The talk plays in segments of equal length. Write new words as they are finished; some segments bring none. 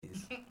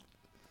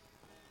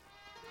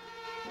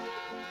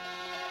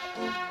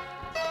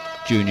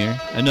Junior.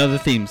 Another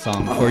theme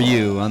song for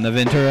you on the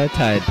Ventura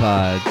Tide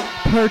Pod.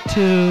 Part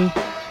 2.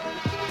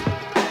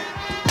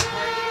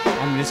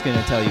 I'm just going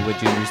to tell you what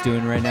Junior's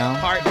doing right now.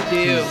 Part 2.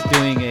 He's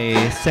doing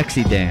a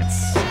sexy dance.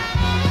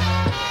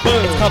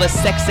 It's called a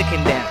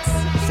Sexican dance.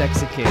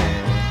 Sexican.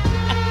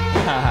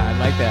 I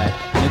like that.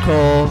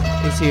 Nicole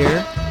is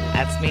here.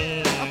 That's me.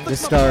 The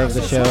star of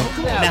the show.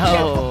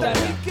 No.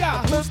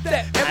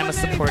 I'm a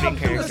supporting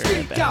character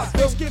at best.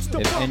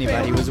 If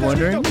anybody was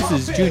wondering, this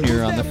is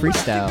Junior on the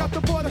freestyle.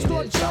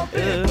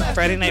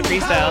 Friday night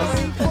freestyles.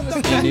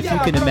 And if you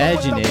can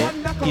imagine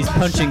it, he's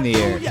punching the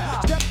air.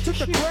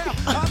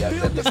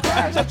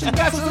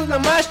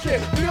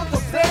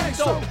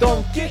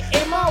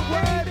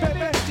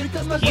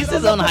 He's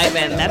his own hype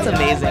man. That's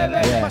amazing.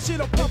 Yeah.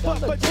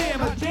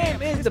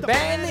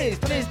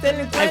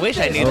 I wish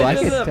I knew I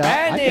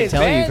that. could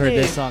tell you've heard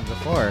this song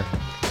before.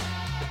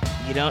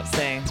 You don't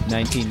say.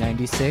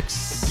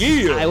 1996.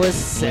 Yeah. I was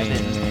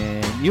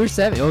 7. You were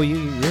 7. Oh,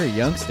 you're a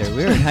youngster.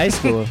 We were in high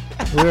school.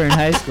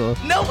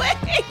 No way.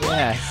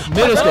 Yeah.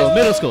 Middle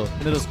school.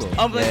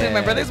 Oh,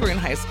 my brothers were in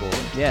high school.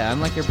 Yeah, I'm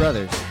like your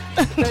brothers.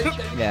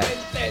 Yeah.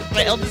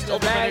 My eldest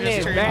older brother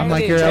just turned. I'm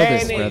like your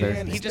eldest brother.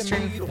 He just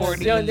turned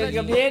 40.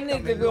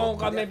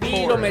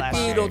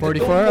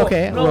 44?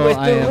 Okay. Well,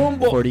 I am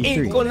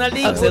 43. So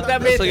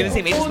you're the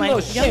same age as my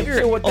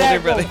younger older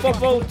brother. So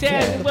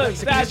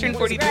he just turned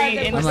 43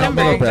 in I'm like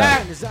December. little bro.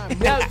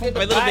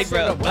 My little big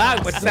bro.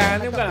 What's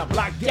that?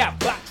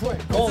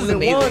 This is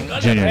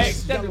amazing.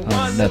 Junior's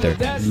on another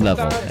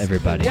level,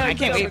 everybody. I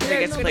can't wait for you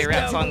guys to play a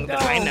rap song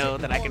that I know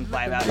that I can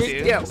vibe out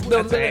to.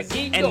 That's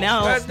right. And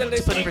now,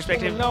 to put in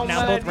perspective,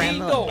 now both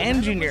Randall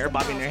and Junior are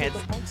bobbing their heads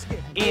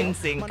in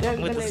sync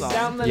with the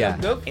song. Yeah.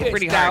 It's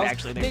pretty hard,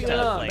 actually. They're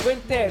tough.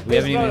 Like, We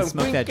haven't even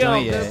smoked that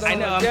joint yet. I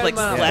know, I'm like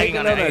slagging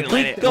on it. I need to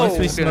light it. Once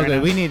we smoke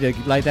it, we need to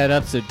light that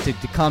up to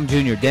calm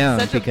Junior down.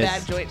 It's such a because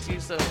bad joint, too,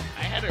 so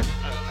I had her...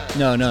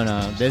 No,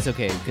 that's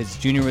okay. Because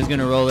Junior was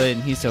gonna roll it,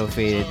 and he's so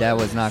faded. That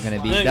was not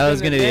gonna be. That was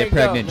gonna be a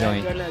pregnant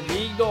joint.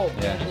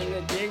 Yeah.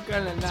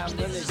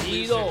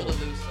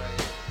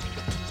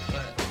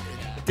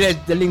 Tres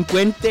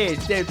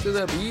delincuentes, to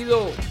the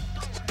video,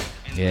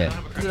 Yeah.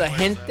 to la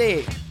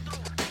gente,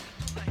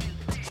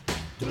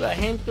 to la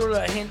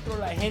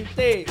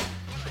gente.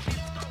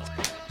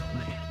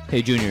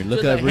 Hey Junior,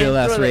 look up Real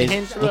Ass Ray.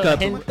 Look up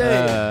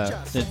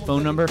the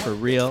phone number for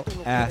Real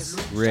Ass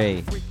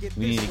Ray.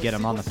 We need to get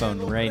him on the phone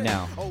right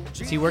now.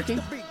 Is he working?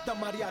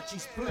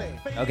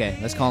 Okay,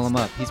 let's call him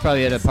up. He's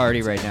probably at a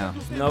party right now.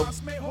 Nope.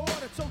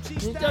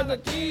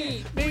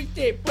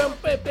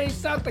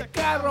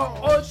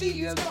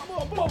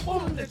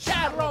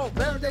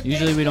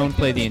 Usually we don't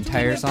play the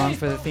entire song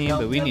for the theme,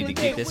 but we need to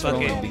keep this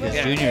rolling because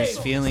Junior's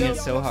feeling it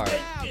so hard.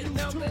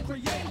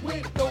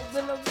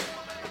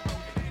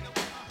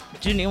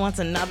 Junior wants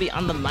a knobby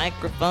on the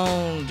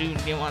microphone.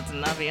 Junior wants a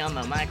knobby on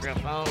the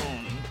microphone.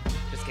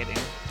 Just kidding.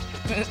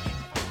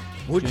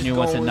 Junior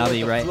wants a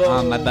knobby right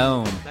on my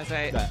bone. That's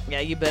right. Yeah,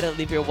 you better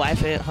leave your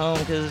wife at home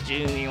because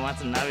Junior wants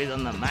some knobbies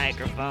on the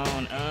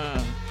microphone.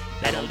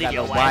 Better leave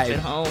your wife at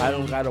home. I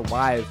don't got a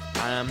wife.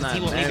 I'm not. He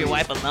won't leave your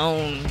wife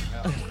alone.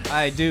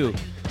 I do.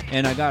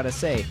 And I gotta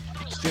say,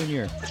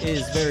 Junior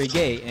is very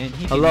gay, and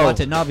he can want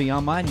a knobby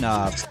on my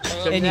knob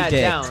any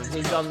day. Down.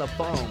 He's on the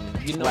phone.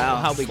 You know Wow,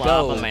 how we slob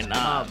go. on my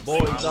knob.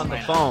 Boys on the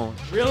phone.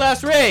 Real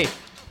Ass Ray!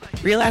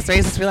 Real Ass Ray?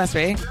 Is this Real Ass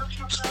Ray?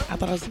 I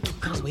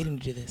was waiting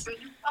to do this.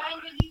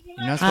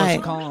 You're not supposed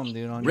to call him,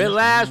 dude. On Real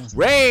Ass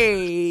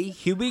Ray.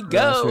 Here we go. Real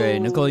Ass Ray.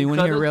 Nicole, you want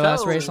to hear a Real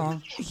Ass Ray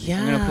song? Yeah.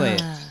 I'm gonna play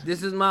it.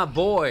 This is my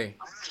boy.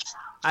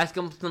 Ask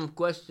him some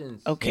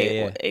questions. Okay.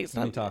 Yeah. Well, it's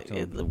Let me not, talk to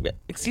him.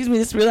 Excuse me,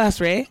 this is Real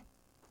Ass Ray?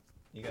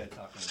 You gotta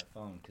talk on the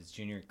phone, because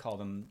Junior called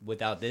him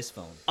without this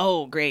phone.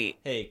 Oh, great.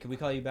 Hey, can we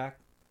call you back?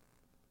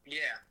 Yeah.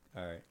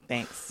 Alright.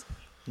 Thanks.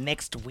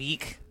 Next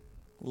week,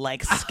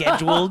 like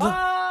scheduled.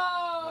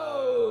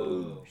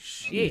 Oh,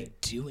 What are you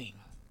doing?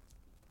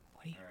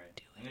 What are you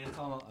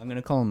doing? I'm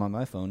gonna call him on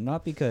my phone,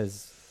 not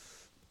because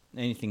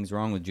anything's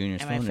wrong with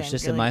Junior's Am I phone. It's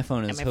just that fangirling- my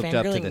phone is am I hooked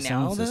up to fangirling the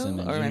sound now, though, system,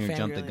 and or am I Junior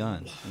jumped the fangirling?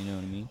 gun. You know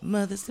what I mean?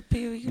 Mother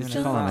Superior. I'm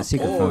gonna call him a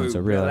secret phone, so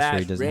Real Ass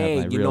Ray doesn't have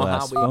my you real know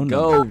ass how phone we number.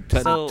 go toe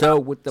to So- toe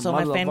with the so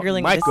am I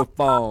fangirling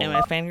microphone. Am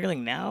I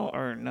fangirling now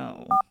or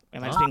no?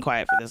 Am I just being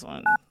quiet for this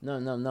one?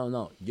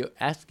 No. You're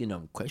asking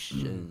them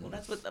questions. Well,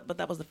 but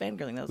that was the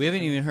fangirling. That was We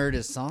haven't even heard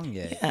his song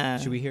yet. Yeah.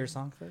 Should we hear a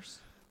song first?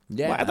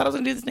 Yeah, Well, I thought I was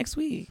gonna do this next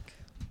week.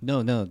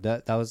 No,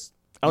 that was.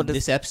 Oh,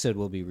 this episode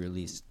will be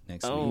released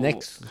next Oh. week.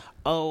 next.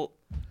 Oh,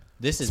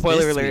 This is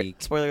spoiler this alert! week.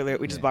 Spoiler alert!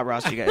 We just Yeah. bought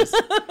Ross, you guys.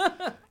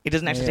 It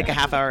doesn't actually take a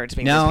half hour to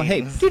make Now, this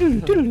hey,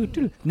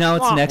 meeting. now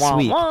it's next Wah,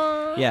 week.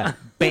 wah. Yeah.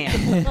 Bam.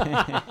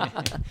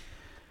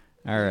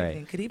 All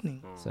right. Good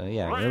evening. So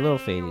yeah, we're a little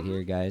faded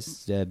here,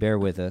 guys. Bear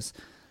with us.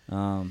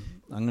 I'm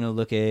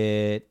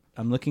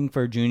looking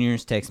for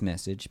Junior's text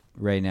message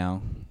right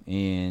now,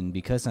 and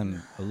because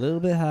I'm a little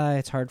bit high,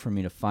 it's hard for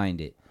me to find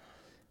it.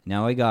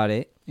 Now I got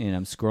it, and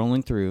I'm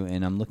scrolling through,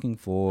 and I'm looking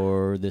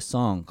for this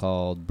song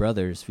called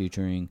 "Brothers"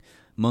 featuring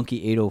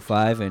Monkey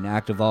 805 and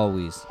Active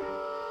Always.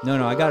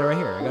 No, I got it right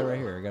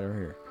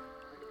here.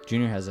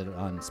 Junior has it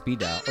on speed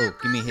dial. Oh,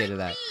 give me a hit of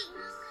that.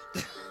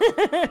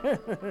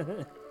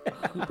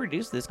 Who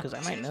produced this? Because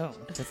I might know.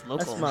 It's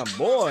local. That's my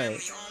boy.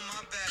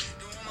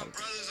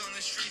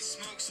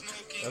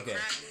 Okay.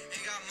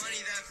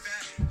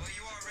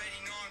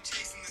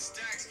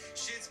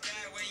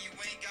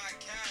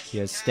 He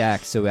has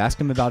stacks, so ask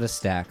him about his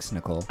stacks,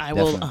 Nicole. I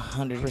will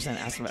 100%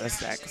 ask him about his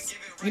stacks.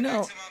 You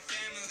know,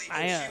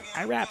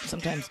 I rap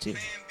sometimes too.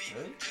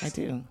 Really? I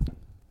do.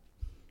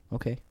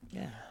 Okay.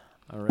 Yeah.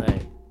 All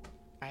right.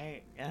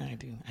 I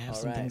do. I have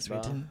some things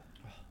written.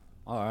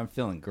 Oh, I'm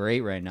feeling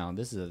great right now.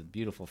 This is a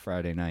beautiful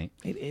Friday night.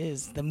 It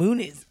is. The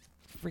moon is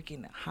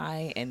freaking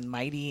high and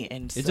mighty,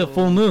 and It's a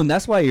full moon.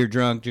 That's why you're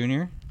drunk,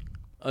 Junior.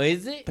 Oh,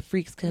 is it? The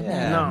freaks come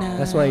Yeah. out. No. At night.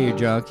 That's why you're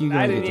drunk. You I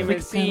gonna didn't get even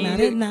drunk. Freaks come out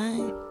see at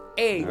night.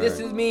 Hey, this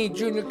is me,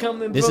 Junior,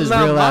 coming This from is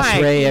Mount Real Last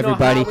Mike. Ray, You know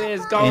everybody. how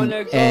it's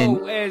gonna And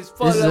go. It's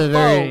full This is of a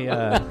very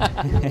foe.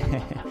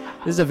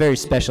 this is a very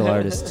special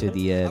artist to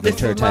the This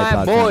Ventura is Tide my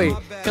Pod boy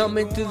family.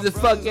 coming to the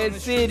fucking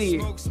city,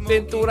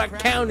 Ventura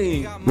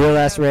County. Real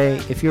Last Ray,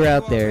 if you're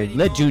out there,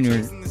 let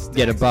Junior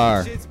get a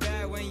bar.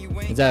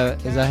 Is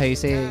that how you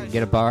say it?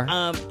 Get a bar?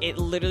 It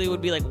literally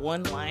would be like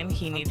one line.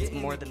 He needs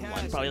more than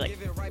one, probably like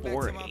 4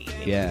 or 8.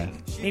 Yeah.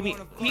 Maybe you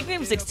can give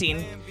him 16. I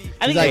He's think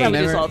I would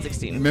remember, just all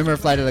 16. remember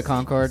Flight of the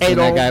Conchords? And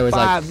that guy was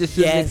like, 805, this is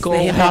Yes, Nicole. the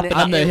hip-hop-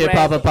 I'm the hip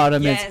hop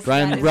Yes,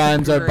 that is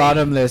rhymes are great.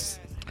 bottomless.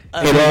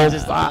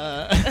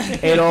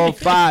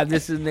 805,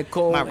 this is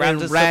Nicole My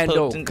rhymes and are so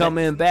Randall potent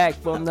coming back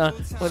from the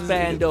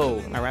bando.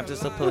 My raps are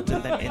so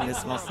potent that in this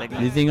small The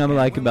segment. thing I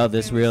like about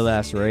this Real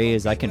Ass Ray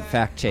is I can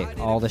fact check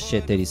all the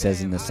shit that he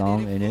says in the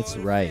song, and it's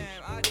right.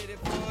 What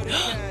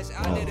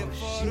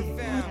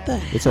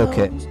the It's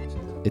okay.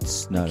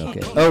 It's not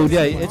okay. Oh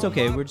yeah, it's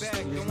okay. We're just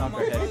knock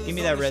our head. Give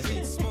me that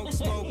resin.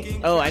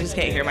 Oh, I just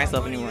can't hear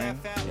myself anymore. Yeah,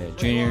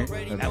 Junior.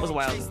 Okay. That was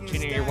wild.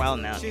 Junior, you're wild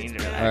now. You need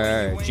to relax. All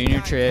right.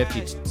 Junior tripped.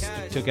 He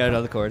took out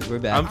all the chords. We're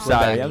back. I'm We're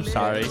sorry, back. I'm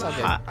sorry. It's all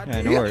good.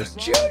 Yeah, no worries.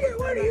 Junior,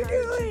 what are you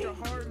doing?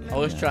 I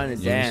was trying to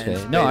Junior's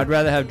dance. good. No, I'd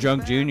rather have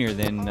drunk Junior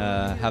than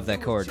have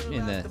that chord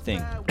in the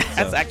thing.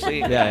 That's So, actually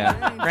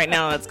yeah. Right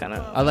now, that's kind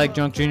of. I like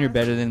drunk Junior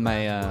better than my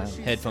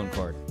headphone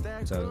cord.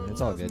 So it's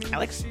all good.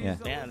 Alex. Yeah.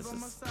 Yeah. This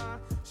is.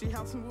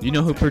 You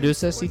know who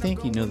produced this? You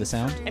think? You know the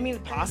sound? I mean,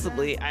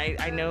 possibly.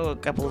 I know a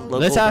couple of local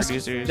Let's ask.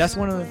 producers. That's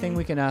one of the things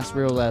we can ask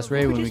Real Last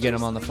Ray when we get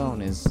him on the phone.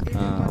 Is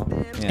yeah.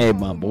 Hey,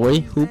 my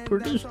boy, who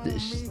produced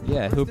this?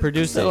 Yeah, who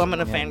produced it? So I'm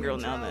gonna yeah.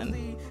 fangirl now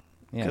then.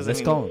 Yeah, 'Cause, I let's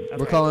mean, call him. okay.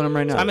 We're calling him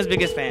right now. So I'm his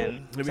biggest fan.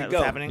 Here Is we that go.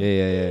 what's happening?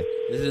 Yeah.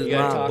 This is You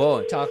gotta my talk,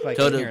 boy. talk like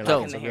Toe in to here, toe.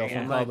 like it's a real Yeah,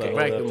 phone. okay. Elbow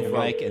Break up him to your from-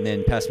 mic, and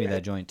then pass me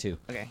that joint too.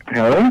 Okay.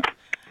 Hello?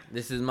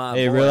 This is my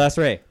Hey, boy. Real Last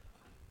Ray.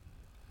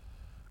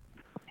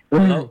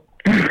 Hello.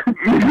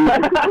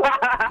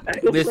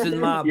 This is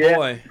my Yeah.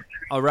 boy.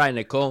 All right,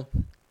 Nicole.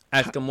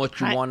 Ask him what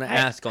you want to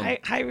ask him.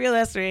 Hi, Real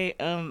Ray.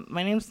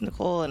 My name's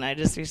Nicole, and I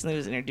just recently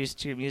was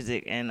introduced to your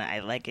music, and I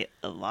like it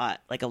a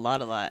lot, like a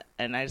lot.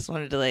 And I just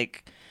wanted to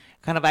like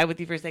kind of vibe with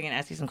you for a second,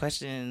 ask you some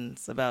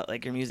questions about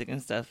like your music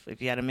and stuff,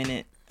 if you had a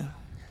minute.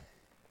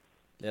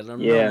 Let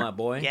him Yeah. know, my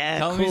boy. Yeah,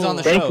 Tell him cool. he's on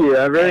the Thank show. you.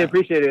 I really Yeah.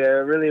 appreciate it. I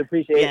really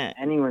appreciate Yeah.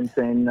 anyone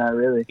saying that,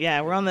 really.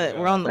 Yeah, we're Like,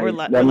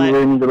 live. that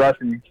really means a lot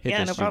to me. Hit Yeah,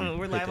 this, no problem. Junior.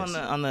 We're Hit live this.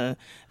 on the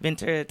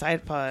Ventura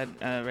Tide Pod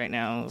right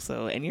now.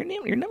 So, and your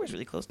number's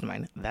really close to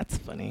mine. That's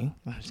funny.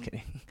 I'm just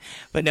kidding,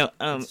 but no.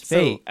 It's So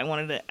fate. I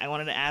wanted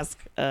to ask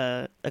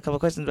a couple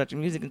questions about your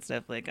music and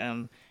stuff, like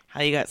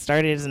how you got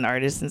started as an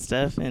artist and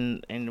stuff,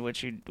 and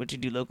what you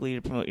do locally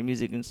to promote your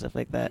music and stuff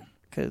like that.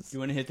 Because You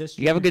want to hit this?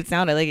 you have a good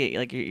sound. I like it.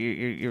 Like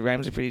your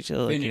rhymes are pretty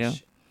chill. Like, you know.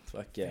 Finish.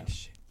 Fuck yeah.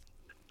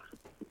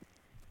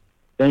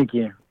 Thank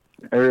you.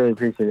 I really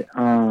appreciate it.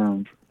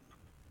 What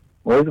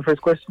was the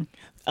first question?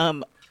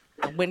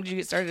 When did you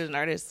get started as an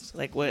artist?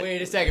 Like what?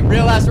 Wait a second.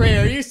 Real Last Ray,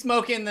 are you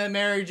smoking the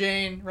Mary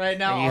Jane right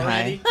now Are you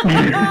already? God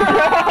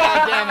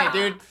damn it,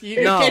 dude.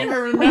 You No. can't even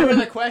remember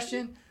the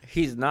question?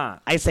 He's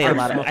not. I say a I'm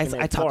lot.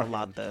 smoking I it talk for a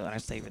lot though, and I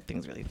say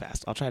things really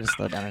fast. I'll try to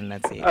slow down and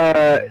enunciate.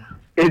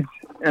 It's,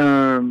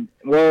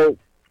 well,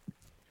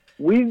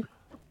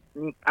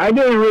 I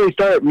didn't really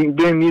start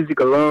doing music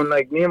alone.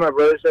 Like, me and my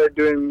brother started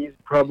doing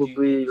music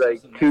probably,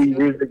 like, 2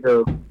 years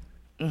ago.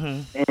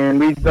 Mm-hmm. And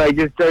we, like,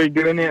 just started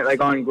doing it,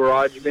 like, on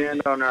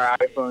GarageBand on our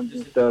iPhones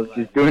and stuff.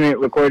 Just doing it,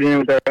 recording it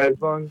with our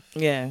headphones.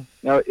 Yeah.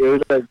 No, it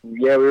was, like,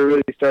 yeah, we were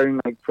really starting,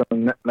 like,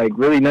 from, like,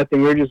 really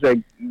nothing. We were just,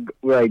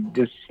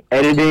 just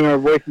editing our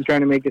voices,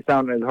 trying to make it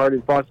sound as hard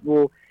as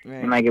possible. Right.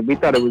 And, like, if we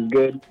thought it was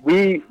good,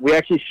 we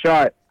actually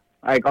shot,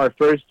 like, our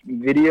first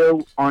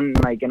video on,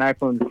 like, an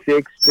iPhone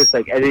 6, just,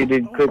 like,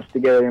 edited clips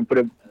together and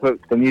put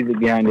the music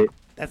behind it.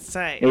 That's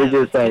tight. It was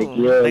just, that's like,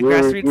 cool. yeah, Like we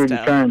grassroots were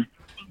just style. trying.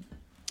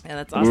 Yeah,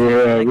 that's awesome. I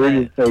Yeah, like we were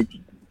that. just, like,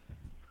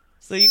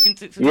 So you can.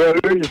 yeah, we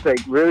were just, like,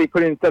 really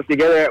putting stuff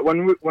together.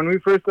 When we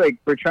first, like,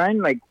 were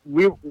trying, like,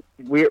 we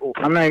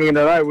I'm not even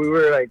gonna lie, we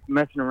were, like,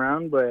 messing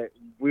around, but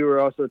we were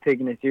also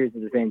taking it serious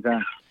at the same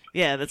time.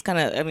 Yeah, that's kind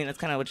of. I mean, that's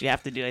kind of what you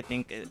have to do. I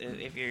think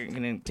if you're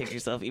gonna take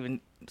yourself even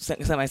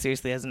semi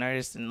seriously as an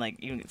artist, and like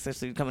even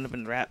especially coming up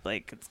in rap,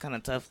 like it's kind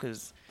of tough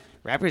because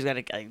rappers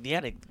gotta you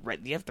gotta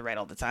write. You have to write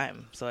all the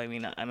time. So I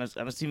mean, I'm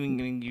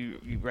assuming you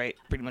write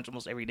pretty much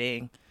almost every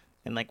day.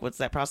 And like, what's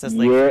that process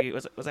like for you?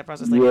 What's that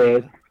process like for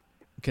you?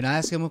 Can I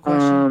ask him a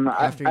question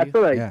after I you?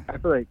 feel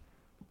like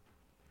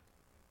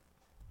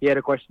you had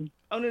a question.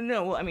 Oh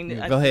no! Well, I mean,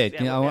 Go ahead.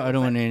 I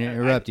don't want to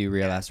interrupt you,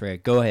 Real Last Ray.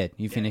 Go ahead.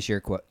 You finish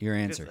your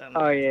answer.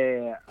 Oh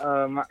yeah.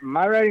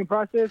 My writing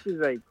process is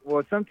like,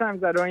 well,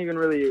 sometimes I don't even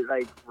really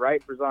like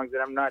write for songs,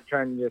 and I'm not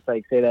trying to just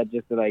like say that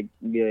just to like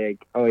be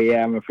like, oh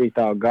yeah, I'm a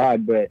freestyle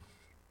god, but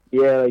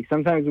yeah, like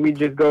sometimes we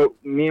just go,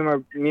 me and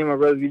my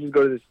brothers, we just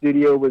go to the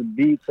studio with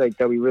beats like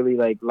that we really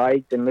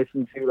liked and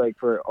listened to like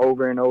for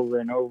over and over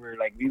and over.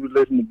 Like we would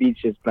listen to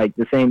beats just like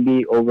the same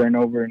beat over and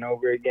over and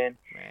over again,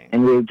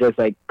 and we would just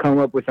like come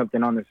up with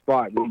something on the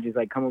spot. We would just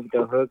like come up with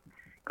a hook,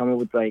 come up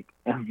with like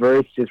a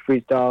verse, just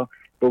freestyle.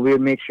 But we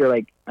would make sure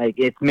like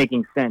it's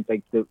making sense.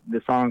 Like the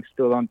song's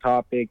still on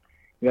topic.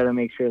 We gotta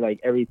make sure like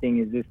everything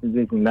is this and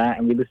this and that.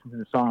 And we listen to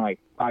the song like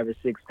 5 or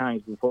 6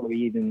 times before we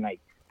even like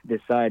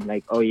decide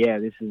like, oh yeah,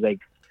 this is like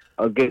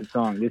a good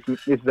song. This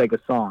is like a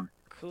song.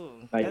 Cool.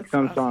 Like That's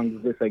some awesome.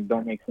 songs just like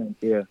don't make sense.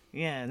 Yeah.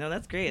 Yeah. No,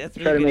 that's great. That's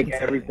really Try to good make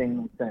insight. everything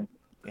make sense.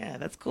 Yeah,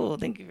 that's cool.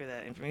 Thank you for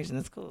that information.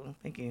 That's cool.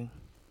 Thank you.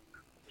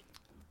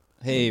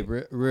 Hey,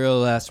 Real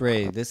Last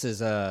Ray. This is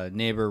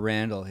neighbor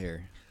Randall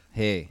here.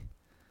 Hey.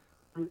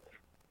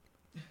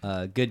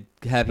 Good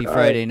happy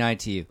Friday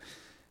night to you.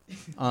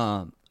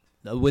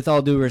 With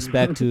all due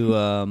respect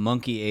to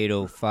Monkey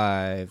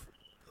 805,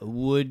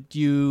 would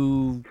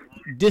you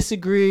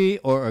disagree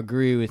or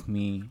agree with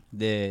me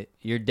that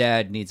your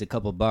dad needs a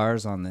couple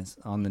bars on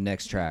the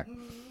next track?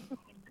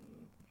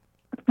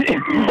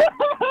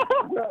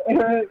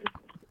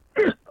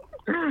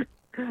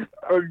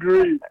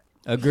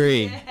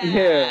 Agree.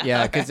 Yeah.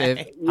 Yeah, because I'm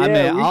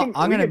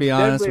gonna we be could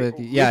honest definitely- with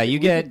you. Yeah, you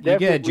get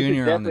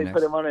Junior on the definitely put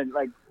next. him on it.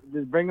 Like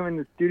just bring him in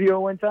the studio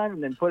one time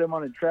and then put him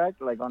on a track.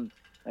 Like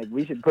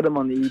we should put him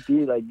on the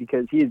EP. Like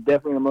because he is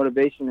definitely the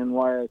motivation and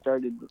why I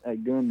started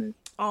like doing this.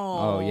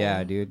 Oh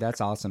yeah, dude, that's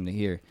awesome to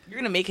hear. You're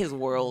gonna make his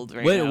world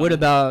right now. What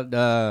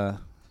about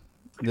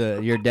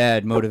your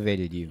dad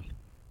motivated you?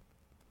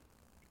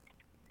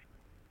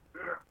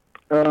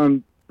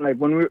 Like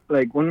when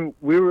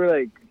we were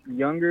like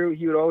younger,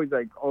 he would always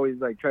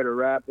try to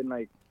rap and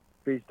like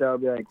freestyle,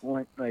 be like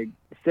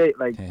say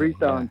like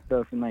freestyle and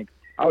stuff, and like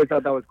I always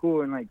thought that was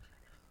cool, and back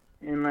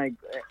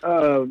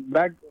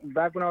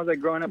when I was like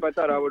growing up, I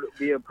thought I would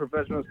be a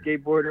professional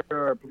skateboarder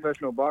or a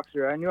professional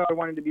boxer. I knew I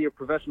wanted to be a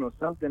professional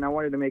something. I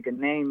wanted to make a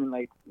name and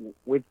like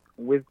with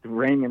the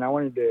ring, and I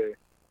wanted to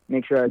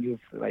make sure I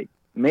just like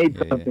made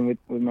something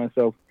with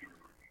myself.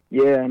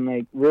 Yeah, and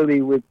like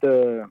really with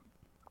the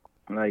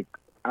like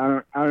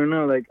I don't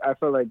know, like I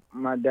feel like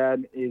my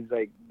dad is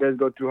like does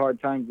go through hard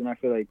times, and I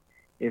feel like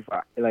if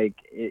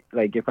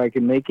I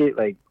could make it,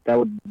 like that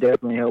would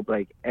definitely help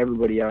like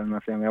everybody out in my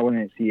family. I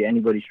wouldn't see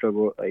anybody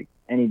struggle, like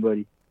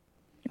anybody.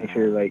 Make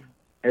sure like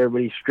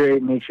everybody's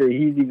straight. Make sure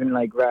he's even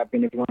like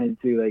rapping if he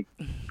wanted to, like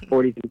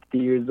 40, 50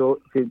 years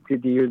old. We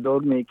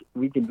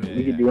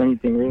could do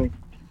anything really.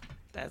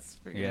 That's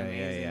freaking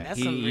amazing. Yeah. That's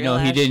He, some you real know,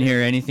 he ass didn't shit.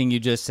 hear anything you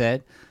just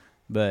said,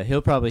 but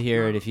he'll probably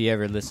hear it if he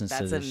ever listens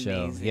to That's the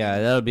show. amazing. Yeah,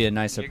 that'll be a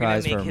nice You're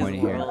gonna surprise for make him when he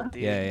his hears world, it.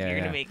 dude. Yeah. You're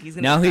gonna make. He's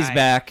gonna Now cry. he's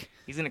back.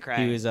 He's gonna cry.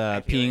 He was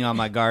peeing on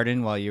my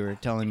garden while you were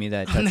telling me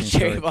that on the touching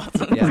cherry story.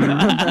 blossom.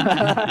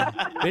 Yeah.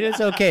 But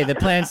it's okay. The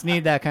plants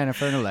need that kind of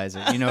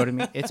fertilizer. You know what I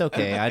mean? It's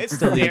okay. I'd It's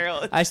still sterile.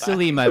 eat. It's I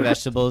still eat my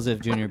vegetables if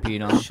Junior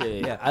peed on.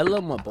 Shit. Yeah. I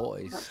love my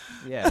boys.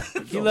 Yeah.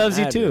 He Don't loves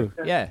you matter. too.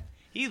 Yeah.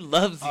 He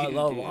loves you. I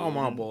love dude. all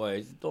my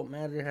boys. It don't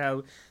matter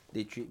how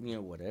they treat me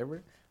or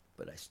whatever,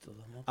 but I still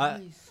love my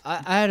boys.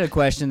 I had a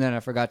question that I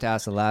forgot to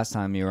ask the last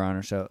time you were on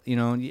our show. You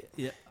know,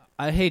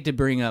 I hate to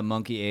bring up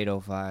Monkey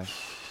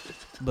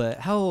 805, but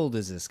how old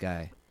is this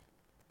guy?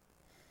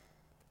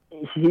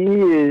 He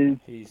is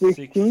He's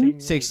 16.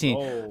 16.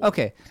 old.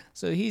 Okay,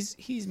 so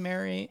he's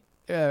married.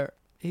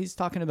 He's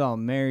talking about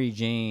Mary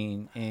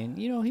Jane, and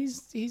you know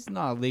he's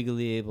not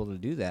legally able to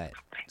do that.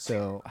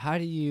 So how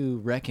do you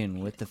reckon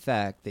with the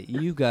fact that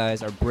you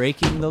guys are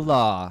breaking the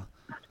law?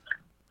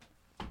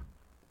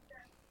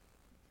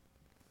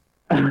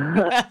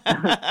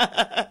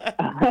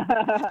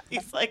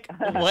 He's like,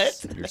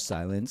 what? Your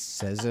silence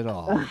says it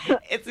all.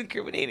 It's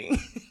incriminating.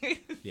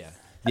 Yeah.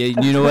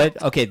 Yeah, you know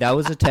what? Okay, that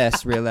was a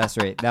test, Real Last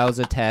Rate. That was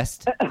a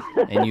test,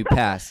 and you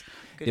passed.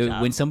 Good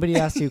job. When somebody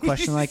asks you a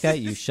question like that,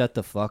 you shut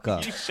the fuck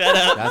up. You shut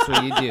up. That's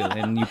what you do,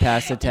 and you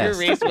pass the You test.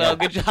 raised well.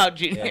 Good job,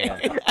 Junior.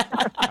 Yeah.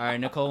 All right,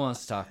 Nicole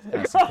wants to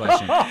ask a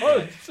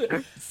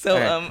question.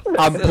 So,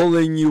 I'm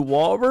pulling you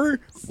over.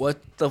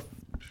 What the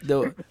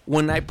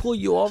when I pull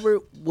you over,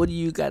 what do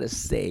you gotta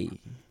say?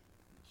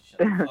 Shut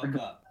the fuck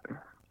up.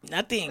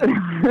 nothing.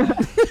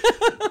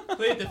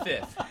 Plead the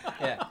fifth.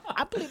 Yeah.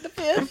 I plead the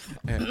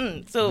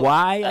fifth. So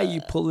Why are you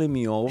pulling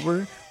me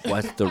over?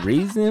 What's the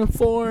reason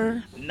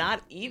for?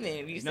 not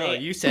even. You No, say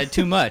you said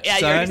too much. Yeah,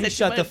 you already son. said too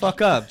Shut the much.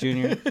 fuck up,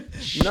 Junior.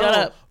 shut No,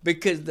 up.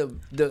 because the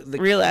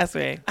Real ass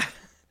way.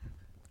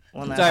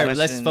 One last Sorry, question.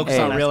 let's focus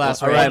Hey, on real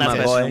ass all Ray. right, One my last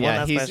boy. question. Yeah, One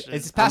last he's question.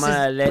 it's I'm past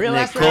gonna his let real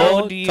ass Ray. Nicole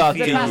How do you talk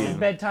feel? to Past his you.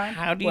 bedtime.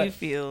 How do What? you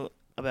feel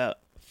about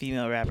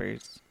female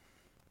rappers?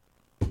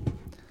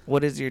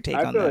 What is your take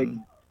I on feel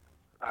them?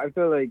 I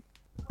feel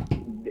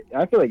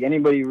like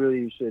anybody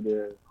really should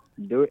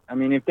do it. I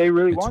mean, if they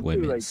really want to,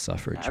 like,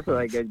 suffrage. I feel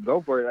like I'd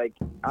go for it. Like,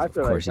 I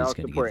feel course like he's I'll gonna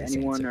give support this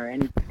anyone answer.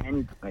 or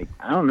any like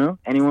I don't know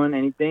anyone,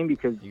 anything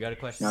because You got a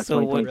question? No,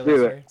 So what-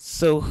 2022.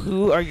 So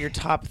who are your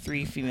top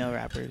 3 female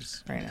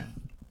rappers right now?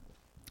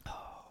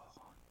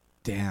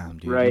 Damn,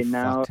 dude. Right you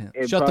now, fucked him.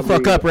 it Shut the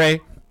probably- fuck up, Ray.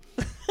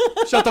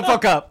 Shut the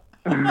fuck up.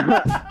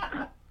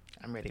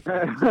 I'm ready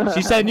for it.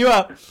 She's setting you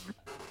up.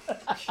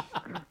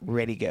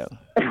 Ready, go.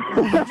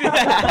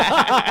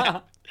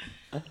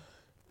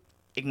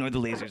 Ignore the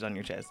lasers on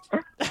your chest.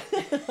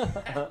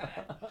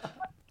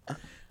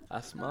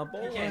 That's my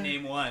boy.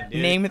 name one,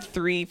 Name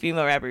 3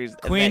 female rappers.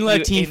 Queen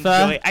that you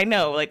Latifah. enjoy. I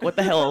know, like, what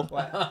the hell?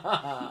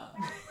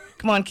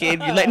 Come on, kid.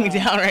 You're letting me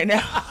down right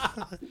now.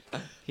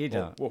 He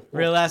don't.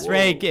 Real ass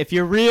Ray. If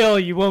you're real,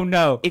 you won't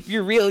know. If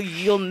you're real,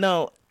 you'll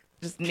know.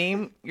 Just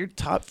name your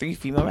top 3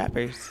 female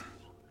rappers.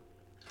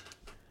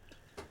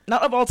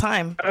 Not of all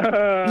time.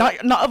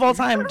 Not of all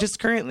time. Just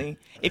currently.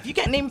 If you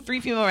can't name 3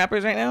 female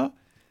rappers right now,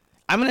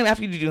 I'm gonna have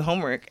you to do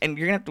homework, and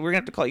we're gonna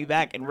have to call you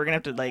back, and we're gonna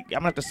have to I'm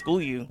gonna have to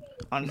school you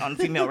on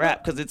female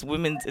rap because it's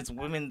women's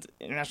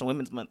International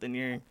Women's Month, and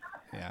you're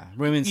Yeah,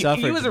 women's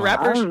suffrage. you as a month.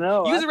 rapper. I don't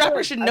know. You as a I feel rapper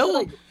like- should I know. feel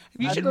like-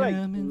 You I should feel like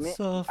Women's I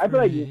feel like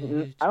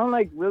suffrage. I don't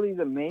like really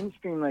the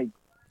mainstream like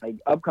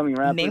upcoming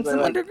rappers. name I some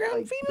like, underground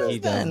like, females He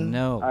then. doesn't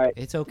know. All right,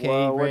 It's okay,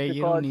 well, what's Ray. it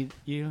You called? don't need.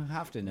 You don't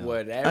have to know.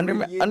 Whatever.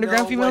 Underground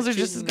know, females what are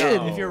just you as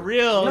good. know. If you're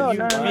real, No, you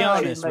no, be no,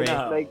 honest, like,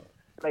 Ray.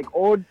 like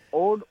old Nicki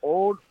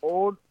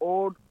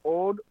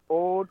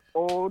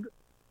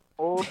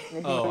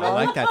Oh, I Minaj.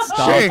 like that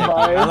stall Sure. technique.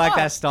 I like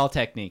that stall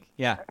technique.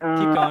 Yeah, keep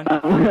going.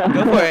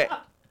 Go for it.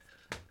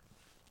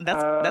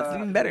 That's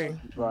even better.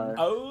 Fire.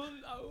 Oh,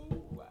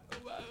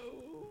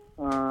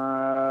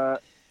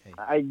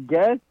 I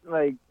guess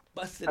like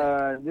Bust it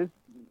out. this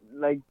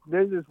like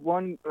there's this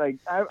one like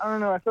I don't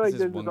know I feel like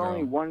This is there's one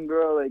only girl. one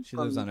girl like She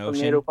from, lives on from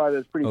Ocean- 805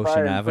 that's pretty Ocean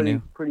fire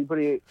Avenue. and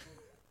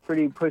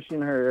pretty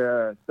pushing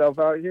her self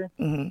out here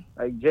Mm-hmm.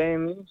 like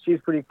Jamie, she's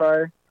pretty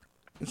fire.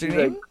 What's your She's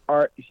name?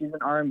 like she's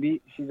an R&B,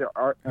 she's a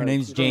art. Her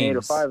name's she's from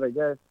James. 805 I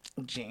guess.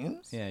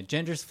 James? Yeah,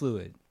 gender's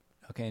fluid.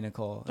 Okay,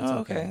 Nicole. It's Oh,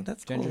 okay.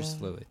 That's gender's cool.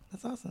 fluid.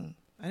 That's awesome.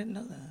 I didn't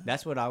know that.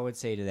 That's what I would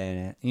say to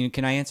that.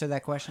 Can I answer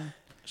that question?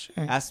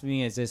 Sure. Ask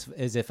me as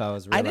if I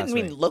was real. I didn't last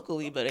mean Ray.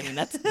 locally, but I mean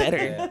that's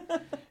better.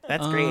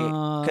 That's great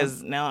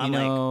because now I'm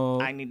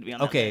like I need to be on.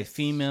 That Okay, list.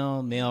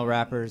 female, male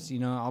rappers.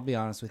 I'll be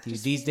honest with you.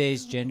 These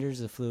days,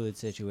 gender's a fluid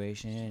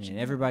situation, and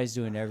everybody's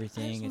doing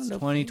everything. It's wanna know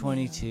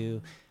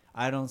 2022.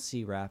 I don't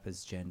see rap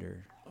as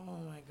gender. Oh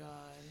my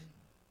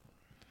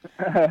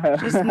god.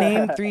 Just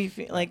name 3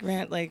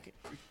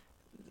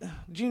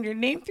 Junior.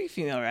 Name 3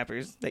 female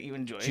rappers that you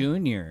enjoy.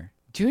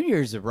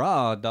 Junior's a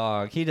raw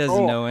dog. He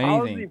doesn't know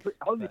anything.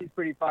 Halsey's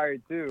pretty fire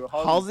too.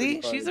 Halsey,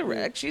 pretty she's fire, a too.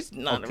 rap. She's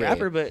not Okay. a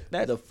rapper, but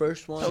that The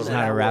first one. She's that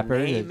not I a would rapper.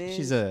 name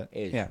She's is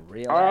yeah.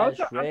 Real Oh, I Ass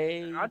thought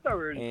Ray. we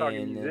were just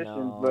talking and then,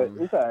 musicians, but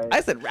it's alright.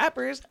 I said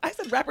rappers. I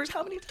said rappers.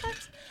 How many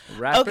times?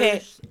 Rappers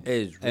Okay.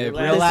 is Hey, Real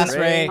Real Ass Ass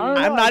Ray. I don't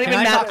know, I'm not Can even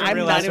I mad. talk to I'm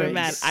Real not Ass even Ray?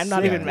 mad. I'm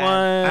not even Sick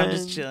mad. I'm one.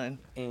 just chilling.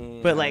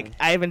 And, But like,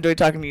 I've enjoyed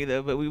talking to you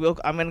though. But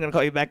I'm gonna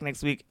call you back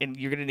next week, and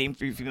you're gonna name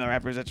 3 female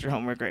rappers. That's your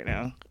homework right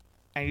now.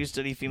 And you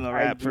study female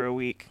rap for a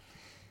week.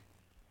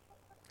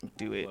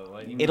 Do it.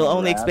 What do you It'll mean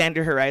only rap? expand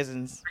your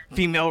horizons.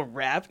 Female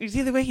rap. You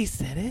see the way he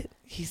said it?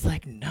 He's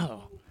like,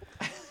 no.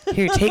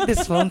 Here, take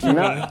this phone from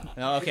me.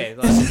 Oh, okay.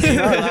 Real Ass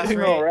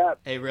Female Ray. rap.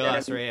 Hey, Real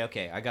Ass Ray.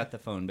 Okay, I got the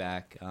phone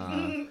back.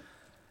 No,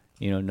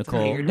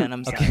 Nicole. you're done.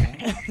 I'm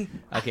sorry.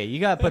 Okay, you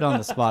got put on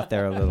the spot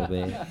there a little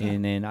bit,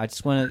 and then I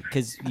just want to,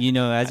 because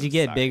as you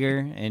get sorry.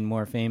 bigger and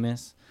more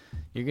famous,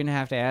 you're gonna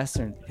have to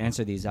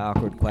answer these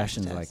awkward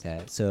questions like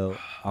that. So,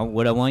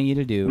 what I want you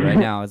to do right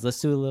now is let's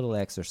do a little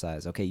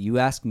exercise. Okay, you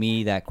ask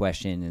me that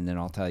question, and then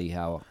I'll tell you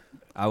how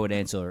I would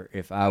answer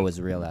if I was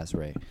Real Ass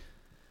Ray.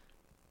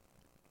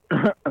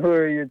 Who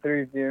are your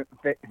 3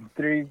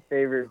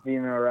 favorite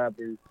female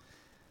rappers?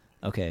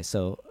 Okay,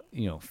 so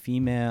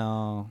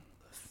female,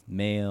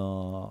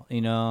 male.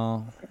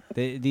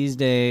 These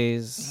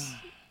days,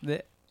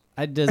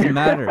 it doesn't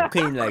matter.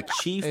 Okay, like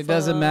Chief. It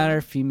doesn't matter,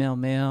 female,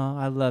 male.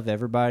 I love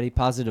everybody.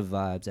 Positive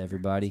vibes,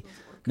 everybody.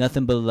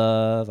 Nothing but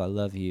love. I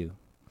love you.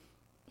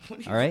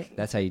 All right?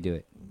 That's how you do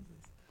it.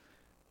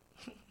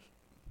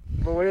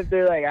 But what if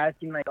they're like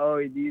asking like, oh,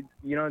 you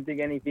don't think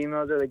any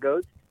females are the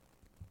goats?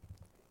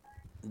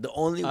 The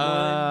only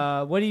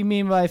one. What do you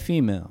mean by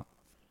female?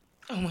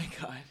 Oh my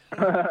god.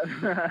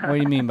 What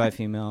do you mean by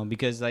female?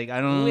 Because I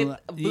don't. With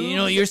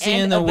boobs You're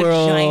seeing and the a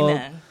world.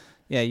 vagina.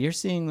 Yeah, you're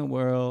seeing the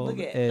world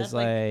Look at as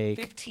that's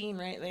 15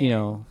 right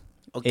there.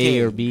 Okay.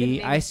 A or You B. couldn't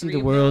name I see 3 the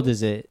of world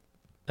those? as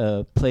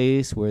a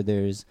place where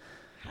there's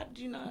How did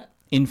you not?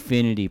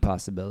 infinity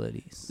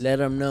possibilities. Let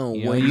them know.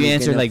 You when you you're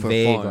answer gonna like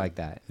vague perform. like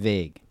that.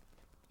 Vague.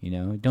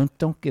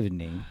 Don't give a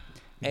name.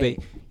 Hey.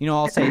 But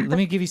I'll say let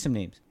me give you some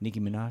names. Nicki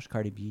Minaj,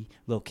 Cardi B,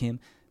 Lil Kim.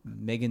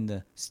 Megan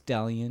the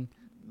Stallion,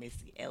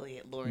 Missy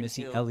Elliott, Lauren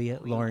Missy Hill, Elliott,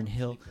 Queen Lauren Latifah.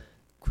 Hill,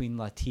 Queen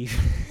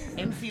Latifah.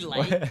 MC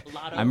Light,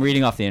 Lotto. I'm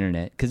reading off the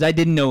internet because I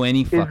didn't know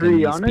any Is fucking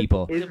these Rihanna,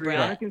 people. is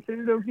Brat. Rihanna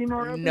considered a female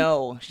rapper?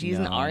 No, she's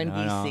an No, R&B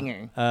no.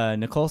 singer.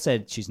 Nicole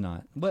said she's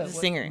not. What, She's a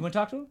singer. You want to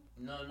talk to him?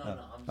 No.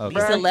 Okay.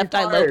 Lisa Brat, Left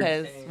Eye she's fired.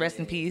 Lopez, rest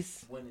in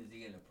peace. When is he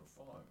gonna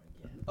perform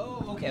again?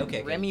 Oh,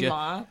 okay. Remy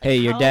Ma. Hey,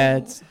 your How-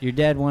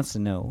 dad wants to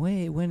know.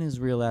 Wait, when is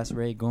Real Ass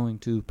Ray going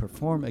to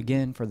perform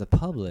again for the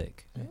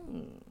public?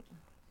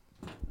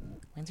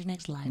 When's your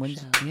next live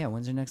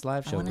When's your next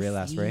live show? Real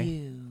Ass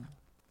Ray.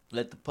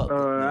 Let the public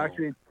know.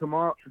 Actually,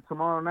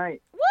 tomorrow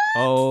night.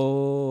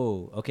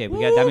 Oh, okay.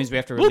 That means we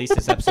have to release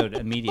this episode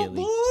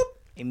immediately.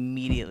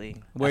 Immediately.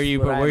 Where are you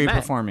where I'm at.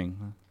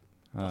 performing?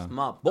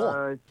 My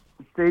boy.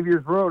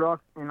 Savior's Road,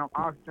 in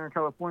Oxnard,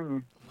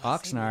 California.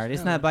 Oxnard.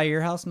 Isn't that by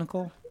your house,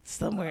 Nicole?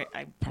 Somewhere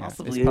I It's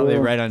possibly. probably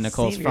right on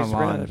Nicole's Savior's front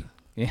lawn. Road.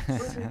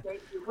 Yeah.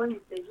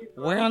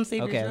 We're on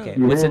Savior's Okay.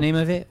 Road. What's the name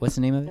of it?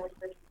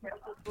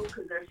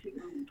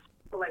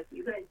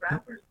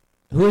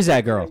 Who is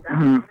that girl?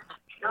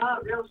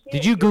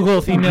 Did you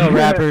Google female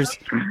rappers?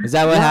 Is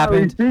that what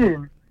happened?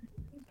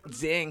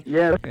 Dang.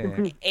 Yeah.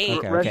 Okay. Hey,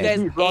 Okay, you okay. guys,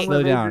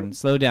 hey,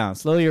 Slow down.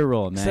 Slow your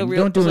roll, man. So You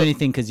real- don't do so-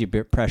 anything because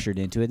you're pressured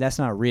into it. That's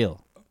not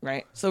real.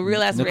 right? So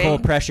Real Ass Nicole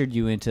Ray. pressured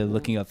you into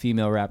looking up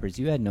female rappers.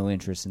 You had no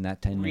interest in that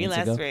 10 Real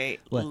minutes Ass ago. Ray.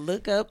 What?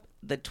 Look up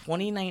the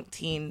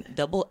 2019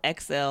 Double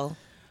XL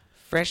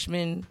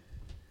freshman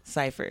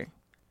cipher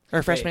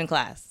or freshman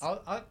class.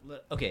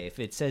 Okay, if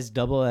it says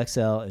double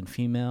XL and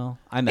female,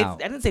 I'm I out.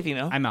 didn't say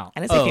female. I'm out. I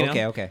didn't say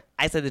female. Okay.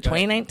 I said the Go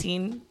ahead.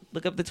 2019.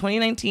 Look up the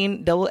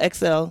 2019 Double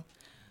XL,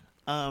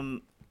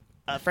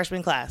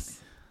 freshman class.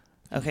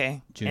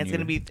 Okay, and it's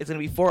gonna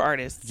be 4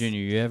 artists. Junior,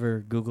 you ever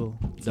Google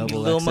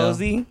double Lil XL?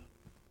 Mosey,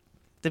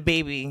 the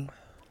baby.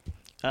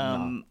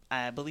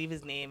 I believe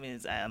his name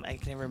is I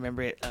can't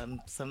remember it.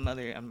 Some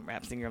other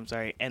rap singer. I'm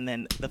sorry. And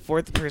then the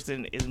 4th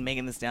person is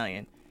Megan the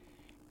Stallion,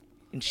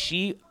 and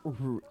she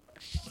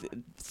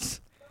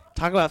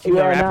talk about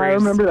female rappers. I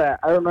remember that.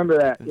 I remember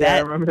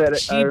that.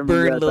 She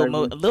burned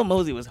Lil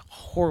Mosey was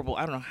horrible.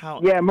 I don't know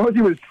how. Yeah,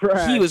 Mosey was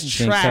trash. He was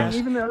You think so? trash.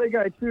 Even the other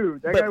guy too.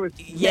 That But- guy was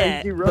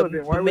yeah,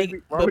 irrelevant. but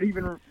Why would he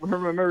even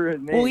remember his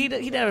name? Well, he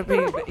did have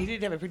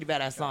a pretty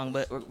badass song,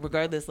 but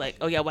regardless, like,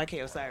 oh yeah,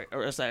 YK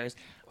Osiris,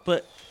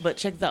 but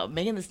check this out,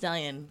 Megan Thee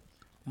Stallion,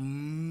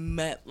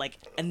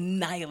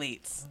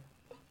 annihilates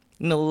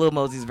Lil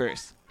Mosey's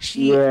verse.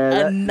 She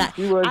I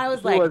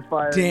was like,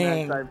 fire dang,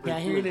 in that cypher. yeah,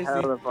 She here it was is.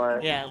 hella fire.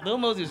 Yeah, Lil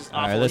Mosey was just All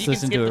awful. right, let's you can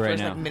listen skip to it the right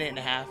first now. minute and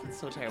a half. It's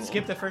so terrible.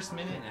 Skip the first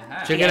minute and a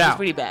half. Check it It's out.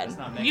 pretty bad. It's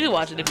not You Megan can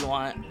watch Thee it if you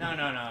want.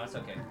 No, it's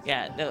okay.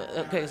 Yeah. No,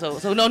 okay.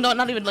 So no,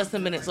 not even less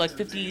than a minute. So like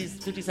 50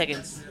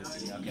 seconds.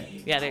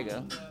 Okay. Yeah. There you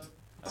go.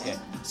 Okay.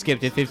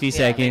 Skipped it 50 Yeah,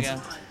 there you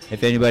seconds. go.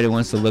 If anybody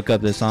wants to look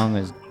up the song,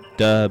 is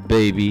Duh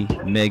Baby,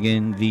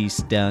 Megan Thee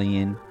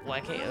Stallion,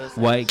 YK Osiris.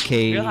 White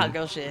K, Real hot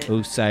girl shit.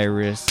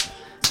 Osiris,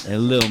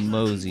 and Lil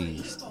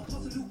Mosey.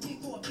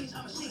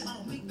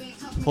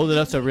 Hold it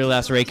up so Real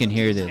Ass Ray can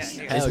hear this.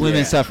 Yeah, It's hell Women's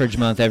yeah. Suffrage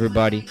Month,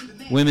 everybody.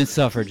 Women's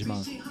Suffrage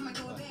Month.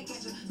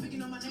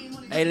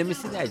 Hey, let me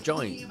see that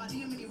joint.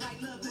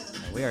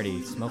 We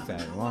already smoked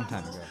that a long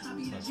time ago.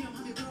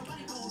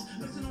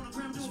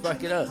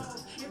 Spark it up.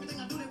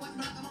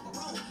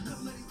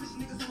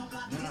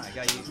 No, I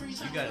got you.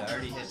 You got it. I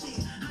already hit.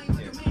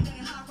 Here.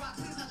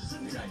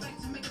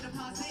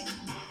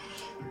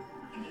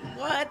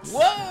 What?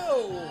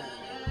 Whoa!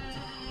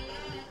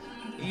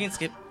 You can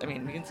skip. I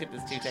mean, we can skip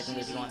this too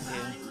technically if you want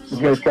to.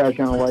 You guys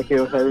crashing on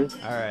YK Osiris?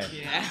 All right.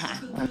 Yeah.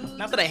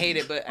 Not that I hate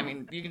it, but I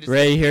mean, you can just.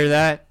 Ray, you hear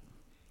that?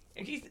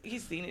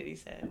 He's seen it. He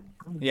said.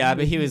 Yeah,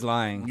 but he was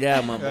lying.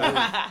 Yeah,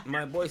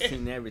 my boy's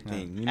seen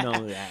everything. You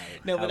know that.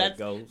 No, how but it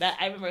goes. that.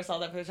 I remember I saw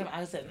that first time.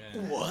 I said,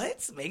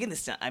 "What? Megan Thee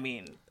Stallion?" I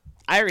mean,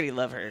 I already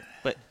love her,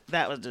 but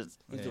that was just.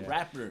 He's a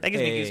rapper. That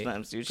gives me Hey,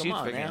 goosebumps, dude. Come She's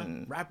on, freaking.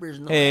 man. Rappers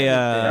know Hey,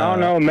 everything. I don't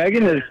know.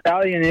 Megan Thee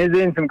Stallion is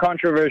in some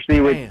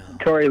controversy with Damn.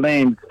 Tory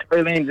Lanez.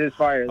 Tory Lanez is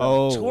fire.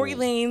 Though. Oh. Tory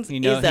Lanez You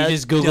know, is he a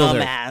just Googled her.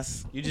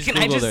 dumbass. You just Can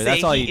I Googled just her. say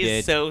That's all he you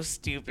is did. so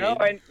stupid. No,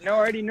 I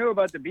already knew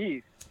about the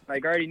beef.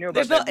 Like, I already knew about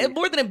There's no that beef.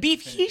 more than a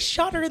beef. He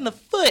shot her in the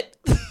foot.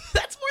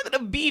 That's more than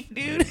a beef,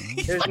 dude.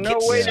 He There's fucking no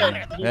way shot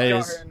that her. he That shot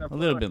is her in the a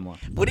little foot. bit more.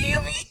 What do you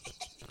mean?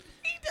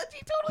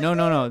 He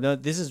totally No.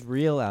 This is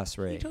real ass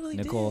Ray, totally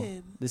Nicole.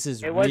 did. This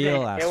is It wasn't.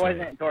 real ass It Ray.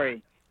 wasn't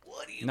Tory.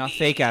 What do you Not mean?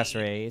 fake ass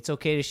Ray. It's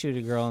okay to shoot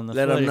a girl in the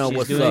Let foot 'em know if she's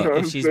what's doing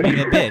up. if she's being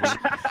a bitch.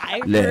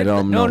 I Let heard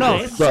 'em know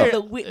I what's heard up.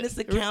 the witness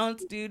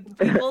accounts, dude.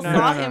 People No,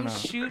 saw no, him no.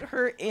 shoot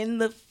her in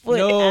the foot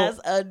No, as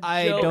a joke.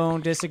 I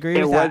don't disagree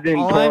It with that. wasn't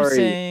All I'm Tory.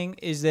 saying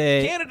is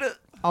that Canada.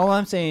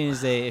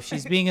 if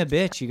she's being a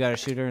bitch, you gotta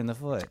shoot her in the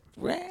foot.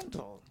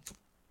 Randall.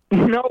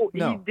 No,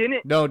 No. he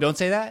didn't. No, don't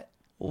say that.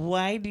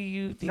 Why do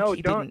you think No,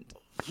 he don't. didn't?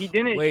 He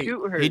didn't Wait,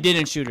 shoot her. He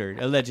didn't shoot her,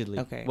 allegedly.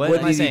 Okay. What What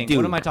am I did he saying? do?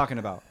 What am I talking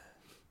about?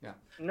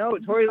 No,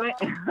 Tory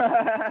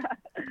Lanez.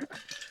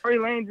 Tory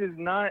Lanez is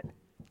not.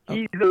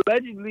 He's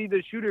allegedly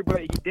the shooter, but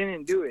he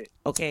didn't do it.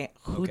 Okay,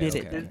 who Okay, did it?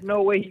 okay. There's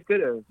no way he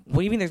could have. What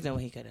do you mean there's no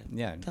way he could have?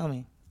 Yeah, Tell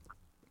me.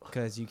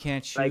 because you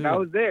can't shoot. Like, I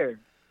was there.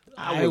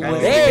 I was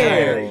was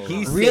there. there.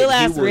 He said Real he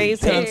ass was Ray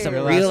telling there. some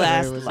Real real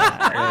ass ass Ray was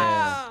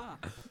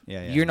lies.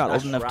 Yeah. You're not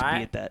That's old enough to right.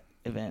 be at that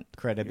event.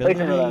 Credibility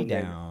Like-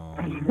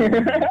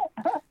 down.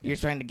 You're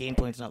trying to gain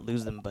points, not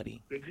lose them,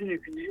 buddy.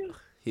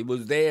 He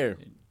was there.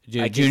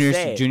 Ju- I just Junior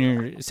said.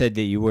 Junior said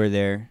that you were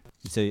there.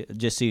 So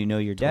just so you know,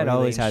 your dad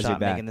always has your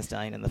back. Megan Thee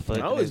Stallion in the foot.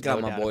 I always There's no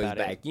got my doubt boys about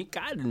back. it. You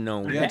gotta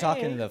know. You gotta talk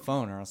into the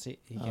phone, or else he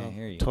can't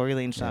hear you. Tory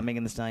Lane shot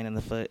Megan Thee Stallion in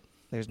the foot.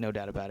 There's no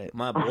doubt about it.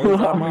 My boys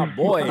are my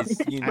boys.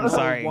 You I'm know,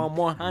 sorry.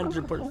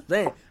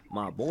 100%.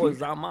 My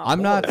boys are my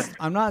I'm boys.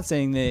 not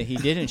saying that he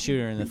didn't shoot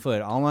her in the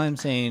foot. All I'm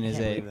saying is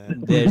Can't that,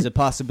 believe there's a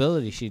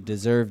possibility she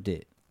deserved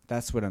it.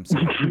 That's what I'm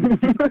saying.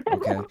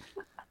 Okay.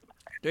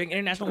 During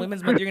International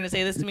Women's Month, you're gonna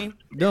say this to me?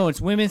 No,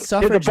 it's Women's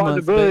There's a Suffrage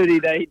Month. possibility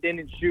that he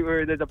didn't shoot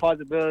her. There's a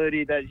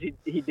possibility that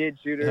he did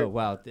shoot But, her. oh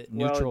wow,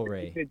 neutral Well,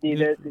 Ray. 50,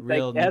 there's,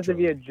 Real it has to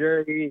be a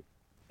neutral. jury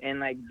and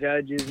like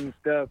judges and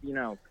stuff.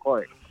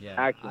 Court. Yeah.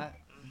 action.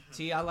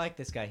 See, I like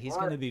this guy. He's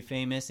gonna be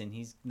famous, and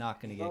he's not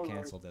gonna get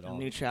canceled at all.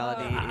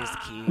 Neutrality is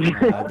key.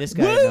 This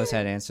guy knows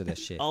how to answer this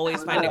shit.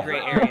 Always find a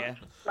gray area.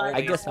 I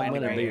Always guess I'm find a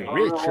gonna gray be area.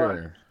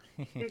 richer.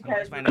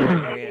 Always find a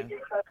gray area.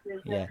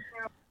 Yeah.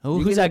 You're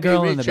Who's gonna that be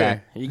girl in the richer.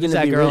 back? You're Who's gonna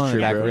that be girl in the richer,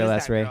 back? bro. Real Who is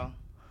ass that Ray. girl?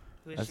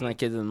 Who is That's she? my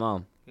kid's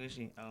mom. Who is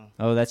she? Oh,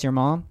 Oh, that's your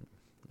mom.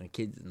 My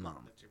kid's mom.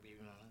 that's your baby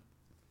mama.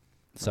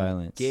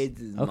 Silence.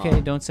 Kid's Okay,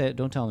 mom. don't say it.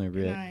 Don't tell me,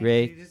 Ray. night.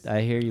 Ray, You just-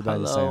 I hear you by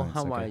the Hello, silence.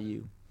 how okay. are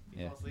you?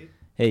 Yeah.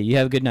 Hey, you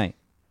have a good night.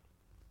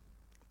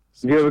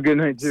 You have a good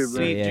night too, bro.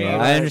 Sweet Yeah,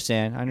 dreams. I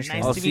understand. I understand.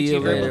 Nice I'll to see meet you you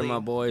later, verbally. my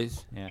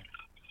boys.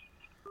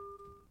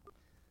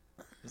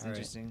 It's All right.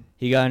 interesting.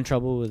 He got in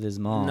trouble with his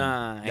mom.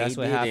 Nah, That's he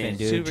what didn't. happened,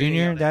 dude. Super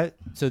Junior, gay.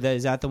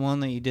 is that the one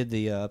that you did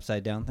the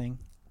upside down thing?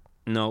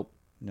 Nope.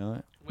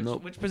 No.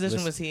 Nope. Which position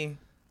Listen- was he?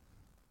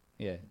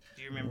 Yeah.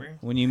 Do you remember?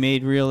 When you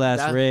made Real Ass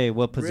That- Ray,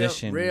 what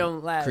position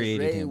Real Ass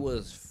created Ray him?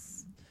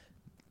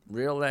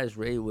 Real Ass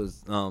Ray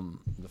was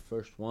the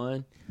first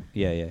one.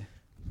 Yeah.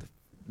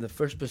 The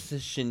first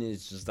position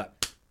is just like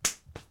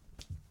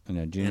I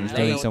know Junior's I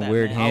doing don't know some what that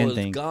weird meant. I hand was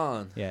thing.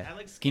 gone. Yeah. That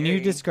looks Can you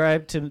scary.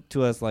 describe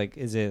to us, like,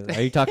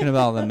 are you talking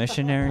about the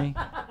missionary?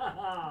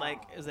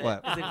 Like, is it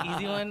What? an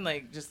easy one?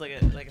 Like, just like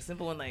a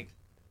simple one, like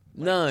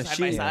No, side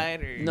she. by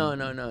side, or No.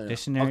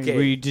 Missionary, Okay.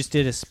 where you just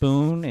did a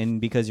spoon,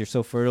 and because you're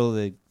so fertile,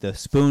 the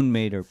spoon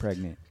made her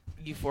pregnant.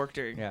 you forked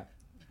her? Yeah.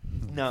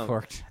 No.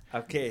 Forked.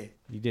 Okay.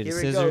 You did Here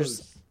it scissors.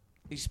 goes.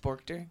 You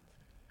sporked her?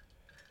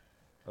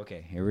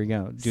 Okay, here we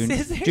go. Junior,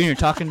 Scissors? Junior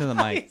talking to the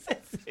mic. He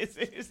said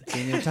scissors.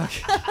 Junior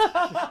talking.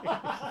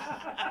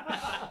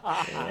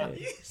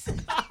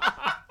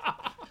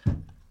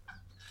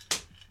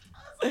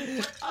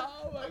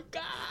 Oh my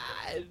god.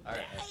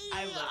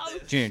 I love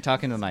this. Junior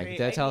talking to the mic.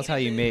 Great. Tell I us how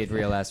you hated made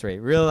Real Ass Ray.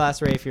 Real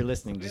Ass Ray, if you're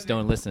listening, just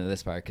don't listen to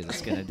this part because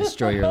it's gonna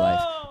destroy your life.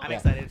 I'm Yeah.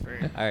 excited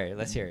for All right,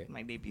 let's hear it.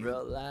 my debut.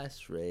 Real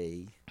Last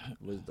Ray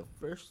was the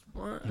first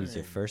one. He's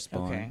your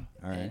firstborn. Okay.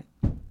 All right.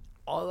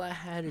 All I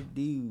had to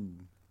do,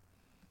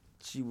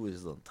 she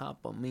was on top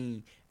of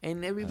me,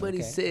 and everybody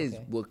Okay, says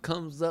okay. what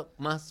comes up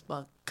must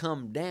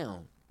come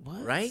down.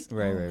 What? Right?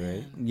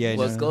 Right. Yeah.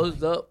 What no.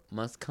 goes up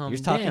must come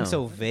You're down. talking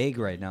so vague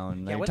right now,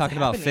 and Yeah, you're what's talking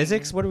about happening?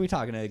 physics. What are we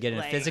talking to get in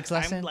a Like, physics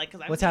lesson? I'm, like, 'cause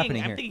I'm What's thinking,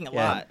 happening here? I'm thinking a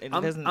Yeah. lot. It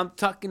doesn't. I'm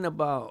talking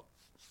about.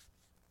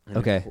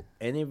 Okay.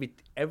 And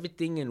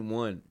everything in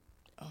one.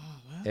 Oh,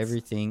 what?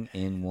 Everything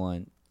in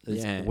one.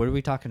 Yeah. What are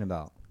we talking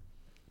about?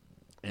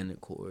 And the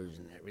chords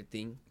and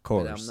everything. But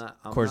Chords.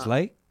 I'm Chords not-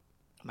 light?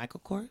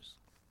 Michael Kors?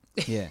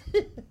 Yeah.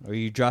 Or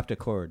you dropped a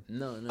chord.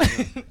 No.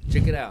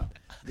 Check it out.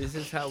 This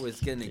is how it's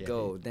gonna Yeah.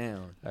 go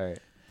down. All right.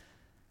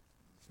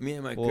 Me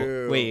and my Well,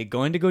 girl. wait,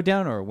 going to go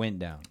down or went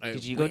down?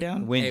 Did you go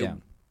down? Went Hey,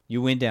 down. You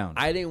went down.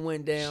 I didn't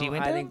went down. She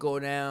went I down? didn't go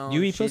down.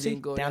 You eat she pussy?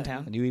 didn't go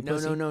Downtown? Down. Do you eat No,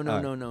 pussy? no. All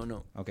right.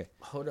 No. Okay.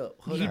 Hold up.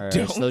 You All right,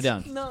 don't? slow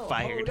down. No,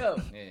 Fired. hold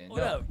up. Yeah, Hold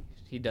no. up.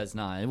 He does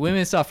not.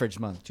 Women's Suffrage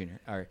Month,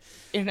 Junior. All right.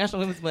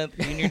 International Women's Month.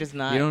 Junior does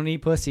not. You don't eat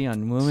pussy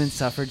on Women's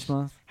Suffrage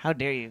Month? How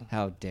dare you?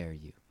 How dare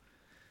you?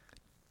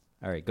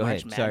 All right, go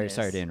March ahead. Madness.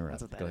 Sorry to interrupt.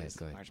 That's what that Go ahead. is.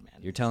 Go ahead. March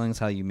Madness. You're telling us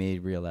how you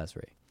made Real Ass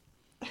Ray.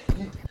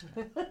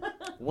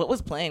 What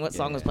was playing? What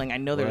song was Yeah. playing? I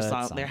know there was What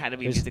song. song? There had to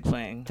be There's- music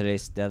playing.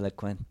 Today's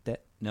Delinquente.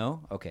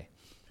 No? Okay.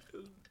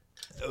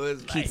 It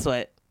was Keith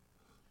Sweat.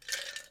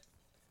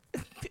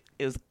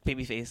 It was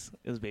Babyface.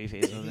 It was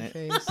Babyface, wasn't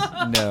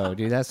it? No,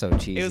 dude, that's so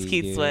cheesy. It was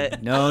Keith dude.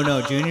 Sweat.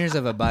 No, Junior's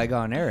of a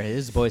bygone era.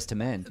 His is Boys to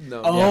Men.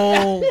 No.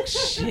 Oh Boys to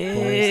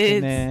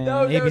shit! Men.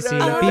 No, no, ABC, no,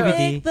 no, no.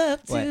 BBD.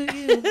 Love to What?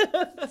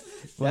 you.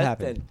 What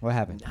happened? Nothing. What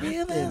happened?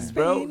 Nothing,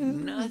 bro.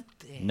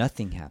 Nothing.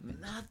 Nothing happened.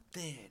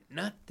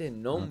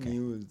 Nothing. No Okay.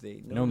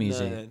 music. No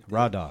music. nothing.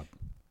 Raw dog.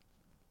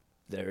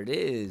 There it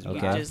is.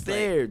 Okay. We just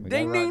there. We got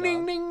Ding, raw ding, dog.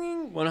 ding, ding,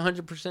 ding.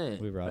 100%.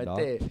 We raw right dog.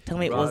 there. Tell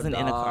me it Raw wasn't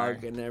in a car.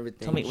 dog and everything.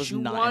 Tell me it was she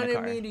not in a wanted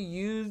car. me to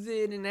use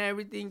it and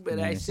everything, but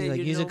Yeah, I she's said, like,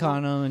 you use know a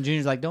condom. And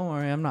Junior's like, don't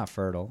worry, I'm not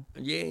fertile.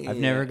 Yeah. I've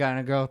never gotten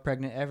a girl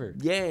pregnant ever.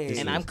 Yeah.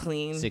 And I'm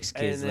clean. 6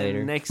 And kids then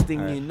later. next thing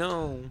All right. you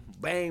know,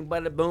 bang,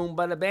 bada boom,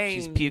 bada bang.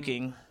 She's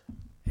puking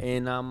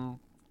And I'm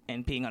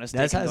and peeing on a stick.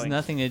 That and has going,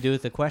 nothing to do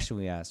with the question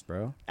we asked,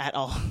 bro. at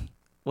all.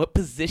 What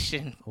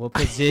position? What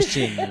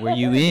position were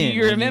you in? Do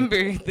you when remember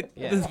the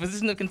Yeah.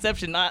 position of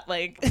conception? Not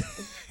like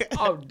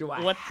Oh, do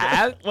I what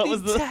have what to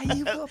was tell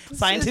you the what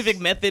scientific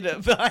method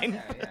of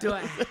behind? Do I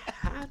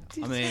have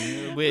to? I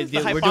mean, The we're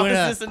doing a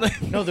hypothesis and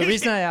the- no. The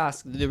reason I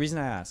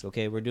ask.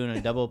 Okay, we're doing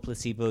a double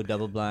placebo,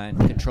 double-blind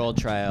controlled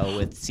trial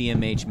with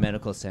CMH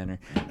Medical Center,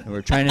 and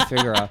we're trying to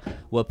figure out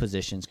what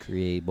positions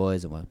create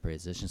boys and what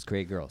positions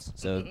create girls.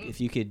 So if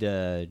you could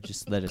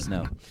just let us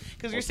know.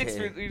 Because you're six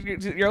Okay. for you're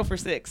 0 for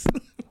 6.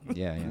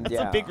 Yeah, yeah.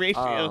 That's a big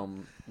ratio.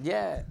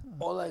 Yeah.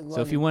 All I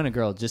So if you want a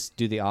girl, just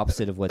do the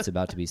opposite of what's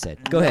about to be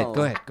said. Go ahead.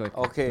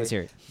 Okay. Let's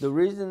hear it. The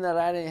reason that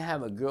I didn't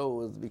have a girl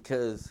was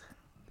because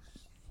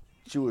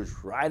she was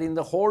riding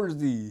the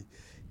horsey,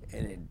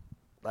 and it,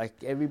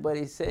 like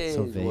everybody says,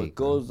 So vague, what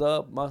goes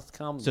up must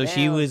come So down.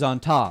 she was on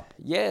top.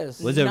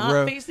 Yes. Was it Not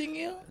re- facing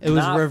you? It was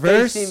Not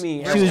reverse. facing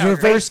me. She was Her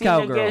reverse facing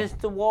cowgirl. against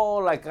the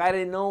wall, like I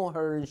didn't know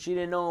her and she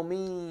didn't know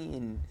me,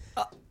 and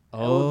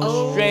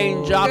Oh,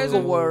 strange, you guys are-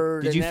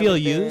 awkward. Did and you feel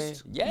everything.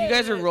 used? Yeah, You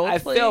guys are role I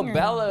felt playing,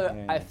 or-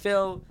 Yeah. I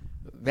felt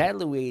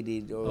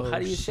evaluated, or how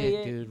do you say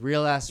it? dude?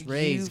 Real ass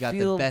Ray's You got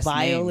feel the best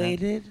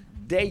violated?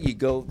 There you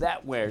go.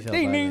 That word.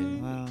 name. Ding Violated.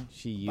 ding. Wow.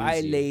 She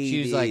used you.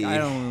 She was like, Violated. I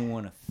don't even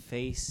want to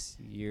face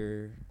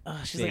your.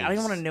 She's like, I don't even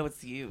face. want to know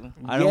it's you.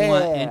 I don't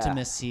want Yeah.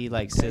 intimacy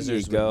like There you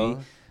scissors go. with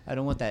me. I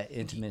don't want that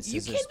intimate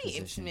You scissors can be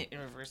position. intimate in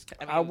reverse.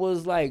 I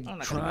was like I'm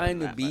not gonna trying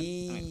go to with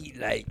be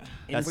like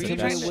That's Were the you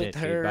best trying to-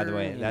 shit, dude. By the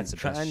way, and that's the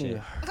best trying shit.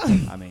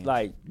 to- I mean,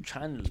 like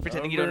trying to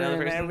Pretending love you don't know the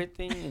her and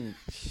person. everything. And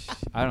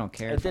I don't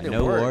care it if I didn't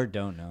know work. or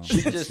don't know. she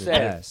It's just the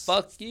said, best.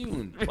 "Fuck you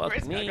and fuck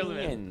Reverse me," cowgirl,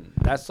 man. and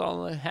that's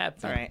all that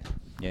happened. All right.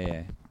 Yeah,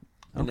 yeah.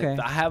 And Okay. if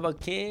I have a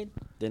kid,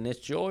 then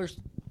it's yours.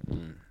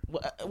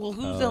 Well,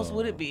 whose else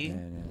would it be? Yeah,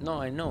 yeah.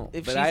 No, I know,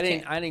 If but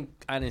she's I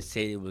didn't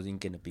say it wasn't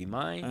gonna be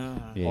mine.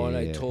 Yeah, All yeah,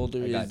 I yeah. told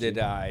her I is got you.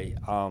 that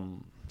I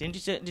Didn't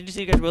you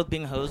say you guys were both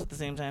being hoes at the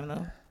same time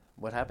though?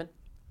 what happened?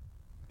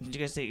 Did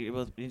you guys say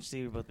you say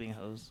you were both being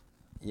hoes?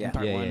 Yeah.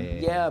 Part Yeah, one. yeah,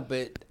 yeah. Yeah,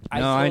 but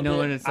No, I told know her-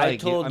 what it's I like.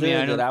 told I mean, I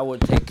her don't- that I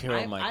would take care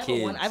of my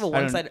kids. I have a I don't-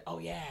 one-sided. Oh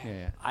yeah. Yeah,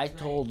 yeah. I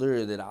told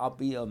her that I'll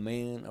be a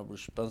man, a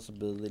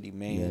responsibility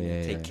man, Yeah, yeah,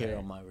 and take yeah. care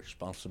of my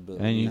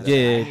responsibility. And you that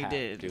did. I And you have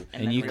did. to.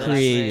 And then you real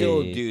created-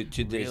 Still do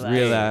to this Real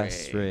day. Real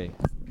ass ass Ray.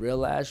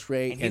 Real ass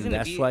Ray, he's and gonna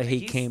that's be- why he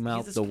he's- came he's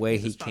out a the way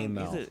he's a he strong- came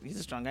he's out. He's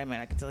a strong guy,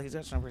 man. I can tell he's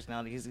got a strong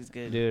personality. He's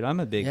good. Dude, I'm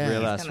a big Yeah. Real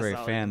He's Ass kinda Ray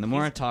solid. fan. The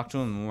more I He's- talk to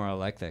him, the more I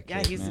like that kid.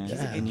 Yeah, he's man. a Yeah.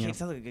 good And, you kid. know,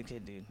 Sounds like a good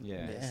kid, dude.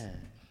 yeah. Yeah.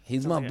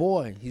 He's Sounds my like a-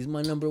 boy. He's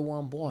my number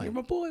one boy. You're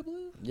my boy,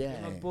 Blue.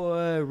 Yeah. My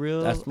boy,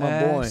 Real That's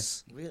my boy.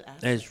 ass. Real ass.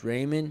 There's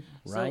Raymond,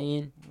 So-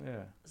 Ryan, Yeah.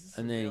 This is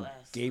and real then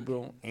ass.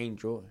 Gabriel,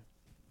 Angel,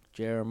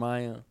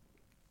 Jeremiah.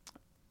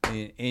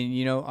 And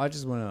you know, I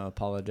just want to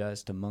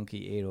apologize to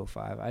Monkey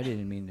 805. I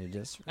didn't mean to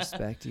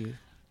disrespect you.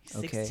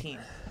 Okay. 16.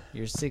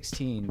 You're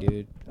 16,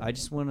 dude. I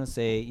just want to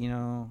say, you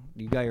know,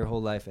 you got your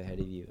whole life ahead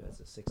of you as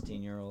a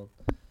 16-year-old.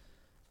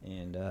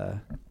 And,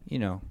 you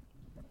know,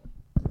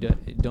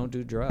 don't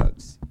do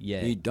drugs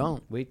yet. You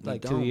don't. Wait You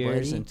like 2 don't,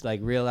 years, buddy. and like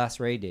Real Ass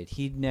Ray did.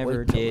 He never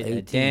Wait till did a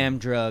 18. damn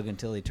drug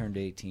until he turned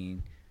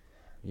 18.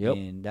 Yep.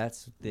 And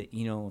that's the,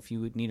 you know, if you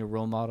would need a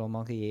role model,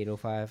 Monkey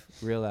 805,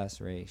 Real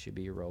Ass Ray should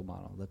be your role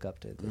model. Look up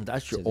to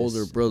That's your to older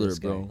this brother, guy.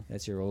 bro.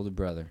 That's your older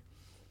brother.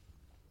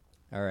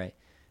 All right.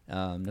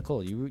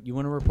 Nicole, you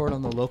want to report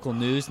on the local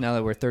news now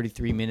that we're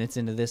 33 minutes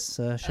into this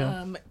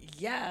show?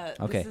 Yeah.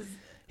 Okay. This is,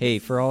 Hey,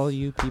 for all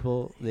you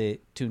people that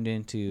tuned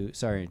in to,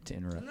 sorry to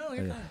interrupt. No,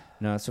 you're Okay. fine.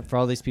 No, so for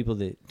all these people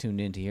that tuned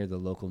in to hear the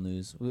local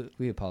news,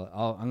 we apologize.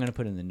 I'm going to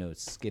put in the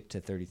notes, skip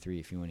to 33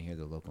 if you want to hear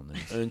the local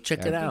news. And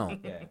check it out.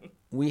 Yeah.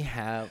 We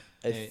have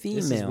a Hey, female.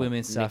 this is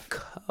women's stuff.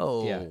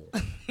 Nicole. Yeah.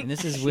 And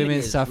this is She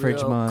Women's is Suffrage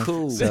real Month.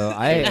 cool. So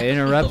I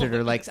interrupted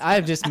her. Like,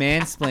 I've just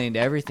mansplained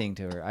everything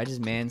to her. I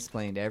just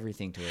mansplained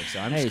everything to her. So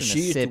I'm Hey, just she going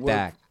to used to sit work-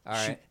 back. All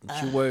right.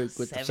 She worked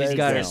with the $7 She's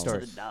got her cents story.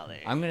 to the dollar.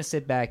 I'm going to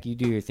sit back. You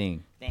do your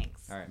thing.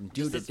 Thanks. All right.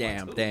 Do Just the this one,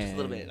 damn just thing. a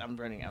little bit. I'm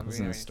running. I'm Listen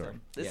to running. the story.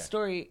 This Yeah.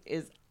 story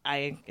is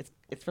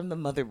it's from the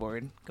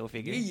Motherboard. Go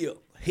figure. Yeah,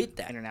 hit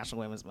that. International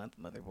Women's Month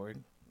Motherboard.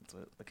 That's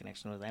what the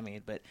connection was I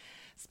made. But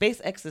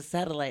SpaceX's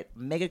satellite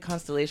mega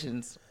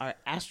constellations are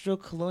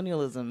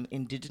astrocolonialism,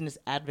 indigenous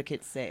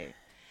advocates say.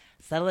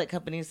 Satellite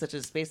companies such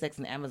as SpaceX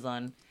and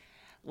Amazon,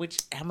 which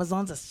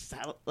Amazon's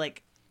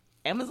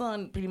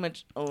Amazon pretty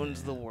much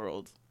owns the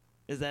world.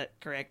 Is that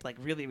correct? Like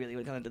really, really,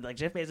 when it comes to like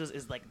Jeff Bezos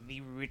is like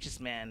the richest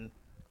man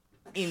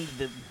in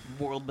the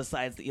world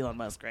besides the Elon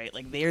Musk, right?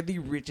 Like they are the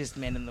richest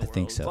men in the world.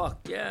 think so.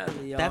 Fuck yeah,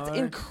 they That's are.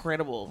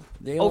 incredible.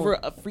 They Over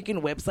own- a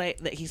freaking website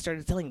that he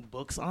started selling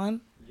books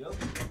on. Yup.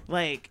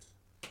 Like,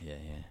 Yeah,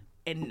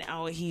 yeah. and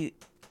now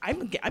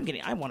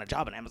I want a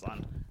job on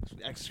Amazon.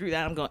 Like, screw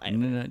that. I'm going.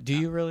 No. Do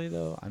you really,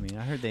 though? I mean,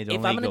 I heard they don't.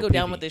 If I'm gonna go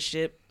down PV. with this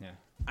ship, Yeah.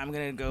 I'm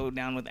gonna go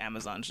down with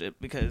Amazon ship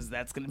because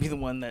that's gonna be the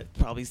one that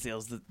probably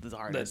sells the The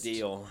hardest.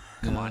 deal.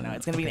 Come on now,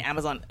 it's gonna be an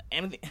Amazon.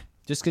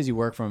 Just because you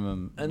work from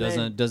them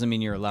And doesn't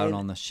mean you're allowed and-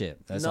 on the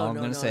ship. That's No, all I'm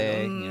no, gonna no,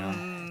 say. no. You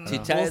know. To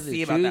Uh, tell We'll you the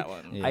see about truth, that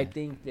one. Yeah. I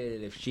think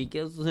that if she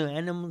goes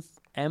to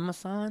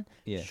Amazon,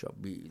 Yeah. she'll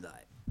be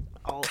like,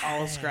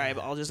 I'll ascribe.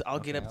 I'll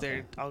get up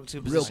there. I'll to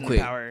a Real position quick.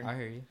 of power. I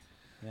hear you.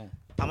 Yeah.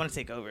 I'm gonna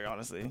take over.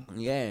 Honestly,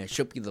 Yeah,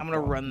 she'll be the I'm gonna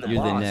run the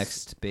You're the boss.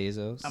 next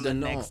Bezos. I'm The the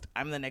no- next.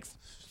 I'm the next.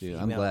 Dude,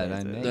 I'm female glad I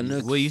Bezos. met The you.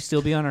 next- Will you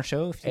still be on our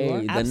show if you Hey, are?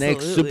 the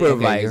next Absolutely.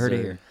 supervisor. Okay, you heard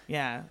it here.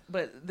 Yeah,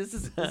 but this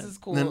is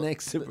cool. The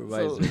next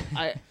supervisor. So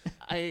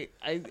I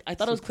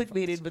thought it was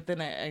clickbaited, but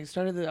then I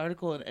started the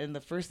article and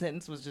the first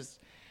sentence was just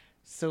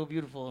so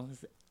beautiful.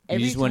 You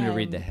just wanted to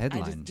read the time-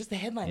 headline. just the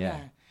headline, Yeah.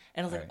 yeah.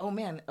 And I was like, Alright. oh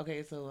man,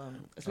 okay, so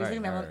Alright,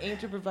 I'm alright. aim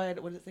to provide.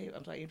 What did it say?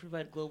 I'm sorry, aim to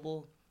provide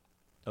global.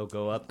 Oh,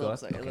 go up, go Global, up.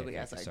 sorry, Okay, yeah,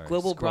 okay, sorry. sorry.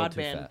 Global Scroll too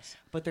broadband, fast.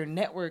 but their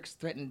networks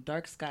threaten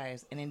dark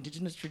skies and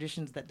indigenous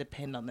traditions that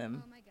depend on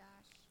them. Oh my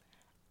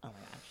gosh. Oh my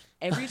gosh.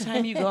 Every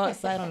time you go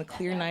outside on a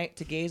clear night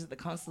to gaze at the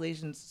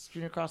constellations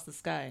strewn across the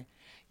sky,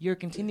 you're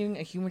continuing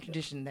a human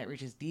tradition that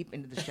reaches deep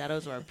into the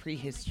shadows of our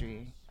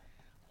prehistory.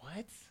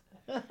 What?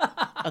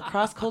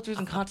 Across cultures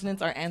and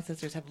continents, our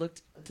ancestors have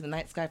looked to the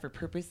night sky for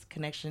purpose,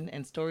 connection,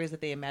 and stories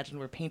that they imagined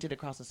were painted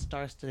across a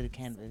star-studded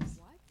canvas.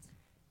 What?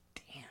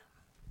 Damn.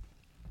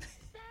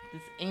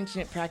 This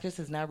ancient practice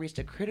has now reached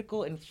a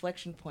critical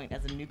inflection point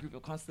as a new group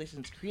of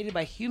constellations created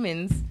by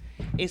humans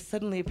is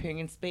suddenly appearing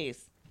in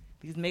space.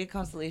 These mega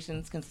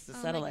constellations consist of Oh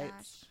my satellites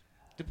gosh.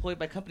 deployed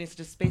by companies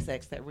such as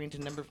SpaceX that range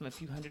in number from a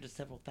few hundred to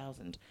several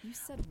thousand. You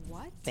said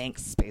what?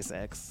 Thanks,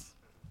 SpaceX,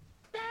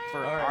 for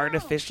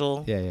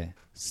artificial Yeah, yeah.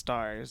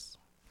 stars.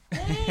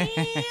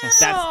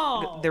 Damn!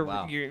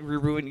 Wow. You're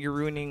ruining you're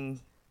ruining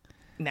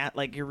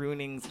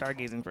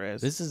stargazing for us.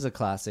 This is a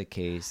classic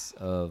case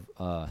of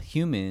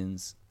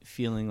humans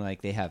feeling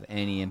like they have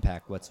any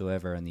impact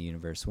whatsoever on the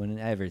universe when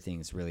everything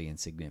is really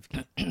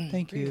insignificant.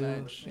 Thank Pretty you.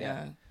 much,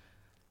 yeah.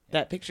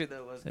 That picture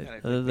though was kind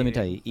of. Let me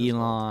tell you,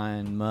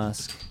 Elon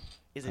Musk,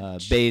 Is it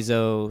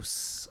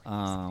Bezos.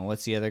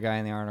 What's the other guy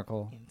in the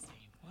article? insane?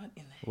 What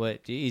in the?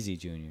 What? Easy,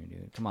 Junior,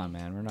 dude. Come on,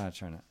 man. We're not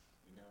trying to.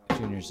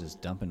 Junior's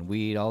just dumping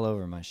weed all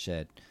over my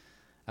shed.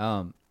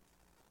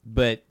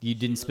 But you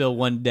didn't spill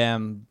one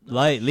damn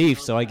light leaf,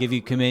 so I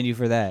commend you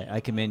for that. I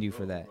commend you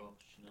for that.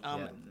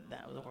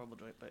 That was a horrible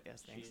joint, but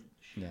yes, thanks.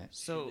 Yeah.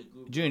 So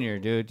Junior,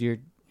 dude,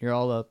 you're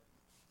all up.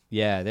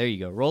 Yeah, there you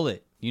go. Roll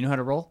it. You know how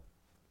to roll?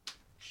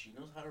 She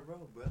knows how to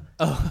roll, bro.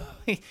 Oh,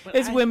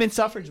 it's I- Women's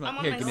Suffrage I'm Month.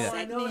 on Here, my give me that.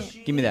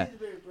 segment. Give me that.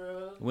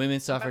 Bro.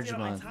 Women's I'm about to Suffrage get on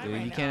my Month, time dude.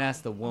 right You now. can't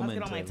ask the I'm about to woman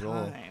get on my to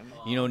roll. time.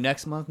 You know,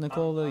 next month,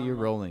 Nicole, though, you're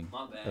rolling.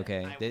 My bad.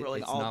 Okay, I'm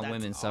rolling it's all- not that's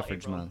Women's all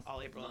Suffrage April, Month.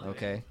 all April.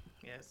 Okay.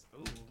 Yes.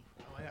 Ooh.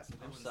 Oh, I got some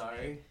good I'm ones sorry.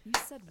 today. You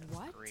said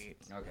what? Great.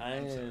 Okay. I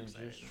I'm so am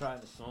excited. just trying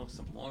to smoke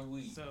some more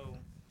weed. So,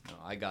 No,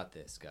 I got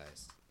this,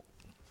 guys.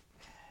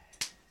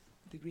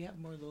 did we have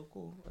more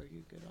local? Are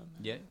you good on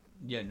that?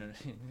 Yeah. No.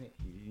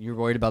 You're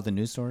worried about the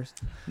news stories?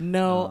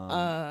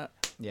 No.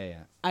 Yeah.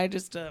 I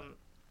just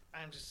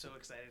I'm just so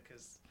excited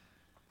because,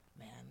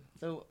 man.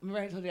 So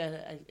remember I told you I had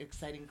an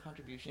exciting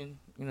contribution,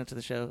 to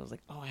the show. I was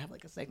like, oh, I have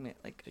like a segment,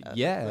 like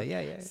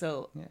Yeah.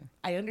 So Yeah.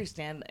 I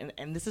understand,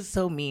 and this is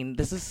so mean.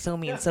 This is so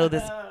mean. So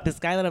this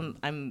guy that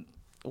I'm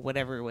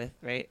whatever with,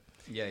 right?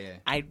 Yeah.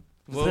 I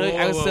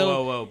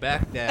Whoa.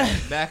 Back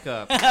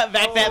up.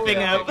 back that thing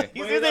up. okay.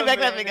 He's gonna say back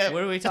that thing up.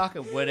 What are we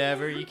talking?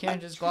 Whatever. You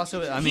can't just gloss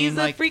over. I mean, He's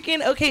like, a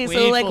freaking okay. we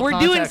So need like full we're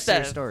doing context to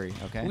your stuff. story,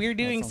 okay? We're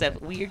doing That's all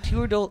stuff. We are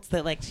two adults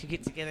that like to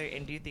get together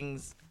and do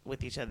things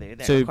with each other.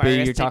 That So, require but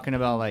us you're to- talking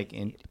about like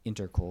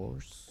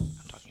intercourse.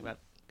 I'm talking about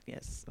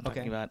yes. I'm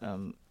talking Okay. about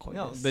No,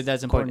 coitus. but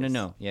that's important to Coitus.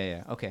 know.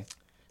 Yeah. Okay.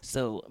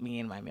 So me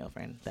and my male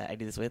friend that I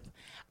do this with,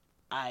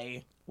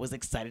 I was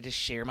excited to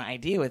share my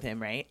idea with him,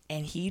 right?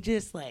 And he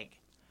just like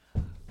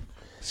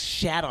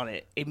shat on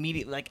it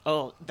immediately, like,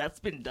 oh,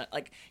 that's been done.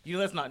 Like,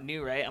 that's not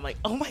new, right? I'm like,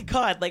 oh my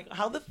god, like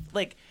how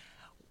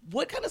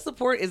what kind of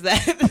support is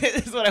that?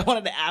 Is what I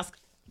wanted to ask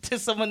to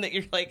someone that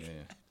you're like.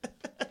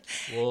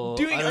 Well,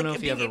 Doing, I don't know like,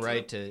 if you have a being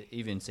right to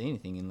even say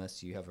anything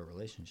unless you have a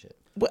relationship.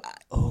 What,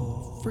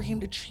 for him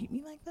to treat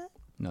me like that?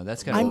 No,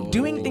 that's kind I'm of.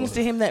 doing things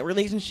to him that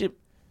relationship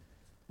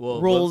well,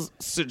 roles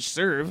should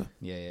serve.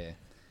 Yeah.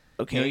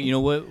 Okay. You know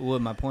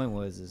what my point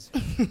was is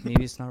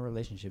maybe it's not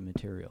relationship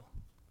material.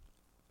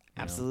 You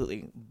know?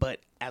 Absolutely. But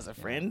as a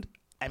friend,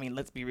 I mean,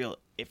 let's be real.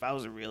 If I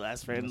was a real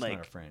ass friend, It's like,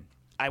 not a friend.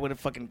 I would have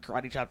fucking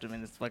karate chopped him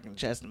in his fucking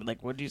chest and been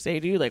like, what'd you say,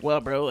 dude? Like, well,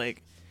 bro,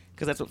 like,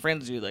 because that's what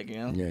friends do, like,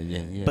 Yeah.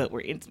 But we're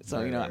intimate. So,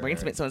 Right, we're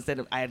intimate. right. So instead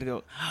of, I had to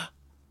go,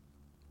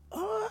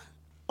 oh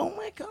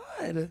my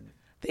God.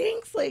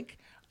 Thanks. Like,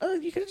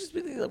 you could have just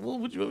been like, well,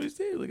 what'd you want me to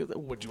say? Like,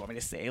 what'd you want me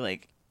to say?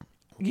 Like,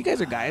 you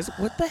guys are guys.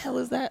 What the hell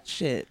is that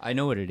shit? I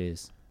know what it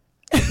is.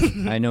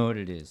 I know what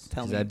it is.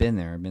 Tell 'Cause me. I've been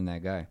there. I've been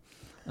that guy.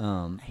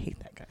 I hate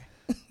that guy.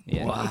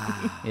 Yeah.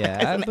 Wow.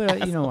 Yeah. an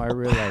But I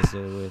realized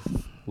it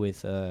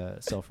with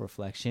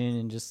self-reflection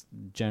and just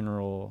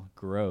general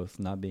growth,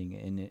 not being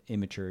an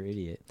immature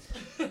idiot.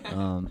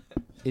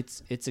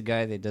 It's a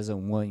guy that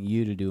doesn't want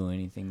you to do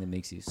anything that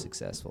makes you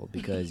successful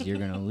because you're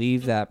gonna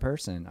leave that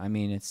person. I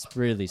mean, it's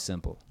really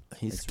simple.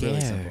 He's It's really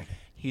scared. simple.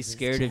 He's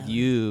scared of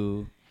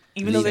you.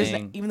 Even though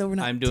saying, even though we're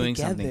not I'm doing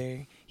together,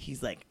 something.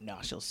 he's like, no,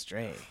 she'll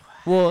stray.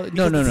 Well,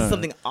 Because no. this is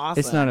something awesome.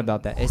 It's not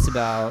about that. It's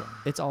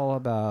all Like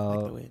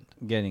about the wind.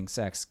 getting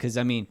sex. Because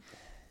I mean,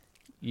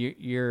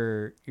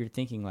 you're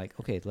thinking like,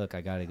 okay, look,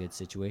 I got a good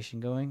situation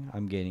going.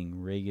 I'm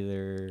getting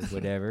regular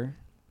whatever.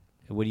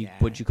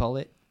 What'd you call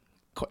it?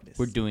 Coitus.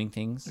 We're doing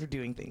things. We're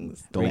doing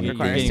things. Don't That You're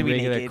requires getting to be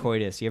regular naked.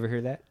 coitus. You ever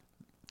heard that?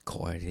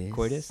 Coitus.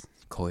 Coitus?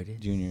 Coitus.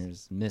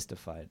 Junior's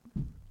mystified.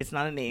 It's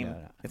not a name.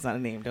 No. It's not a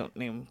name. Don't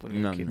name one of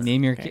No, your kids. no.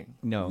 Name your Okay. kid.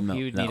 No, No,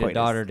 he would no. need a Coitus.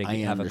 daughter to I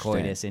have a understand.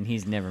 coitus, and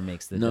he's never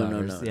makes the No,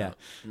 daughters. Yeah.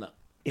 no.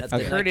 It's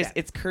That's Curtis. like that.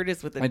 It's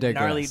Curtis with I a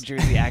digress. gnarly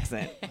Jersey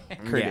accent.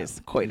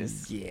 Curtis.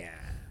 Coitus. Yeah.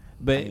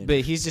 But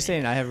he's just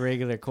saying I have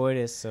regular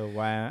coitus, so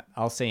why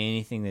I'll say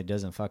anything that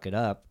doesn't fuck it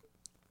up.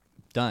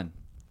 Done.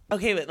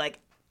 Okay, but like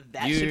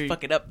that You- should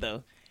fuck it up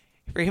though.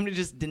 For him to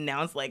just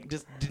denounce, like,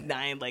 just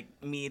denying, like,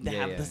 me to Yeah,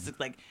 have yeah. this,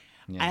 like,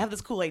 Yeah. I have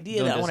this cool idea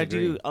Don't that I want to do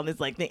disagree. on this,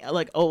 like, thing.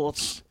 Like, oh, well,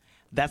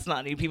 that's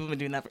not new. People have been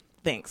doing that for,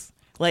 thanks.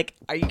 Like,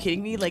 are you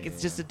kidding me? Like,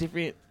 it's just a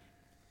different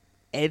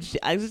edge.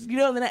 I just,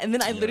 and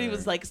then I literally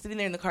was, like, sitting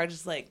there in the car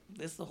just, like,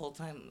 this the whole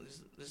time,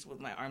 just with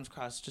my arms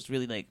crossed, just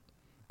really, like,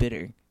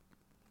 bitter.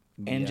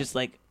 And Yeah. just,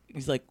 like,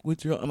 he's like,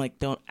 what's wrong? I'm like,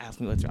 don't ask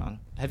me what's wrong.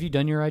 Have you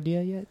done your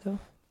idea yet, though?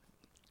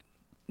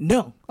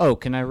 No. Oh,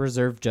 can I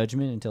reserve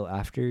judgment until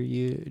after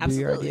you do your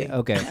Absolutely. idea?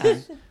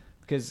 Okay.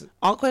 Because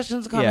All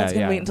questions and comments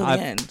can wait until the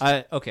end.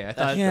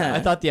 I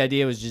thought the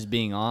idea was just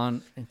being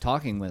on and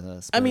talking with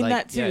us. I but, mean like,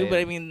 that too, yeah, but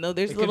yeah. I mean no.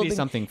 There's It a could little be thing.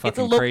 something It's a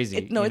fucking crazy.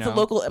 crazy, No, you it's a know?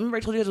 local. I remember I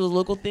told you it was a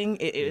local thing.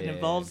 It Yeah.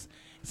 involves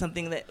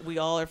something that we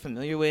all are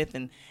familiar with,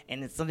 and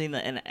it's something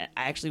that. And I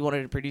actually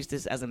wanted to produce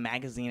this as a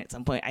magazine at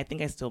some point. I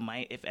think I still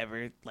might, if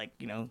ever, like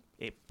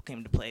it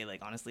came to play. Like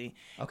honestly,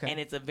 Okay.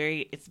 And it's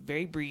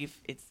very brief.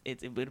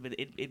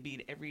 It'd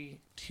be every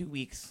 2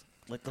 weeks,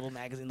 like the little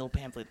magazine, little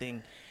pamphlet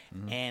thing,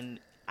 and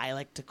I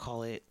like to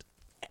call it.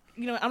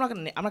 I'm not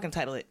gonna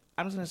title it.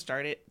 I'm just gonna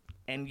start it,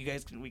 and you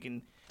guys we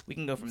can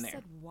go from You there.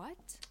 said what?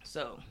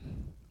 So,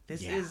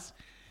 this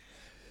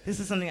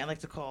is something I like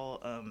to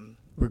call.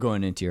 We're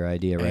going into your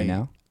idea right Hey,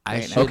 now. I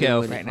Right should Okay, have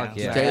okay, went- right now. fuck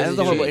yeah. Sorry, that was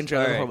a horrible Shit. intro.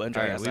 That was a horrible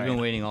intro. All yeah, right, we've sorry. been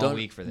waiting all Don't-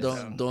 week for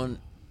this. Don't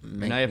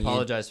And I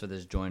apologize for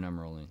this joint I'm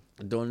rolling.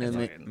 Don't It's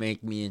all make, good.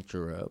 make me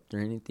interrupt or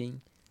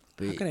anything.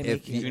 But How can I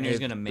make you- Junior's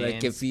gonna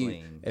if you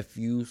mansplain if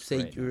you say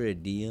right your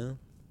idea,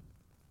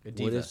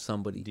 what if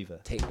somebody Diva.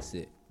 takes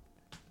it?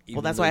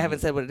 Well, that's why I haven't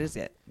said what it is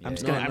yet. I'm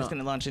just Yeah. gonna No, I'm just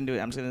gonna launch into it.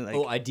 I'm just gonna like.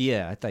 Oh,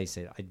 idea. I thought you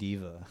said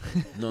ideva.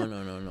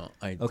 No.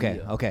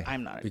 Idea. Okay.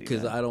 I'm not.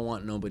 Because I don't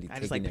want nobody I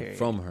just taking like it period.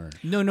 from her.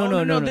 No.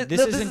 Oh, no, This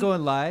this isn't is-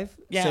 going live.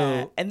 Yeah,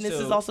 So, and this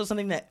so- is also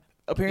something that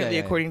apparently,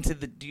 Yeah. according to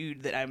the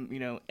dude that I'm,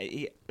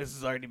 this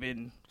has already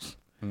been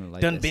I'm gonna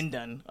like done. this. Been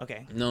done.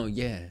 Okay. No,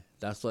 yeah,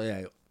 that's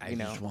why I You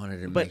know, just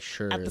wanted to but make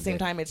sure. at the same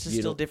that time, it's just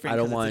you still don't- different. I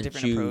don't 'cause want it's a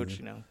different you.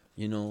 approach.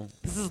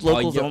 This is all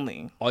locals your-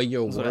 only. all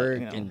your That's what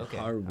work I- and Okay,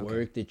 hard okay.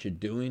 work that you're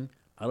doing.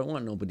 I don't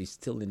want nobody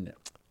stealing that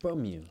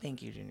from you.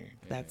 Thank you, Junior.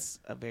 That's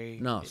a very.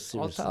 No, I'll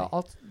seriously.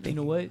 you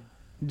know what?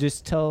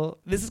 Just tell.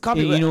 This is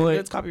copyright. You know what?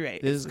 It's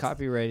copyright. This is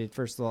copyrighted,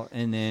 first of all,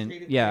 and then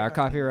Creative our copyright.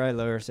 copyright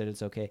lawyer said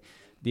it's okay.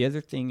 The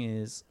other thing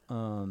is,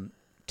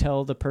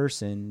 tell the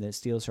person that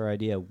steals her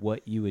idea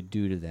what you would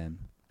do to them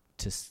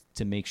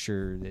to make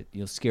sure that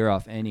you'll scare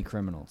off any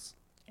criminals.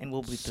 And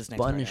we'll bleep this next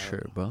part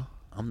Punisher, out. bro.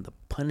 I'm the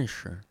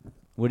Punisher.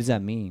 What does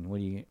that mean? What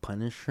do you?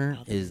 Punisher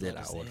don't think is he's that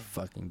allowed I to would say.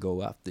 fucking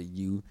go after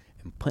you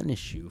and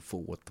punish you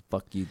for what the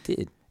fuck you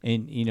did.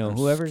 And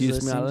whoever's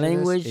Excuse listening my to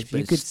language, this, if but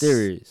you could,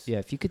 serious. yeah,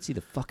 if you could see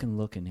the fucking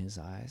look in his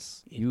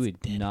eyes, you It's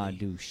would not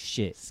deadly. do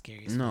shit.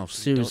 Scary. No, as fuck.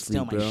 seriously,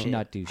 don't steal my bro. shit.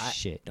 Not do I-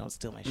 shit. Don't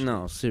steal my shit.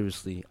 No,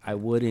 seriously, I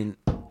wouldn't.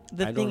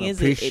 The I thing don't is,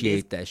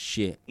 appreciate that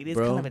shit, it is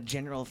bro. kind of a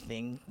general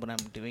thing what I'm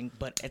doing,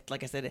 but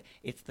like I said,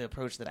 it's the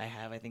approach that I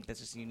have. I think that's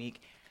just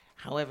unique.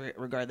 However,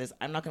 regardless,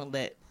 I'm not going to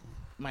let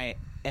my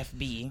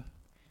FB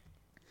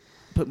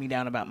put me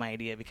down about my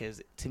idea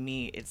because to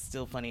me, it's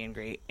still funny and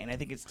great, and I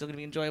think it's still going to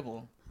be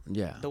enjoyable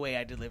Yeah. the way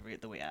I deliver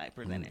it, the way I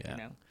present it. Yeah. You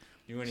know,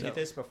 You want to hit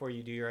this before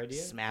you do your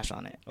smash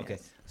on it. Okay,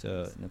 yes.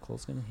 so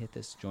Nicole's gonna hit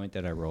this joint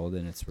that I rolled,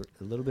 and it's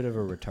a little bit of a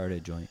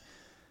retarded joint.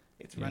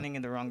 It's Yeah. running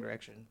in the wrong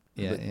direction.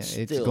 Yeah, But it's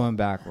still. going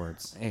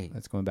backwards. Hey.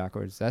 It's going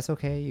backwards. That's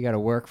okay. You got to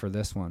work for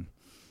this one.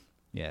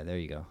 Yeah, there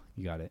you go.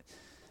 You got it.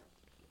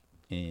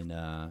 And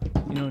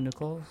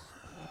Nicole,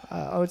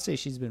 I would say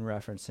she's been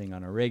referencing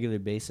on a regular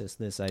basis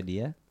this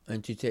idea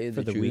And to tell you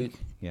for the the truth, week.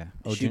 Yeah.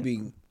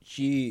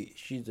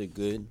 she's a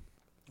good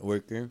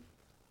worker.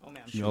 Oh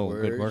man, She Oh,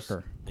 good works.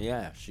 worker.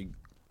 Yeah,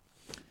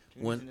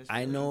 when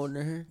I know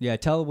her, Yeah,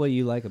 tell what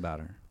you like about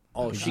her.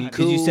 oh, she Because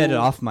cool. you said it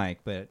off mic,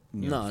 but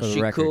No, for the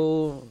she record.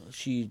 cool.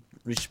 She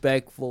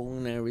respectful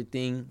and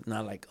everything.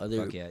 Not like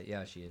other Fuck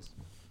yeah, she is.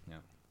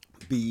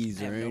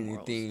 B's I or have no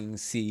morals. anything,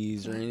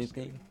 C's or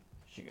anything.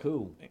 She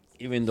Cool.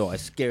 Even though I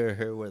scare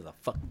her where the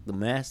fuck the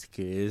mask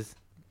is,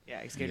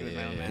 Yeah, I scared her with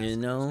my own Yeah. mask. you That's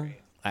know,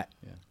 great.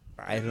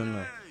 I don't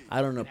know.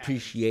 I don't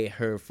appreciate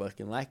her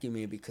fucking liking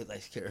me because I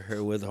scare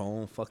her with her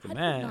own fucking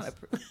mask.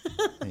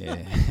 Yeah.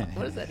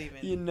 What is that even?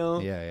 You know,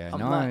 Yeah. I'm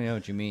No, not- I know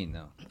what you mean,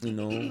 though. you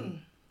know,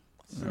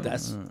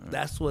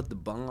 that's what the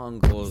bong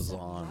goes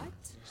on. What?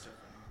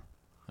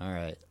 All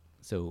right.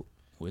 So,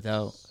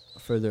 without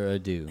further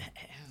ado,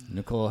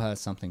 Nicole has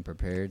something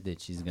prepared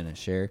that she's going to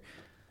share.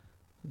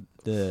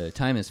 The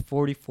time is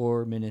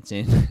 44 minutes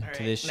in All to right,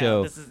 this no,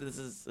 show. This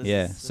is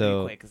yeah, this will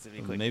so be quick. This will be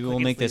quick. maybe Quick we'll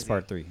and make this sleazy.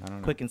 part 3. I don't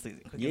know. Quick and sleazy.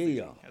 Quick and Yeah.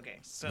 sleazy. Okay.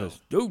 so Let's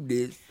do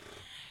this.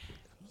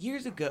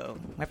 years ago,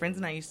 my friends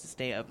and I used to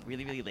stay up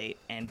really, really late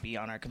and be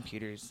on our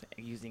computers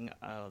using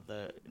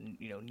the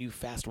new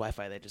fast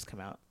Wi-Fi that just come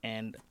out.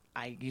 And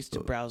I used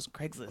to browse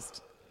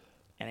Craigslist,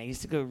 and I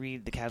used to go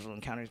read the Casual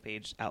Encounters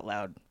page out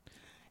loud,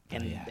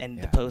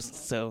 and the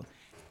posts. So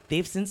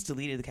they've since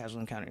deleted the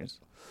Casual Encounters.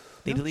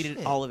 They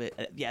deleted all of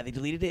it. They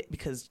deleted it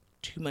because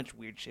too much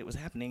weird shit was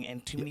happening,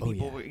 and too many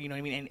people were, you know what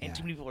I mean, and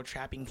too many people were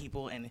trapping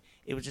people, and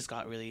it was just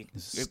got really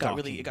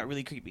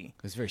creepy.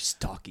 It was very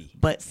stalky.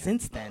 But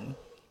since then,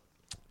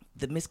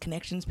 the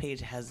misconnections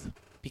page has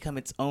become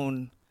its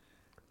own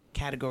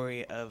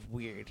category of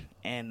weird,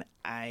 and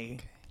I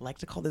like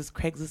to call this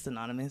Craigslist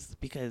Anonymous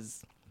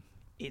because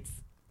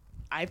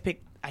I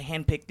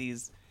handpicked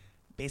these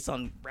based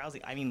on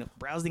browsing. I mean,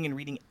 browsing and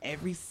reading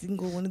every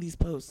single one of these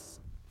posts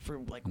for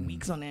like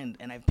weeks on end,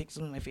 and I've picked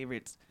some of my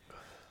favorites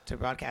to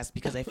broadcast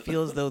because I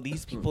feel as though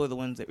these people are the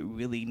ones that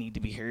really need to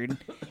be heard,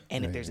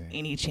 and if there's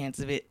any chance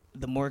of it,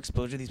 the more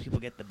exposure these people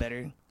get, the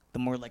better. The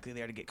more likely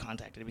they are to get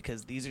contacted,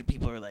 because these are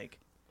people who are like,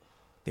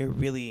 they're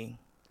really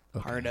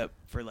hard up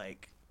for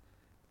like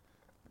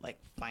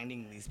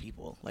finding these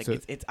people. Like so,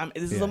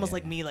 this is almost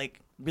like me like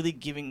really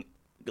giving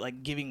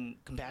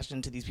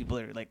compassion to these people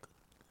that are like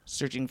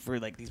searching for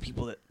like these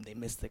people that they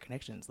miss their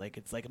connections. Like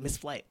it's like a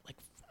missed flight.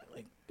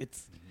 Like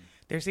it's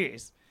they're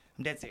serious.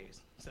 I'm dead serious.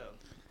 So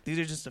these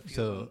are just a few.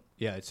 So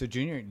so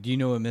Junior, do you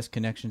know what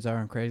misconnections are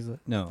on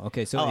Craigslist? No.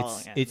 Okay, so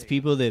it's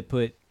people that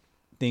put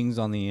things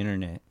on the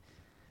internet,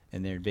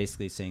 and they're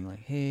basically saying like,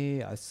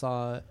 "Hey, I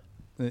saw."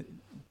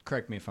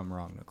 Correct me if I'm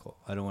wrong, Nicole.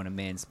 I don't want to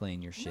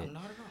mansplain your shit. No,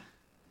 not at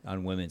all.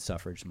 On Women's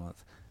Suffrage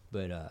Month,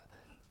 but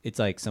it's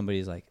like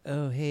somebody's like,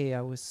 "Oh, hey,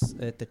 I was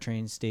at the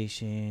train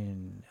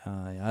station.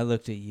 I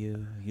looked at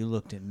you. You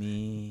looked at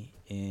me,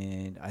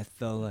 and I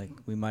felt like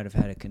we might have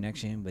had a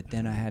connection. But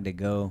then I had to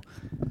go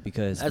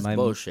because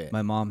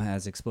my mom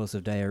has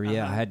explosive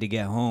diarrhea. I had to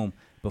get home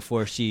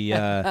before she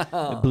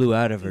blew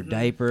out of her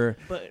diaper.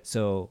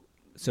 So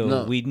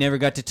we never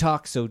got to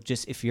talk. So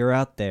just if you're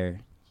out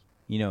there."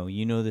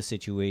 You know the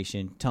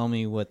situation. Tell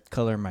me what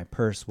color my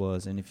purse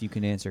was, and if you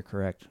can answer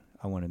correct,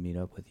 I want to meet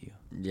up with you.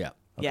 Yeah.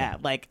 Okay. Yeah,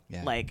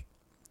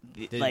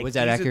 was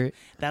that accurate?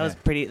 That was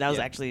pretty. That was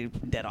actually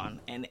dead on.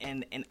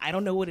 And I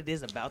don't know what it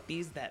is about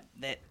these that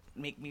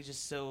make me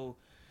just so.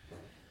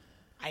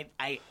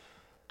 I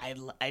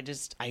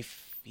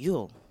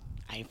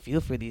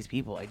feel for these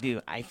people. I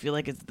do. I feel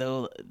like it's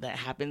though that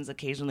happens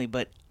occasionally,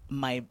 but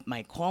my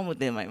qualm with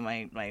it,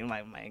 my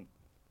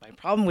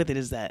problem with it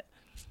is that.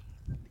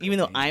 Even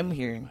though I'm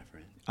here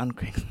on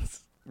Craigslist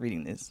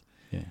reading this,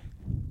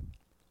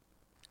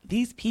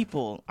 these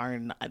people are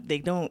not, they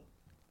don't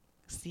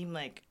seem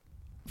like,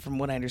 from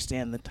what I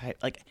understand, the type,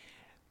 like,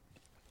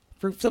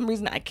 for some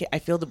reason, I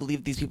fail to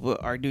believe these people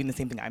are doing the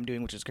same thing I'm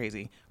doing, which is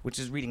crazy, which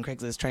is reading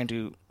Craigslist, trying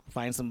to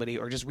find somebody,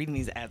 or just reading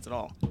these ads at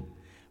all.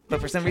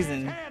 But for some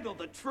reason, handle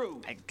the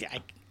truth.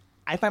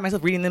 I find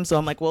myself reading them, so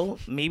I'm like, well,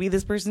 maybe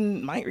this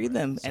person might read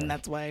them, and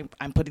that's why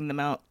I'm putting them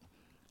out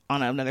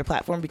on another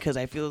platform, because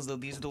I feel as though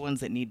these are the ones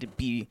that need to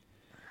be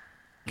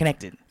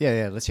connected.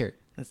 Yeah, let's hear it.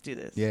 Let's do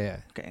this. Yeah.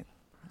 Okay.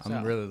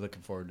 I'm really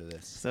looking forward to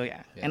this. So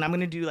and I'm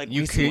gonna do like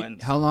recent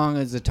ones. How long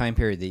is the time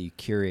period that you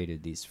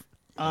curated these?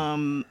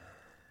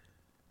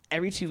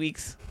 Every 2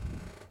 weeks.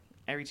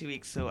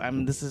 So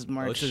this is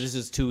March. So this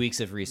is 2 weeks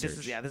of research.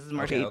 This is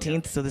March 18th.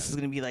 Okay. So this is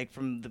gonna be like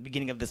from the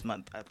beginning of this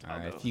month. All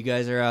right. If you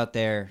guys are out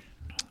there,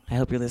 I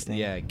hope you're listening.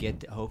 Yeah,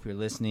 hope you're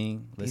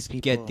listening. Let's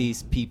get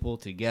these people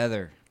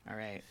together. All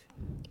right.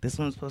 This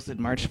one was posted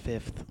March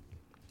 5th.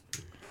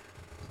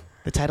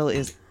 The title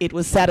is "It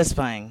Was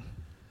Satisfying."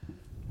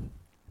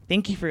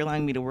 Thank you for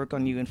allowing me to work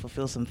on you and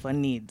fulfill some fun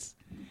needs.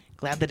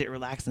 Glad that it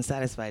relaxed and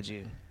satisfied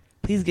you.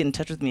 Please get in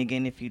touch with me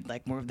again if you'd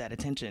like more of that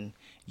attention.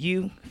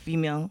 You,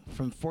 female,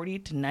 from 40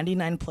 to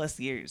 99 plus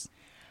years.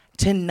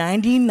 To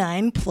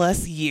 99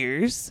 plus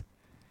years?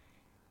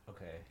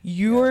 Okay.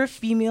 You're a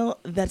female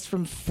that's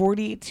from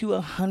 40 to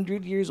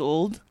 100 years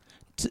old?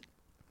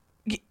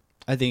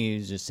 I think he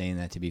was just saying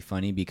that to be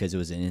funny because it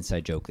was an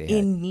inside joke they had.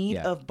 In need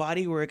of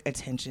bodywork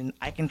attention,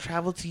 I can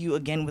travel to you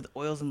again with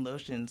oils and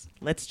lotions.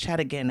 Let's chat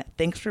again.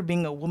 Thanks for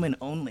being a woman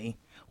only.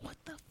 What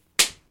the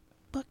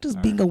fuck does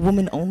being a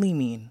woman only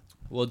mean?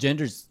 Well,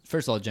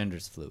 first of all,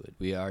 gender's fluid.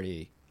 We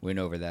already went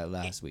over that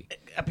last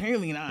week.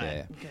 Apparently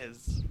not,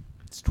 because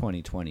it's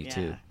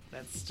 2022. Yeah,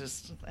 that's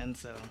just, and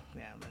so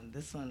and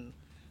this one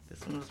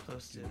was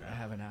posted. I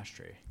have an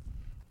ashtray.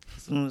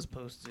 This one was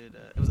posted.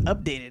 It was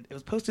updated. It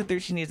was posted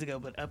 13 days ago,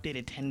 but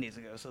updated 10 days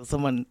ago. So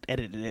someone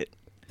edited it.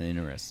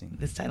 Interesting.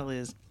 This title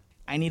is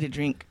 "I Need a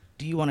Drink.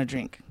 Do You Want a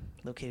Drink?"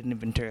 Located in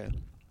Ventura.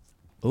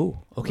 Oh,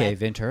 okay,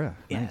 Ventura.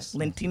 Yes. Nice.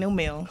 Latino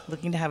male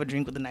looking to have a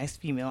drink with a nice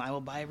female. I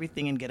will buy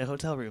everything and get a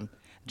hotel room.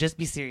 Just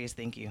be serious,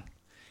 thank you.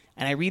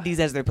 And I read these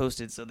as they're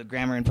posted, so the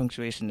grammar and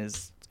punctuation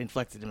is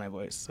inflected in my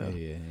voice. So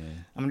yeah.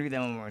 I'm gonna read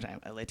that one more time.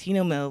 A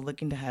Latino male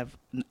looking to have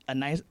look,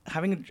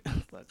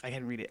 I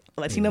can't read it.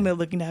 A Latino male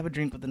looking to have a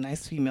drink with a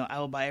nice female. I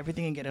will buy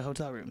everything and get a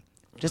hotel room.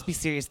 Just be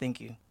serious, thank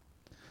you.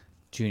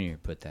 Junior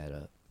put that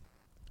up.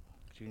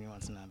 Junior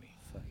wants to not be.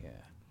 Fuck yeah.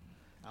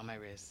 On my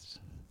wrist.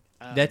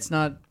 That's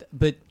not.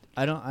 But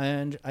I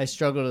don't. I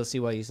struggle to see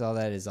why you saw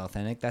that as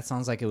authentic. That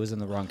sounds like it was in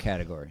the wrong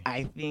category.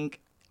 I think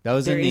That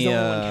was there in is the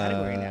only one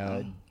category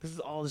now. This is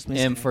all just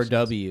M for misconnections.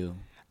 W.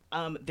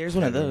 There's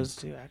one of those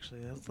too.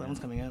 Actually, that one's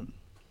coming up.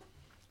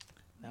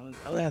 That was.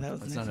 Oh yeah, that was.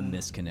 That's the not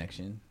next a one.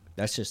 misconnection.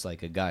 That's just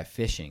like a guy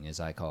fishing, as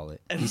I call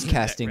it. He's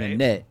casting a Right?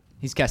 net.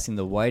 He's casting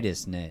the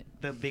widest net.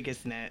 The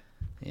biggest net.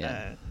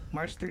 Yeah.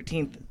 March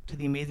 13th to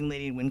the amazing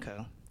lady in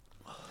Winco.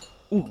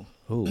 Ooh.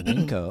 Ooh,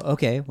 Winco.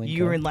 Okay, Winco.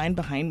 You were in line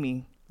behind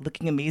me,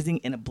 looking amazing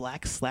in a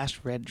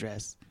black/red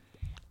dress.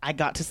 I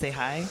got to say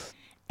hi,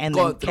 and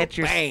Go then catch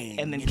through your pain,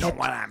 and then you know catch,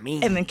 what I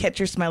mean. and then catch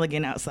your smile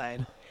again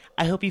outside.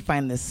 I hope you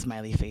find this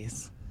smiley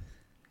face.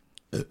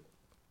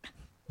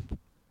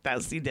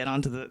 That's you dead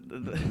onto the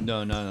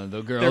No. The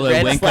the girl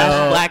at Winco.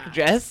 red/black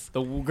dress.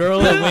 The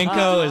girl at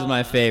Winco is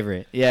my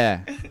favorite.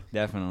 Yeah,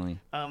 definitely.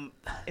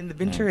 In the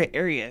Ventura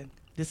area,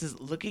 this is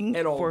looking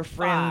It'll for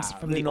friends fly,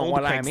 from you the know old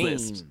what I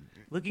Craigslist. mean.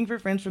 Looking for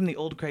friends from the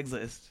old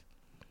Craigslist.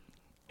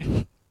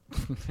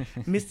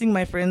 Missing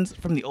my friends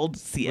from the old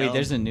CL. Wait,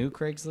 there's a new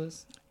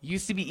Craigslist?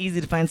 Used to be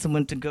easy to find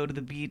someone to go to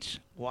the beach,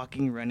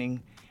 walking,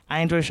 running. I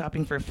enjoy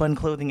shopping for fun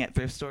clothing at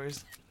thrift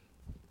stores.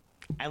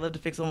 I love to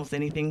fix almost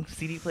anything: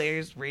 CD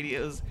players,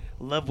 radios,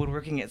 love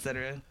woodworking,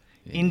 etc.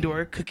 Yeah.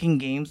 Indoor cooking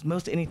games,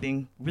 most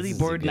anything. Really This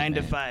is a bored good 9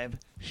 to man. 5.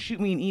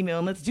 Shoot me an email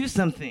and let's do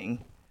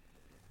something.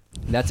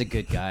 That's a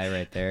good guy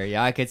right there.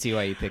 Yeah, I could see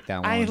why you picked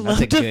that one. I That's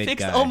love a to good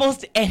fix guy.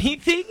 almost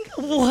anything.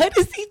 What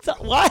is he?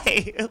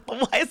 Why?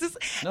 Why is this?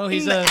 No, in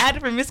he's the a- ad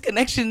for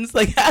misconnections.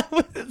 Like how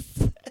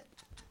is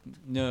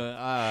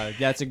No,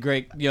 that's a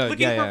great. Yeah,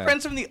 looking for yeah.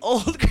 friends from the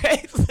old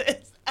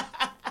Craigslist.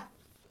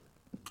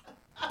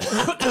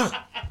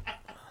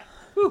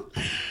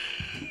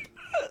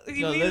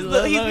 He No, means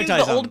let the, me he tell means you the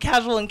old something.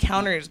 casual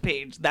encounters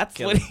page. That's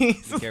Kill what it.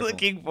 he's Be careful.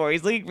 looking for.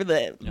 He's looking for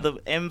the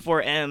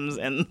M4Ms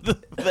and the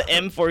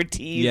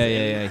M4Ts.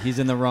 Yeah. He's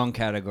in the wrong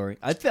category.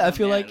 I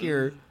feel like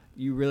man.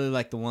 you really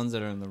like the ones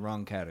that are in the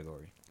wrong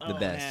category. The Oh,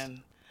 best.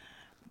 Man.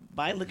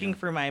 By looking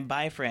for my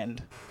bi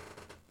friend.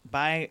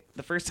 By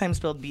the first time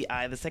spelled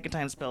B-I, the second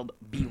time spelled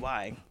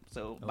B-Y.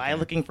 So by Okay.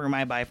 looking for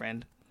my bi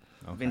friend,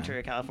 Okay.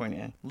 Ventura,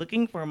 California.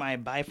 Looking for my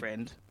bi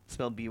friend,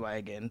 spelled B-Y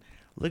again.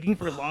 Looking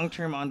for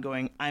long-term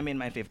ongoing, I'm in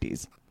my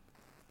 50s.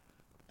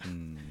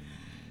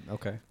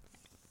 Okay.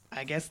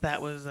 I guess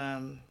that was,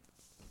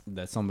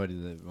 That's somebody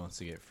that wants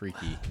to get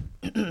freaky,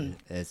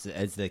 as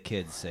the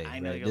kids say. I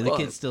know Right? you're Do the like-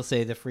 kids still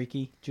say the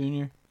freaky,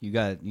 Junior? You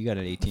got an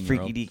 18-year-old.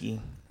 freaky deaky.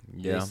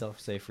 They still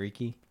say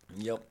freaky.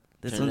 Yep.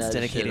 This Turn one's that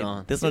shit dedicated.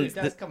 on. This Dude, one's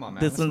guys, come on,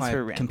 man. This That's one's my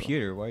for Randall.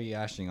 computer. Why are you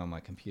ashing on my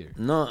computer?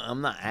 No, I'm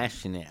not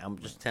ashing it. I'm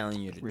just telling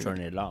you to turn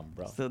it on,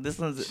 bro. So this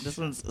one's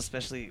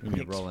especially Let me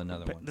picked. roll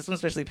another one. This one's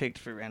especially picked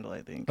for Randall,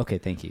 I think. Okay,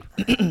 thank you.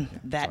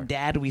 That Sorry.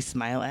 dad we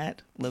smile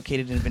at,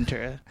 located in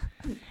Ventura.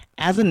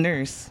 As a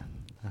nurse,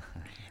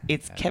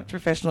 it's kept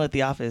professional at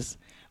the office,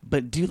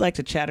 but do like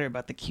to chatter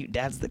about the cute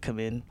dads that come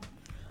in.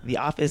 The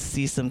office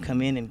sees some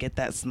come in and get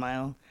that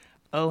smile.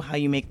 Oh, how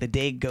you make the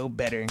day go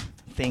better.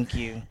 Thank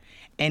you.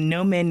 And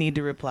no men need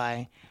to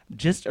reply.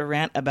 Just a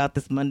rant about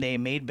this Monday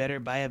made better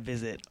by a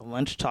visit.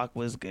 Lunch talk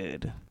was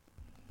good.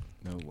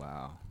 Oh,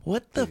 wow.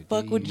 What the Dude,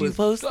 fuck would you you-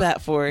 post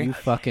that for? You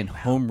fucking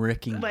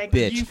home-wrecking Like,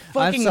 bitch. you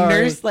fucking I'm sorry.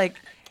 nurse, like...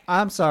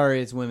 I'm sorry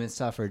it's Women's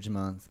Suffrage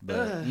Month,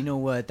 but you know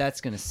what?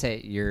 That's going to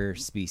set your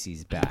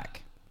species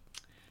back.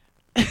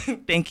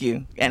 Thank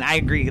you. And I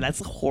agree. That's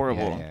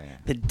horrible. Yeah.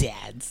 The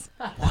dads.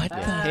 What the?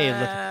 Hey,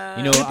 look.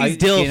 You know, Look at these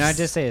dilfs. can I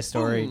just say a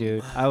story,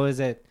 dude? I was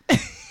at...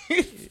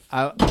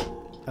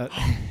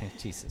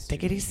 Jesus.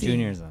 Take it easy.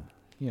 Junior's on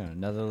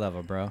another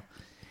level, bro.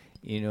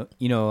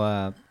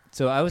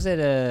 So I was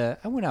at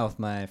I went out with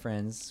my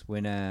friends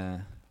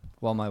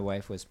while my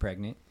wife was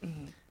pregnant.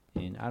 Mm-hmm.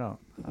 And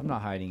I'm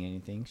not hiding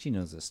anything. She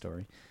knows this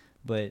story.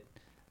 But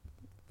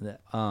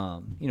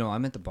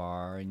I'm at the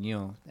bar,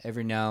 and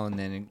every now and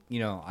then,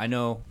 I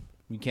know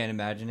you can't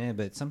imagine it,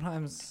 but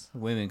sometimes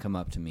women come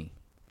up to me.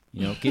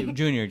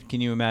 Junior,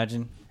 can you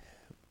imagine?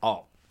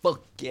 Oh,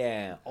 fuck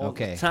yeah. All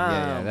Okay, the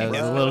time. that was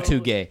a bro. little too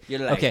gay. You're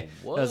like, Okay,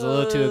 that was a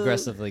little too what?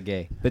 aggressively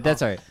gay, but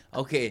that's all right.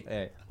 Okay. All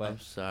right, what? I'm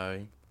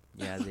sorry.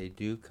 Yeah, they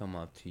do come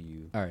up to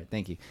you. All right,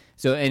 thank you.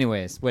 So,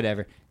 anyways,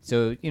 whatever.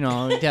 So,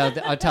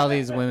 I'll tell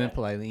these women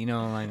politely,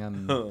 like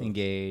I'm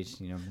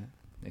engaged,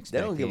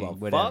 expecting, don't give a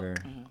whatever,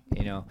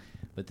 fuck.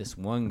 But this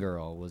one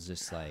girl was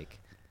just like,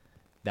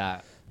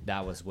 that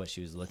was what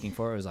she was looking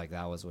for. It was like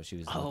that was what she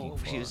was looking Oh,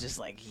 for. she was just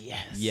like,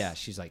 yes. yeah.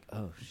 She's like,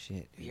 oh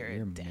shit, You're a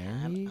dad.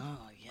 married?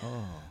 Oh, yeah.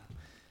 Oh,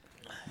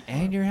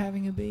 and you're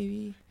having a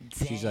baby.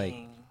 She's like,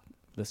 Dang.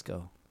 let's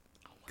go,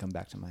 come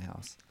back to my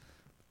house.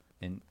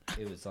 And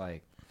it was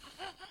like,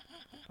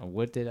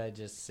 what did I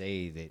just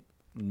say that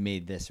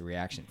made this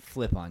reaction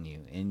flip on you?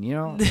 And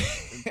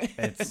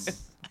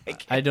it's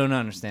I don't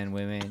understand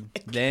women.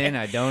 Then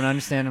I don't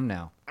understand them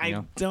now.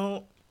 I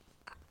don't.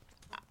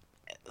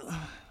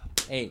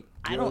 Hey,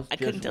 I don't- girls I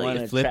couldn't just tell you.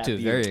 wanna It flipped trap to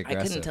you. very I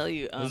aggressive. couldn't tell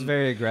you. It was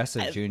very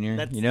aggressive, Junior.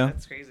 That's, You know?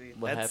 That's crazy.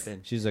 What That's-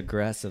 happened? She was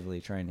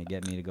aggressively trying to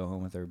get me to go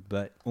home with her,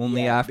 but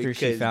only Yeah, after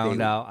she because found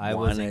they out I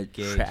was wanna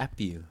engaged. trap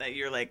you. That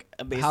you're like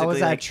basically. How is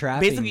that like,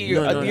 trapping Basically, me?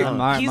 you're, No, you're- no.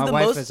 My he's the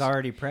wife most. is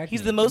already pregnant.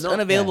 He's the most No,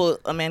 unavailable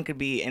a man could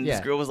be, and Yeah.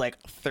 this girl was like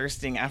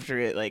thirsting after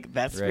it. Like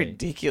that's Right.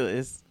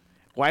 ridiculous.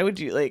 Why would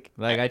you like?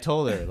 Like I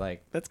told her,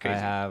 like That's I crazy.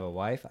 have a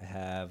wife.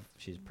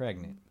 She's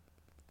pregnant.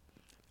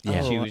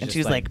 Yeah, she was and just she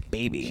was like,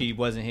 baby. She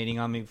wasn't hitting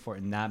on me before,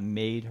 and that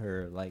made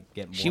her like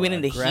get more She went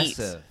into heat.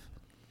 aggressive.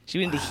 She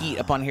went into heat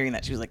upon hearing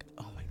that. She was like,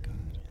 oh my god.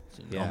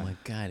 Yeah. Oh my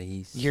God,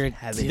 he's You're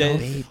having dead. a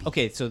baby.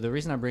 Okay, so the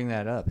reason I bring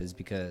that up is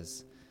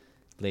because,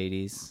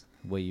 ladies,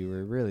 what you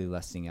were really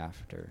lusting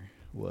after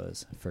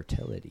was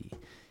fertility,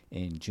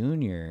 and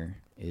Junior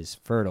is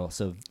fertile.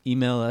 So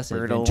email us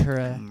Fertile. at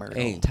Ventura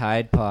Hey.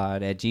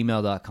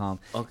 tidepod@gmail.com.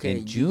 Okay,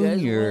 and you guys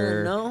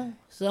Junior wanna know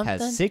something?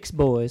 has 6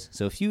 boys.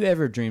 So if you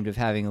ever dreamed of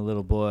having a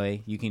little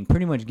boy, you can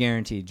pretty much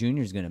guarantee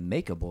Junior's gonna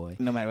make a boy.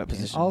 No matter what And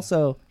position.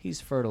 also,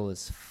 he's fertile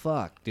as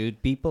fuck, dude.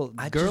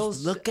 Girls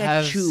just look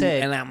have at you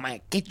said, and I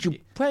might get you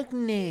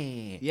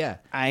pregnant. yeah.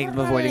 I've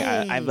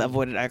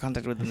avoided eye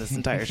contact with him this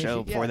entire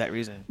show Yeah. for that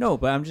reason. No,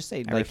 but I'm just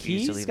saying, I like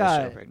refuse to he's leave the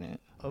show got pregnant.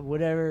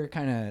 whatever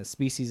kind of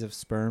species of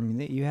sperm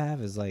that you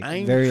have is like I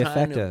ain't very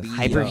trying to effective. be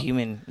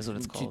Hyperhuman is what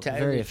it's To called. tell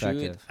Very you the truth,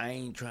 effective. I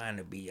ain't trying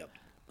to be a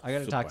I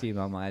gotta talk to you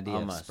about my idea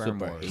I'm of a sperm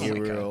wars.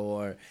 superhero,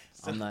 or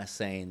I'm not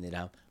saying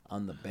that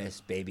I'm the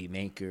best baby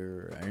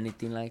maker or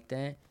anything like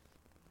that.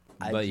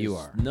 But you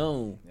are.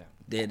 Know Yeah.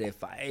 that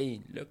if I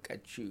look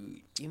at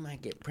you, you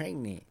might get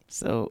pregnant.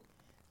 So,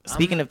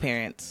 speaking of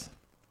parents,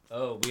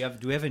 Oh,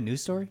 do we have a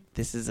news story?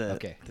 this is a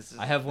Okay. This is,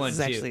 I have one This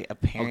is too. actually a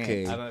parent.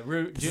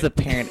 Okay. This is a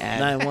parent ad.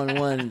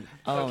 911,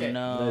 Oh Okay.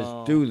 no!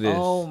 Let's do this.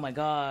 Oh my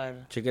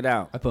god! check it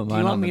out. I put Do mine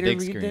you want on me the to big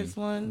read screen. this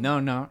one?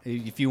 No,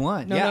 if you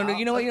want. No, yeah, no.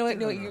 You know what? You know what? You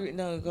know what? no, You,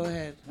 no, go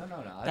ahead. no.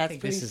 I That's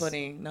think pretty this is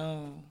funny.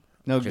 No.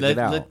 No, Check it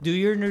out. let do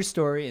your news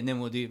story and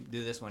then we'll do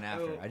this one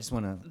after. Oh, I just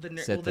want to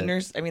The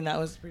nurse. I mean, that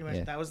was pretty much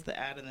Yeah. that was the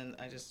ad, and then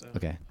I just.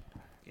 Okay.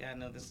 Yeah,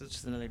 no. This is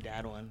just another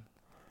dad one.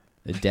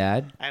 The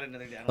dad. I had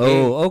another dad one.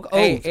 Oh,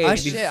 Hey, hey, I,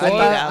 shit,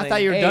 I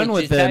thought you were Hey, done to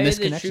with the tell you the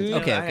misconnection. truth-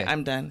 Okay, No, okay.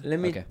 I'm done. Let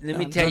me Okay. let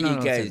me No, tell no, you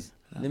no, guys.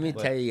 no. Let me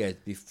What? tell you guys.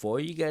 Before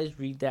you guys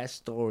read that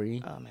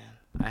story, Oh man.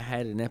 I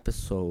had an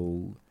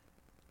episode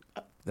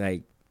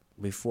like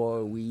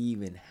before we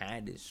even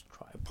had this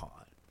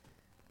tripod.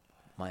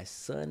 My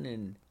son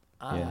and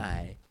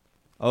I.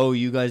 Oh,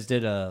 you guys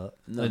did No,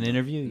 an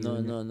interview?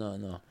 No,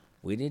 no.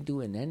 We didn't do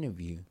an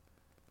interview.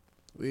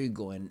 We were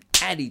going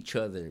at each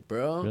other,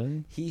 bro.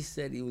 Really? He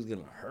said he was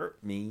gonna hurt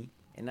me,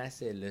 and I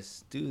said,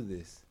 "Let's do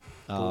this."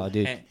 Oh,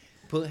 dude.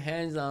 Put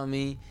hands on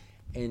me,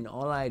 and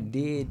all I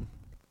did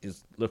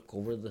is look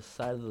over the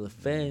side of the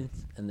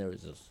fence, and there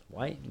was this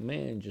white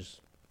man just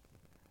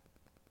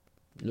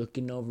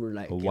looking over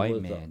like A it white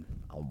was man.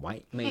 A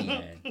white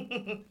man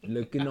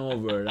looking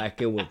over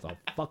like it was a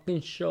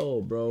fucking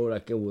show, bro.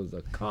 Like it was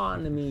a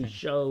comedy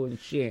show and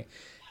shit.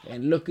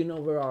 And looking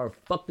over our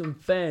fucking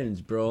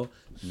fence, bro.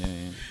 Yeah.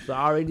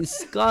 Sorry to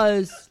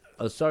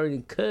sorry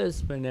to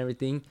cuss and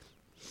everything.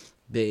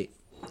 But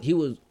he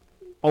was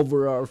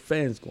over our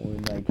fence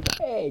going like,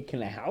 "Hey,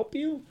 can I help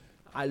you?"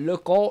 I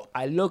look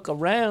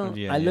around.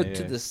 Yeah, I look yeah,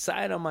 to yeah. the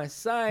side on my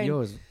side. You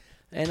always,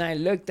 And I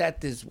looked at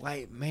this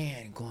white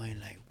man going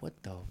like, "What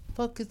the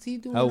fuck is he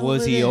doing?"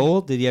 was over he there?"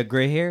 old? Did he have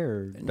gray hair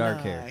or dark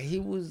Nah, hair? He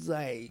was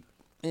like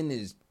in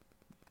his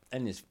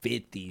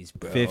 50s,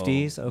 bro.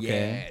 50s?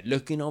 Okay. Yeah,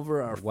 looking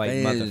over our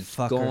White fence,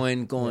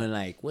 motherfucker. going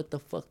like, "What the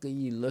fuck are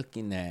you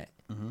looking at?"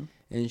 Mhm.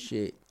 And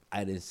shit.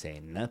 I didn't say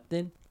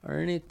nothing or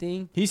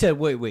anything. He said,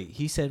 "Wait."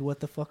 He said, "What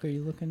the fuck are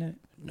you looking at?"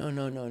 No.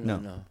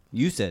 No.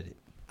 You said it.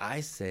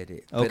 I said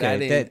it. Okay,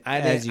 But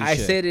I didn't. as you I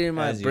should. said it in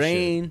my As you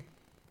brain.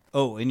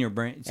 Oh, in your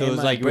brain. So in it was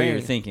my like what you were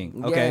brain.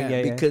 thinking.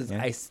 Okay, yeah. Because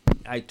yeah.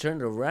 I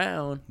turned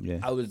around. Yeah.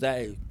 I was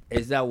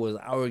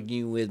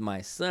arguing with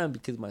my son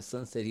because my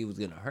son said he was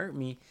gonna hurt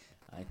me.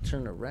 I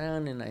turned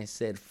around and I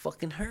said,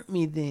 "Fucking hurt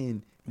me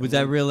then." Was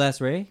that real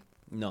last Ray?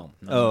 No.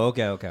 Oh,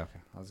 okay.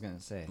 I was gonna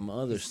say. My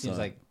other Seems son.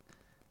 like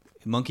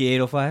Monkey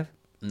 805.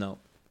 No.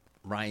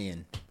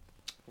 Ryan.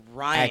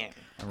 Ryan.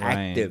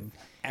 Active.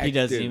 He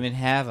doesn't Active. even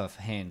have a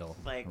handle.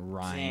 Like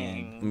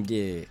Ryan. dang.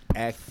 Yeah,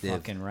 active.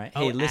 Fucking right.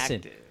 Oh, Hey, listen.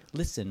 active.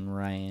 Listen,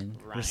 Ryan.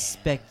 Ryan.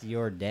 Respect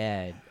your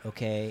dad,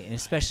 okay? And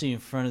especially in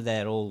front of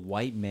that old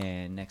white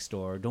man next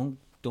door. Don't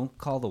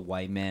call the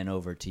white man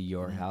over to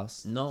your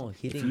house. No,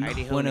 he If didn't. you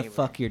Heidi Ho want to neighbor.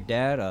 fuck your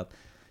dad up,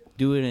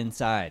 do it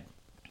inside.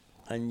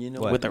 And you know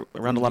What?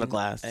 Around a lot of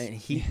glass. And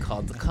he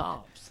called the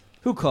cops.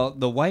 Who called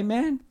the white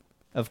man?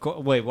 Of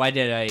course. Wait, why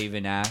did I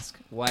even ask?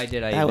 Why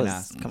did I That even was-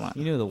 ask? come on.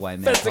 You knew the white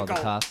man called the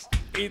Physical. cops.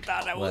 He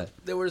thought What?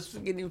 they were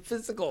getting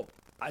physical.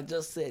 I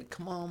just said,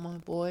 "Come on, my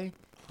boy.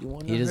 You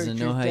want to He hurt doesn't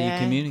your know how dad?"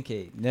 you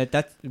communicate.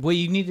 That's what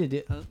you need to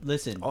do.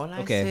 Listen. All I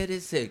okay. said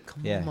is,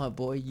 "Come Yeah. on, my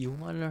boy. You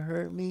want to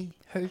hurt me?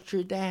 Hurt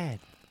your dad."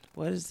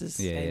 What is this?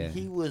 Yeah, And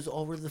he was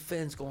over the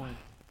fence going.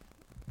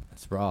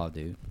 That's raw,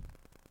 dude.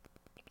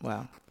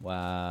 Wow.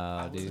 Wow,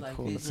 I was dude. like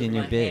Cool. this It's with in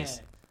your my biz.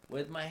 hand,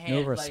 with my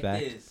hand respect.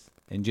 like this.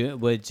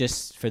 And but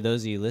just for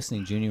those of you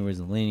listening, Junior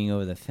was leaning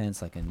over the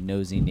fence like a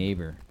nosy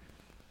neighbor.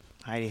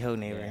 Heidi ho,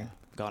 neighbor. Yeah.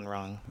 Gone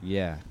wrong.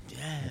 Yeah.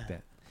 Yeah. Like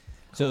that.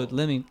 So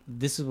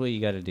this is what you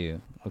got to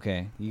do.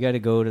 Okay, you got to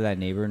go to that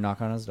neighbor,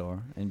 knock on his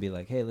door, and be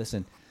like, "Hey,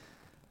 listen,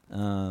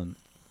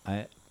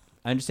 I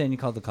understand you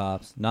called the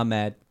cops. Not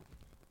mad.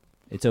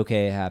 It's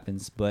okay. It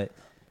happens. But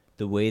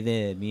the way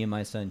that me and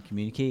my son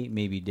communicate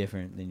may be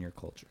different than your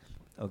culture.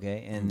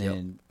 Okay, and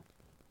then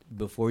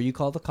before you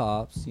call the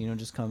cops,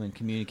 just come and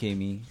communicate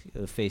me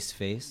face to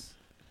face,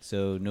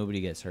 so nobody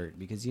gets hurt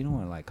because you don't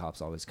want to like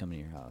cops always coming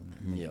to your house.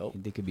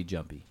 Yep. They could be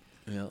jumpy.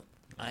 Yep.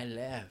 I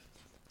laughed.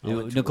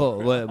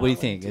 Nicole, what do you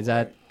think? Is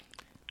that?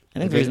 I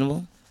think Okay.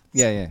 reasonable.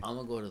 Yeah. I'm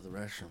gonna go to the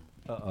restroom.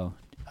 Uh-oh.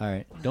 All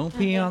right. Don't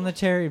pee on the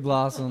cherry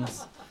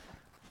blossoms.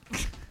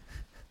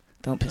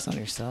 Don't piss on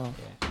yourself.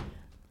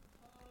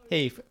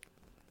 Hey.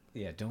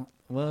 Don't.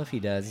 Well, if he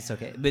does, it's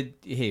okay. But,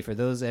 hey, for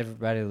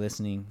everybody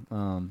listening,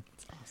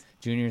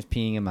 Junior's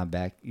peeing in my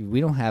back.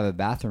 We don't have a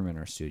bathroom in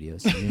our studio,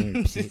 so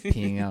Junior's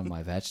peeing out in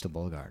my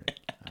vegetable garden.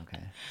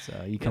 Okay.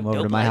 So you come over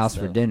no to my lights, house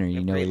for though. dinner. We You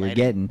have know what great you're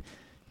lighting. getting.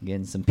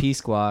 Getting some pea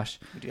squash.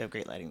 We do have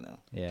great lighting, though.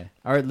 Yeah.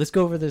 All right, let's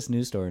go over this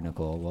news story,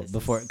 Nicole. Well,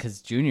 This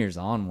because Junior's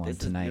on one this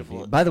is tonight.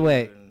 beautiful. By the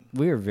way,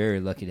 we are very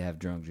lucky to have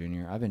Drunk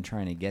Junior. I've been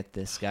trying to get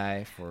this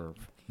guy for This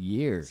is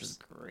years.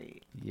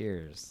 great.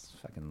 Years.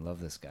 Fucking love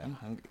this guy. I'm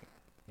hungry.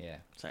 Yeah.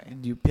 Sorry.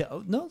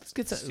 No, let's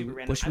get Super some.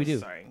 random. What should I'm we do?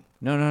 Sorry.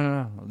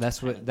 No.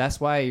 That's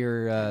why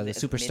you're the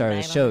It's superstar of the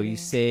midnight show. already? You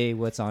say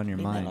what's on your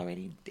Midnight mind.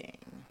 already? Dang.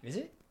 Is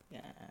it? Yeah.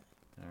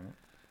 All right.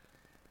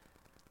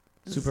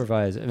 This is-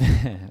 Supervisor.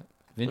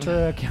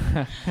 Ventura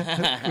County. We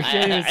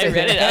can't even I say read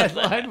that it out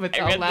headline loud. I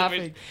without read the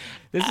laughing.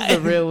 This is a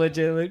real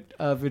legit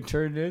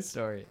Ventura news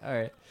story. All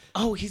right.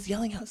 Oh, he's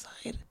yelling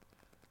outside.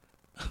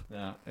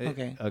 No.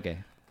 Okay. Okay.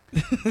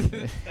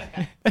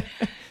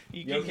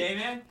 You okay,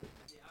 man?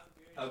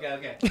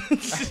 Okay.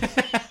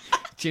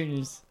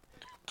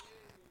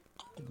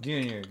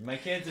 Junior, my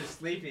kids are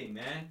sleeping,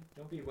 man.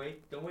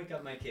 Don't wake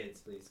up my kids,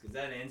 please, because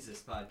that ends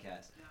this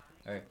podcast.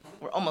 All right.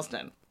 We're almost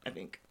done, I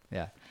think.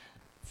 Yeah.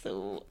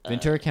 So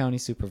Ventura County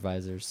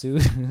supervisor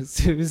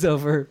sues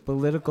over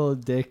political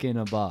dick in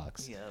a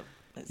box. Yep.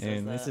 It says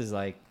And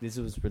that. this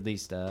was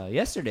released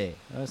yesterday.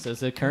 So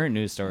it's a current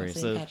news story.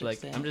 St. So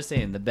Patrick's Day. I'm just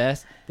saying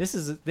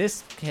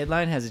this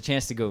headline has a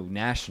chance to go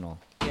national.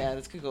 Yeah,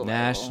 this could go viral.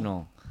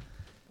 National.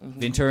 Mhm.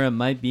 Ventura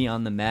might be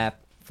on the map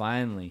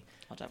finally.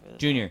 Watch out for this.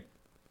 Junior,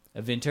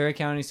 a Ventura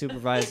County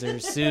supervisor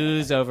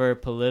sues over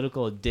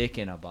political dick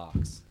in a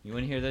box. You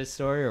want to hear this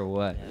story or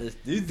what? Let's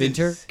do this.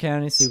 Ventura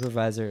County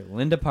Supervisor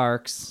Linda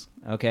Parks.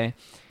 Okay,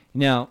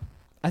 now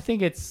I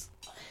think it's.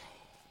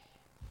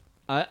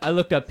 I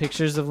looked up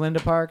pictures of Linda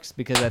Parks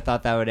because I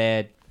thought that would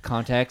add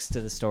context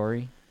to the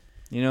story,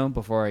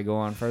 before I go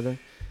on further.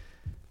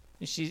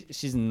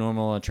 She's a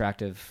normal,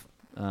 attractive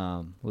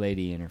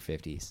lady in her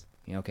 50s.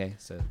 Okay,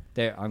 so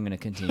there I'm gonna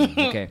continue.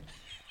 Okay.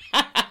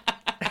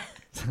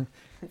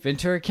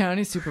 Ventura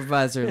County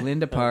Supervisor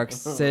Linda Parks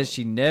says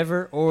she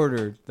never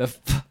ordered the.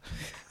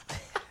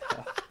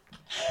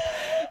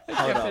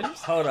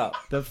 Hold up.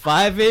 The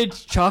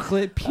 5-inch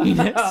chocolate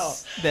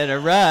peanuts that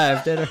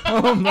arrived at her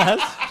home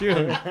last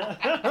June.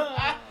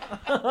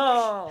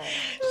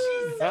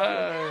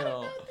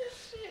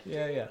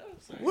 Yeah.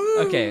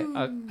 Okay,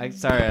 I'm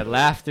sorry, I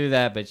laughed through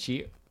that, but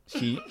she.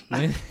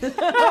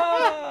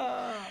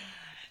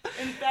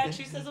 In fact,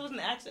 she says it was an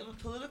act of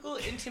political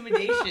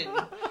intimidation.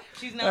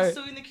 She's now Alright.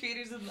 suing the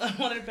creators of the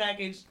unwanted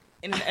package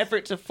in an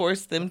effort to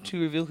force them to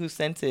reveal who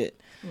sent it.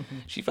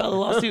 She filed a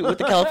lawsuit with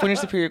the California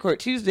Superior Court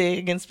Tuesday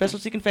against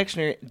specialty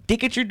confectioner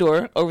Dick at Your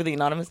Door over the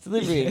anonymous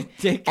delivery.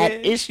 Dick At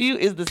it. issue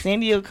is the San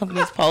Diego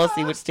company's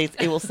policy, which states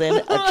it will send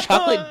a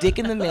chocolate dick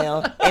in the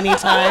mail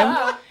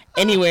anytime,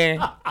 anywhere,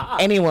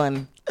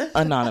 anyone,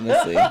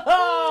 anonymously.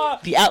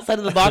 The outside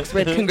of the box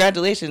read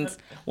 "Congratulations,"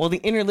 while the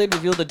inner lid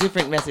revealed a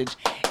different message: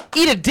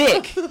 "Eat a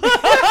dick."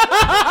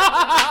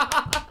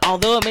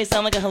 Although it may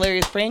sound like a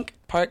hilarious prank,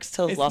 Parks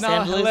tells It's Los not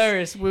Angeles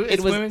hilarious. it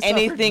was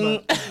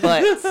anything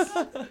but.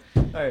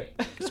 All right.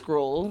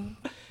 Scroll.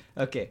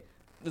 Okay.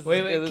 This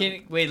Wait. is-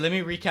 Let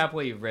me recap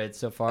what you've read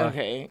so far.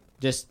 Okay.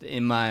 Just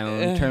in my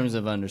own terms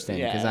of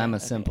understanding, because Yeah, I'm a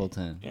okay.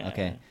 simpleton. Yeah.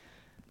 Okay.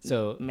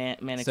 So. Man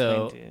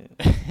So. explained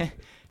it.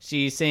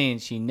 She's saying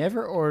she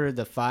never ordered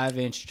the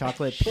 5-inch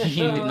chocolate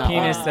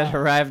penis that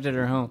arrived at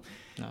her home.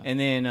 No. And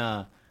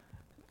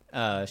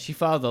then she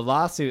filed a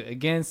lawsuit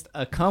against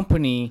a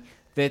company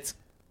that's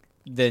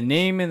the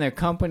name in their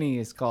company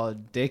is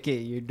called Dick at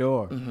Your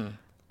Door. Mm-hmm.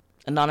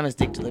 Anonymous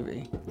dick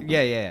delivery.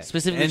 Yeah.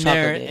 Specifically and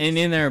chocolate dicks. and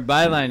in their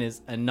byline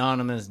is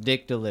anonymous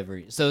dick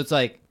delivery. So it's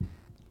like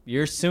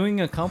you're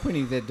suing a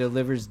company that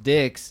delivers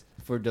dicks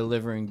for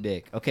delivering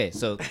dick. Okay,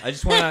 so I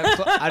just want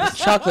to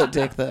Chocolate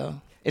dick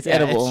though. It's Yeah,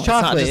 edible. It's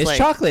chocolate. not just It's like,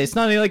 chocolate. It's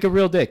not even like a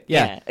real dick.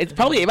 Yeah. It's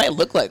probably. It might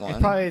look like one.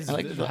 It probably is I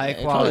like high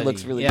it. quality. It probably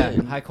looks really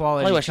good. High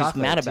quality. Probably why she's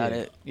chocolate, mad about too.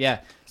 it. Yeah.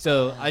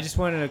 So I just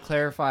wanted to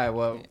clarify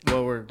what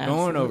we're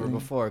going over Absolutely.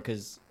 before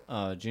because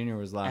Oh, Junior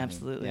was laughing.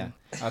 Absolutely. Yeah.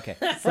 Okay.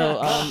 So,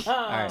 All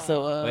right.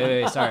 so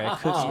Wait. Sorry.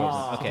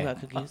 cookies. Okay. About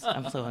cookies.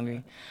 I'm so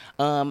hungry.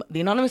 The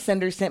anonymous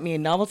sender sent me a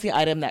novelty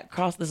item that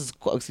crossed. This is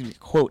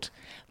quote.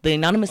 The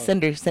anonymous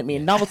sender sent me a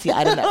novelty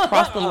item that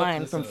crossed the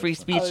line from free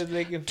speech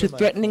to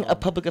threatening a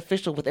public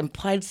official with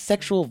implied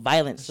sexual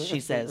violence. She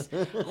says,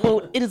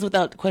 "Quote: It is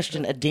without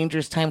question a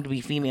dangerous time to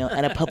be female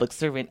and a public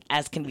servant,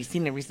 as can be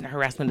seen in recent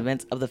harassment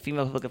events of the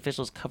female public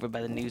officials covered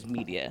by the news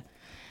media."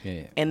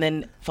 Yeah. And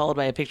then followed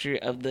by a picture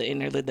of the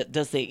interlude that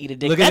does say "eat a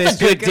dick." Look at That's a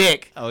this good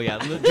dick. Oh yeah,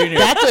 look, Junior.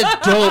 That's a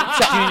dope.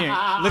 Junior.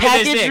 Look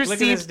at this Package dick. Look at this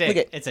received- dick. look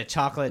at- It's a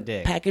chocolate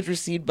dick. Package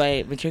received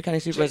by Ventura County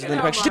Supervisor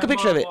Linda Park. She took a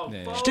picture of it.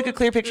 Yeah. She took a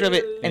clear picture of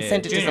it and Yeah,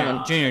 sent it to Junior,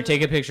 someone. Junior,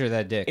 take a picture of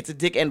that dick. It's a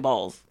dick and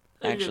balls,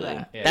 Look at actually.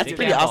 that. Yeah, That's dick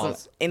pretty and awesome.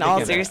 balls. In Dick all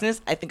and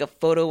seriousness, I think a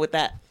photo with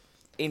that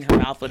in her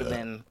mouth would have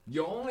been.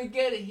 You only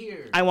get it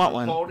here. I want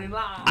one. Called in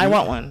live. I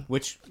want one.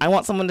 Which I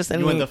want someone to send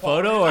you me. want the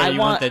photo or you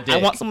want the dick? I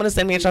want someone to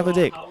send me a chocolate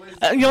dick.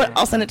 You know what?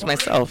 I'll send it to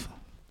myself.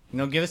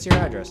 No, give us your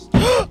address.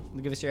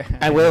 Give us your.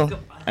 I will.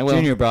 I will.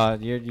 Junior, bro,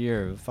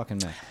 you're a fucking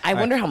mess. I All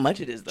wonder right. how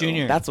much it is, though.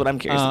 Junior, That's what I'm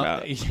curious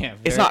about. Yeah,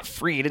 It's very- not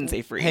free. It didn't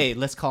say free. Hey,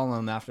 let's call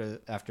them after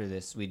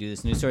this. We do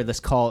this news story. Let's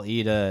call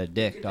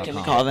eatadick.com. Can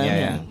we call them?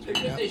 Yeah. Look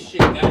at this shit,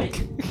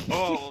 guys.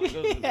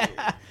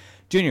 Yeah.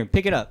 Junior,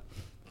 pick it up.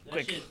 That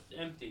Quick. shit's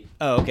empty.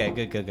 Oh, okay,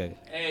 good.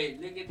 Hey,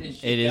 look at this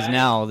shit. It is guys.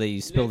 now that you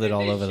spilled Look it at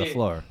all this over the shit.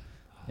 floor.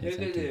 Look at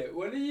it.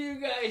 What do you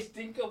guys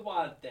think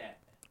about that?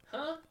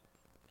 Huh?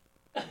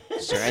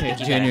 Sure, I think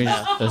you got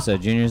enough. So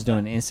Junior's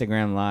doing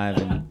Instagram live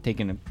and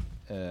taking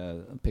a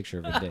picture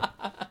of a dick.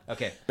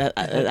 Okay. That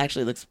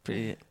actually looks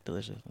pretty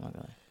delicious. I'm not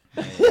gonna lie.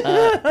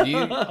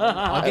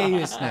 I'll get you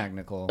a snack,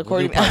 Nicole.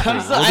 According- we'll do part I'm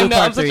three. so- We'll I do know,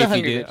 part I'm such three a if you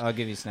hungry do. bitch. I'll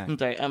give you a snack. I'm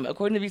sorry.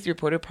 According to VC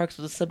Reporter, Parks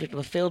was the subject of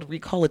a failed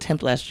recall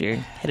attempt last year,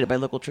 headed by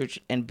local church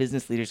and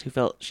business leaders who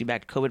felt she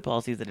backed COVID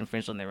policies that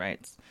infringed on their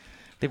rights.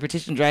 The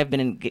petition drive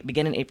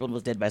began in April and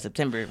was dead by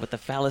September, with the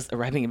phallus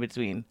arriving in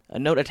between. A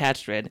note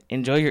attached read,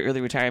 "Enjoy your early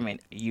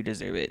retirement. You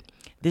deserve it."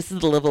 This is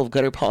the level of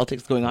gutter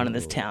politics going on in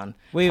this town.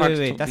 Wait. Parks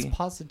told That's the-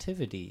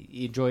 positivity.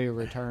 Enjoy your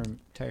retirement.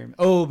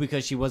 Oh,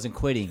 because she wasn't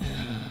quitting.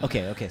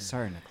 Okay.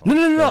 Sorry, Nicole.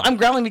 No. I'm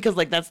growling because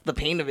that's the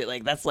pain of it.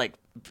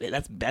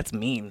 That's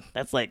mean.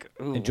 That's like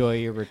ooh. Enjoy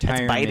your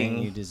retirement. biting.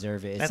 You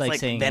deserve it. It's That's like like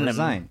saying venom.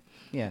 resign.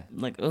 Yeah.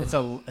 Like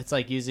ooh. It's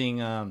like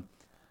using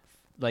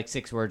like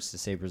 6 words to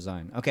say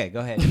resign. Okay, go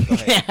ahead.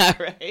 Yeah,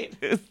 right.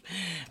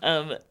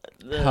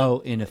 How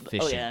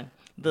inefficient. Oh yeah,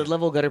 the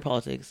level of gutter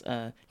politics.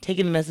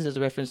 Taking the message as a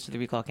reference to the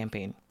recall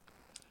campaign.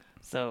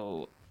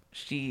 So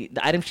the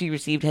item she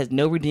received has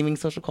no redeeming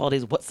social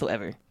qualities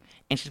whatsoever,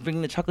 and she's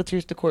bringing the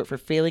chocolatiers to court for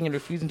failing and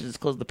refusing to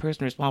disclose the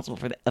person responsible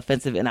for the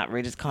offensive and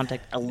outrageous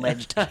contact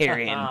alleged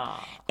herein.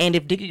 And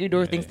if Dick at Your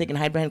Door thinks they can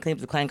hide behind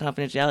claims of client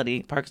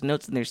confidentiality, Parks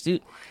notes in their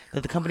suit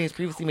that the company has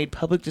previously made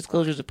public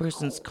disclosures of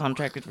persons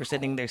contracted for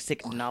sending their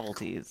sick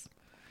novelties.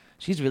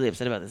 She's really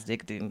upset about this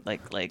dick, dude.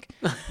 Like,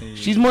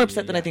 she's more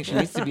upset than I think she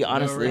needs to be, No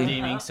honestly.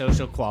 redeeming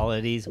social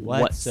qualities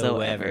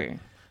whatsoever.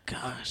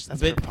 Gosh,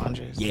 that's But-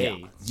 preposterous.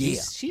 Hey,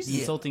 she's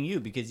insulting you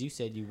because you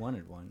said you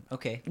wanted one.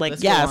 Okay. Like,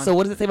 let's go yeah, on. so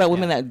what does it say about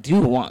women that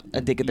do want a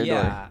dick at their door?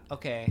 Yeah.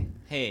 Okay.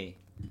 Hey,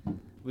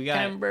 we got.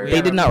 Amber. We They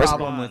have did a not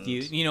problem respond. with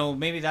you. You know,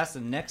 maybe that's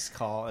the next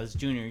call. As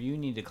Junior, you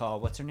need to call.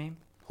 What's her name?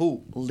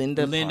 Who?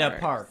 Linda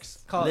Parks.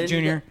 Call Linda-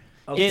 Junior.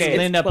 Okay. It's It's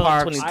Linda 12:22.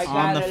 Parks I on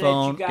gotta the let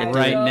phone you guys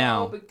right know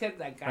now. because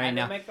I gotta Right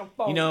now. make a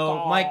phone You know,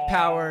 call. Mike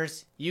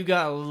Powers, you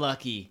got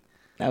lucky.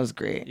 That was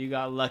great. You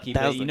got lucky.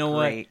 That But was you a know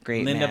great, what?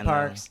 great Linda man,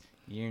 Parks,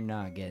 you're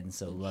not getting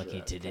so lucky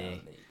Sure, today.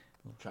 apparently.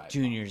 Try it.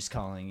 Junior's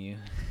calling you.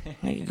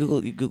 Hey, you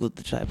googled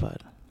the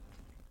tripod.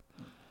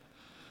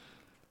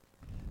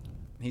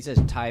 He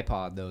says Thai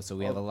pod though, so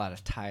we have a lot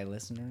of Thai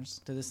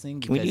listeners to this thing.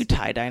 Can we do because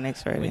tie dye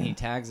next Friday? when he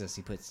tags us,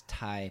 he puts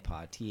Thai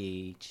pod,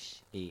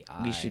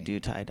 THAI. We should do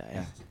tie dye.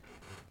 Yeah.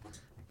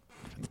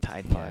 The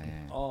Tide Yeah, Pod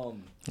yeah.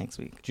 next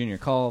week. Junior,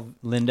 call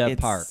Linda It's-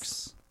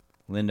 Parks.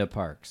 Linda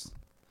Parks.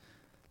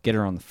 Get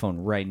her on the phone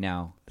right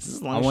now. This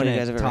is the I longest want show you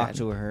guys to ever talk had.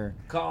 to her.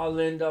 Call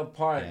Linda Yeah.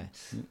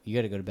 Parks. You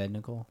got to go to bed,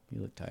 Nicole.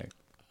 You look tired.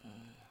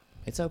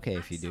 It's okay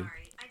if you do.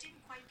 I didn't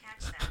quite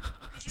catch that.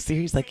 Could you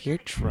Siri's like, you're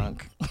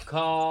drunk.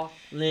 Call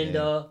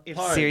Linda If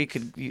Parks. Siri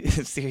could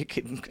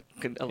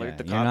alert Yeah,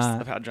 the you're cops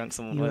not- of how drunk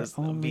someone You're was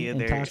only via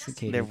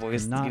intoxicated. their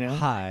voice, You're not you know,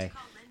 high.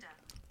 call Linda?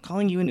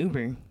 calling you an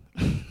Uber.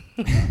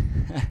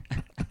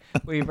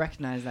 We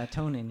recognize that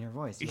tone in your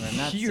voice. You are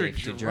not safe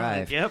to drunk.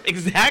 drive. Yep,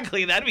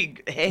 exactly. That'd be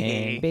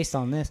hey. And based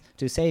on this,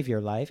 to save your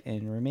life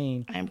and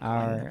remain I'm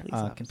calling the our police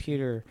officer.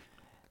 computer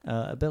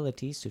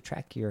abilities to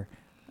track your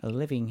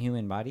living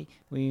human body,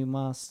 we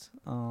must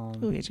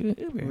Ooh, get you an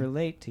Uber.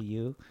 relate to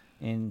you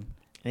and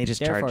They just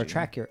therefore charge you.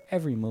 track your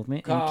every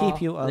movement Call and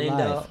keep you alive.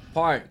 Linda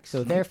Parks.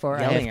 So therefore,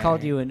 I Yelling have at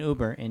called her. you an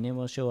Uber, and it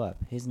will show up.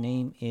 His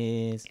name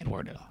is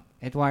Eduardo.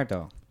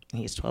 Eduardo.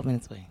 He is 12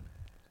 minutes away.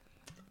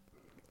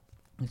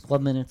 He's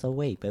 12 minutes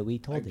away, but we I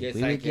told him guess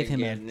we I would give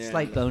can him get a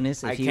slight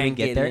bonus I if he can't would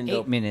get get there Linda-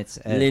 8 minutes.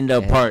 Linda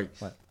ahead.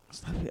 Parks. What?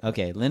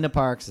 Okay, Linda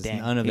Parks is Damn,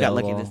 you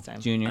unavailable. got lucky this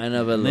time. Junior.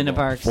 Unavailable. Linda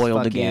Parks, Foiled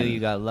fuck again. you. You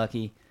got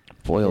lucky.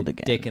 Foiled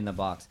again. Dick in the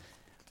box.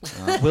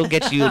 We'll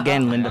get you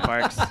again, Linda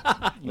Parks.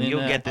 You'll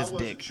Linda. get this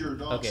dick.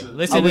 Okay,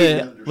 listen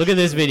look at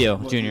this video,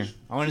 Junior.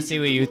 I want to see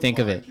what you think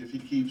of it. If he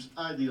keeps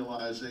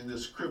idealizing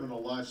this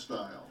criminal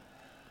lifestyle.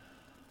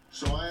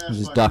 So I This asked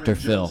is my Dr. friend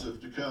Phil.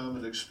 Joseph to come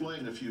and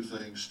explain a few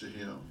things to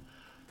him.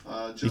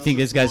 You think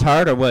this guy's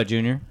hard or what,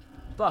 Junior?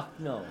 Fuck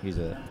no. He's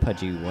a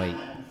pudgy white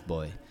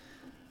boy.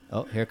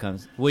 Oh, here it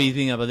comes. What do you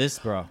think about this,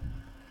 bro?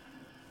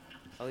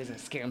 Oh, he's gonna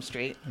scare him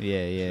straight.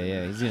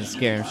 Yeah. He's gonna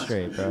scare him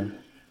straight, bro.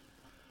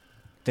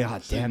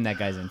 God damn, that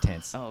guy's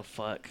intense. Oh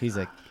fuck. He's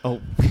like,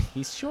 oh,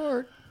 he's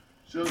short.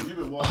 So you've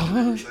been watching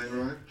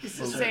everything, right? He's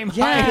the same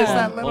height as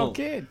that little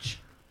kid.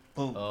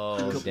 Oh,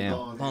 Chris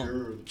damn. Don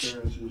here,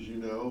 Terrence, as you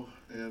know,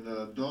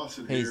 and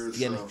Dawson He's here is.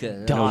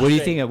 getting No, what do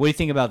you think? What do you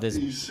think about this?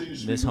 He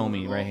seems to This be going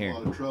homie in right an here.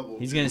 awful lot of trouble.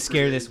 He's gonna He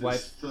scare this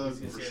created white. thug He's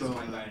gonna scare this persona.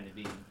 white guy into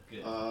being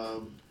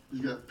good. He's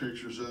got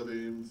pictures of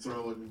him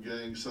throwing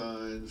gang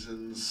signs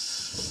and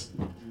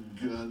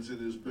guns in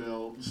his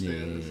belt and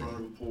standing in Yeah. front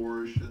of a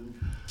Porsche. And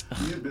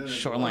you've been in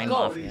Shoreline a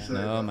lot Mafia. of these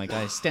Oh my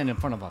God, he's standing in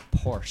front of a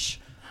Porsche.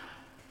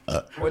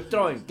 We're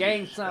throwing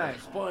gang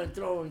signs.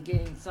 Throwing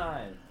gang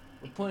signs.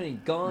 We're putting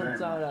guns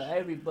Very out much. of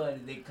everybody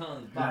that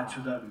comes You got by.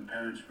 2 loving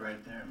parents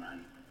right there,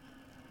 man.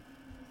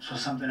 So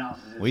something else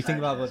is What do you think inside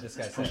about you what this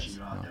guy that's pushing says?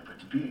 you out No. there. But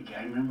to be a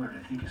gang member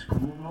and I think it's cool,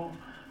 bro.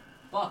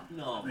 Fuck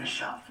no. I've been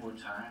shot 4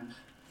 times.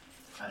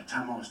 By the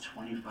time I was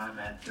 25,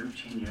 I had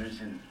 13 years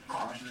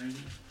incarcerated.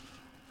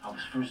 I was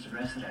first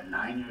arrested at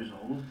 9 years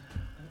old.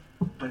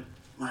 But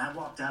when I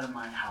walked out of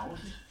my house,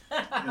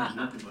 there was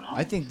nothing but home.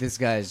 I think this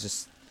guy is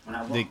just. When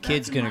I The walked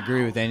kid's back in gonna my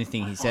agree with house,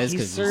 anything he I says thought-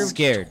 because He he's served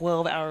scared.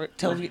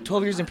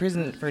 12 years in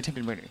prison for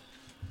attempted murder.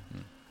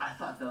 I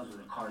thought those were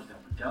the cards that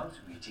were dealt to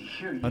me. To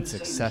hear you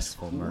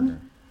Unsuccessful say this, murder.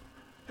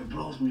 It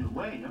blows me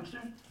away, youngster.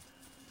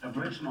 It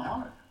breaks my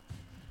heart.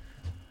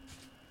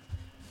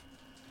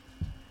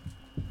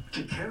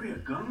 To carry a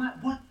gun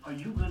like what are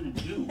you gonna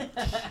do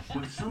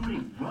when somebody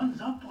runs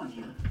up on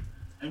you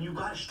and you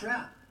got a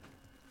strap?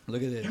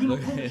 Look at this. You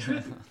gonna pull the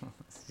trigger.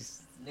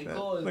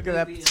 Nicole is Look at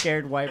that busy.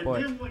 scared white And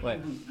boy. then what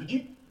Wait.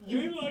 you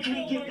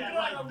can't get that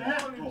right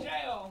back,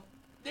 bro.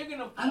 They're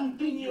gonna I don't put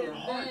think me you're in a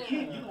hard there.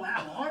 kid. You don't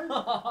have a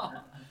heart.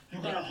 You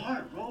got a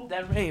heart, bro.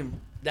 That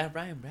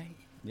rhyme, right?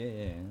 Yeah,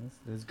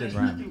 that's a good There's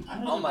rhyme. nothing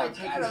cool Oh my about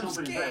taking God, I'm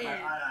somebody's life.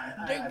 scared.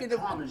 I They're gonna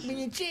promise put me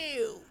you. in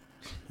jail.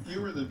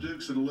 You were in the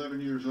Dukes at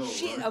 11 years old.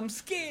 Shit, right? I'm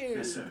scared.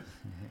 Yes, sir.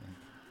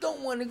 Don't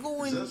want to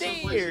go Is in that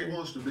someplace he there.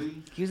 wants to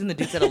be? He was in the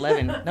Dukes at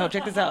 11. No,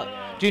 check this out.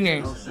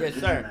 Junior. No, sir. Yes,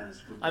 sir. Disneyland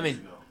is for I mean-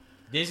 years ago.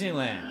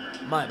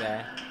 Disneyland. My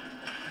bad.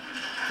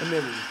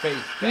 Remember your face.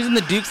 He was in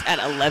the Dukes at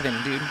 11,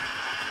 dude.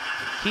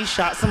 He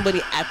shot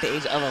somebody at the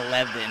age of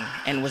 11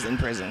 and was in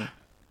prison.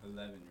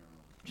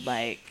 11-year-old.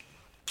 Like,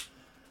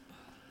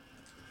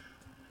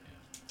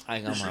 I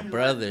got The my same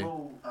brother life,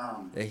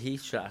 bro, that he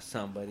shot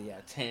somebody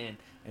at 10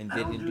 and I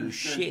don't didn't do do the third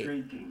shit.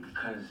 grade thing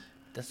because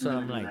That's what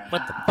I'm you're like,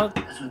 what the fuck?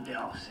 That's what they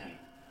all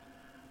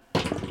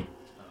say.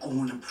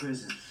 Going to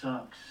prison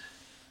sucks.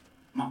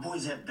 My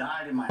boys have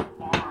died in my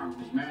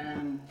arms,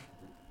 man.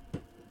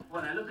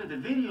 When I look at the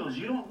videos,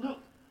 you don't look,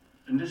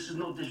 and this is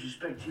no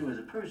disrespect to you as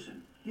a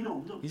person, you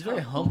don't look He's tough.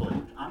 very humble.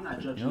 I'm not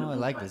judging You know, the I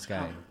book like by this its guy.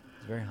 cover.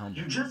 He's very humble.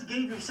 You just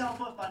gave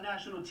yourself up on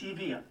national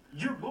TV.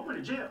 You're going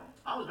to jail.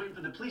 I was waiting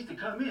for the police to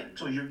come in.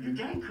 So your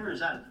gang career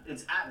is out of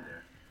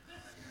there.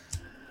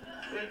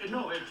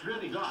 No, it's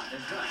really gone.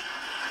 It's done.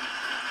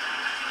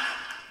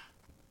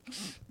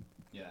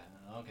 Yeah.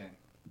 Okay.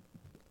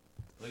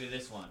 Look at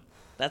this one.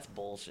 that's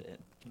bullshit.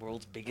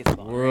 World's biggest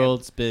bomb.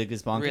 World's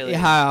biggest bong. Really?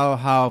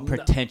 How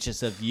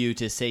pretentious of you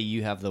to say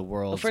you have the Well,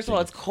 world's. first of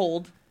all, it's biggest-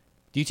 cold.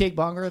 Do you take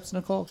bong rips,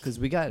 Nicole? Because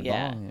we got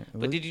Yeah. bong here.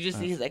 But did you just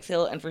see his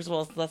exhale? And first of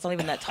all, that's not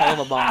even that tall of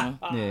a bong.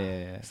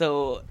 Yeah.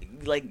 So,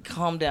 like,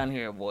 calm down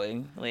here,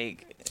 boy.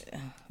 Like,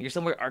 you're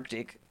somewhere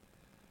Arctic.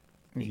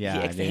 Yeah. He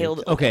exhaled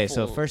dude. a Okay,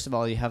 so full- first of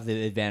all, you have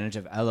the advantage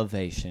of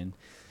elevation.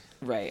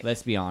 Right.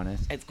 Let's be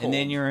honest. It's And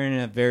then cold. you're in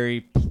a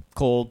very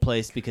cold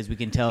place because we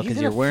can tell He's because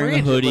in you're a wearing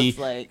a fridge, it hoodie. looks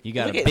like. You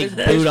got Look a at- big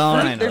there's boot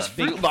on fruit- and there's a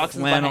big fruit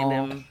boxes flannel.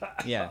 behind him.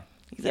 Yeah.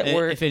 He's at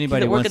work. If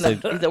anybody he's at work wants in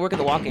the, to- he's at work in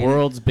the walk-in.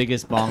 World's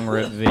biggest bong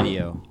rip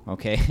video.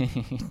 Okay.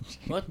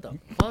 What the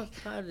fuck?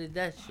 How did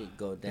that shit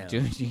go down?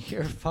 Dude,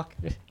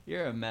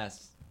 you're a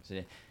mess.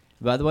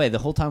 By the way, the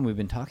whole time we've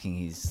been talking,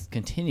 he's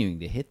continuing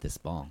to hit this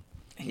bong.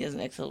 He has an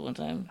exhale one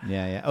time.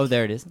 Yeah. Oh,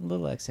 there it is. A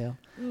little exhale.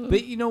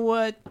 But you know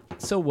what?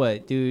 So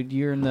what, dude?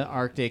 You're in the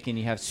Arctic and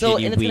you have So,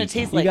 shitty and it's weed. gonna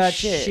taste you like got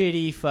shit.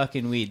 shitty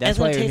fucking weed. And That's it's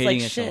why gonna you're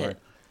taste hitting like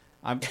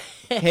it so shit.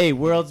 hard. Hey,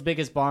 world's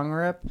biggest bong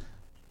rip.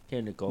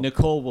 Here, Nicole.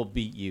 Nicole will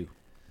beat you.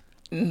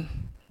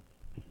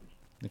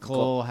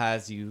 Nicole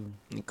has you.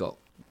 Nicole.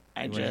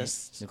 I you wanna-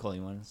 just, Nicole,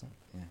 you want to?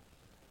 Yeah.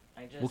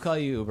 I just. We'll call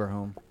you Uber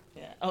home.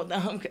 Yeah. Oh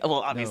no. Well,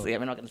 obviously,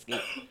 I'm not gonna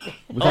skate.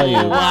 We'll call you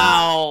Oh Uber.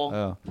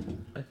 wow.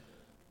 Oh.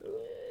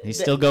 He's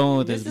still going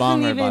with his This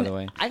bong isn't rip, by even- the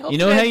way. I hope You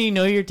know that- how you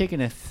know you're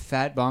taking a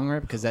fat bong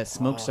rip? Because that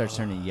smoke starts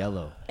turning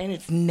yellow. And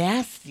it's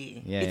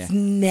nasty. Yeah, It's yeah.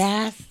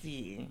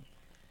 nasty.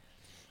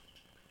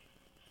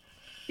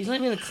 He's not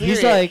even gonna clear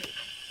He's it. like,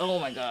 Oh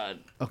my god.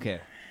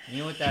 okay, You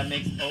know what that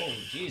makes? Oh,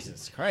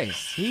 Jesus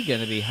Christ. He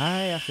gonna be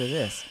high after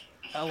this.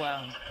 Oh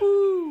wow.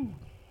 Woo!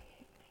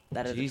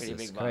 That is Jesus a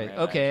pretty big Christ.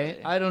 bomber. Okay,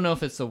 Actually. I don't know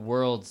if it's the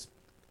world's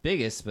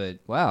biggest, but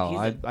wow,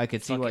 He's I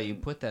could see why you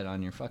fucking- put that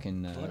on your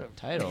fucking Whatever.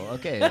 title.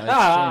 Okay,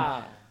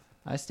 Ah,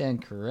 I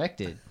stand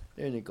corrected.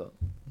 there you go.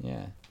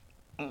 Yeah.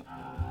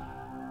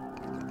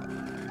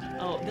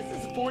 Oh,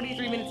 this is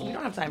 43 minutes. We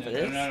don't have time for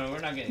this. No, we're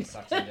not getting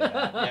sucked into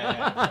that.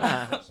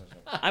 Yeah.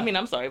 I mean,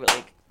 I'm sorry, but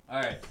like,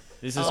 All right.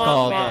 This is Oh,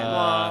 called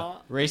man.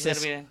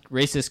 racist. Gotta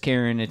Racist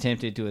Karen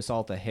attempted to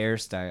assault a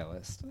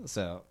hairstylist.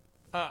 So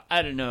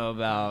I don't know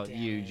about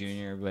you,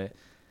 Junior,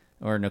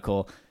 or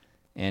Nicole.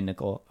 And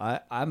Nicole,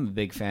 I'm a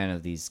big fan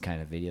of these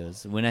kind of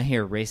videos. When I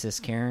hear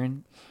racist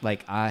Karen,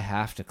 like I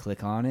have to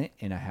click on it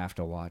and I have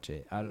to watch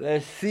it.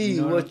 Let's see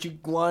You know what you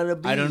wanna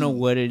be. I don't know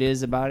what it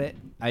is about it.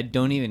 I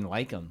don't even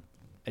like them.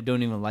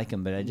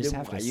 but I just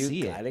have to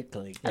see it. Gotta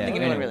click. I think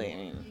Yeah, anyone anyway. really. I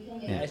mean,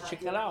 Yeah. Let's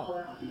check it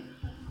out.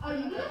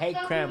 Hey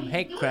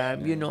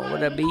crime, you know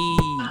what I be.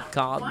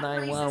 Call One racist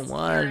Karen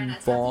 911 attempted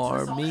to for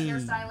assault a me.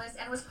 hairstylist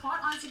and was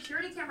caught on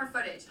security camera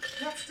footage.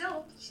 Yet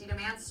still, she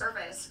demands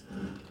service.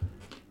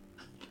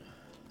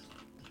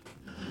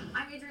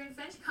 I'm Adrian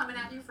Finch coming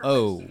at you from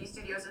Oh. Finch TV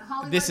Studios in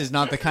Hollywood. This is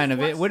not the kind of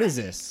what's it. What is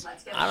trending. this?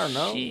 Let's get I don't it.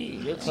 know. She-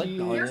 You clicked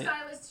on it.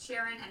 Hairstylist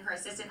Sharon and her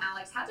assistant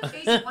Alex had to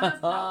face one of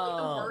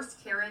probably the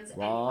worst Karens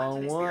anyone Wrong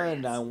can one.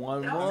 experience. I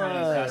want It all one.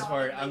 started Fast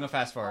forward. I'm gonna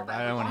fast forward.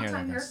 I don't want to hear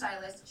longtime that.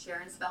 hairstylist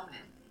Sharon Spellman.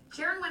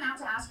 Sharon went out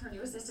to ask her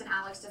new assistant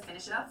Alex to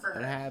finish it up for her.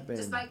 What happened?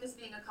 Despite this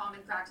being a common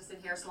practice in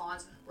hair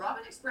salons,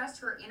 Robin expressed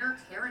her inner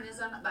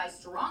Karenism by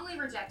strongly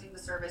rejecting the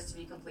service to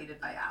be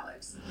completed by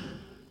Alex.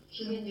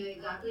 She's gonna do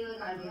exactly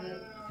like I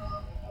did.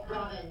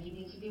 Robin, you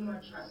need to be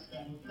more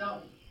trusting.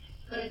 No.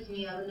 But it's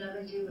me, I would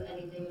never do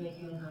anything to make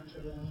you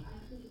uncomfortable.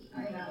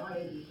 I know,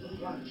 I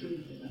want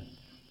to.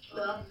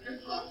 Well, you're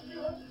supposed to be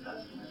with the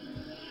customer.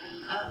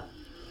 Oh.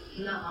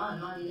 Nuh-uh,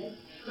 not in this.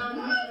 Not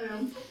in this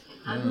room.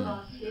 I'm the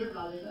boss here,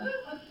 Robin.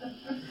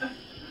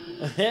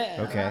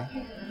 Okay.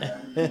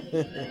 Nope,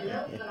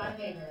 but I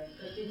pay her,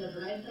 so she does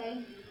what I say.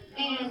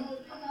 And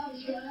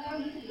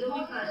you'll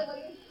be fine.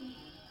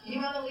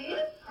 You wanna leave?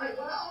 I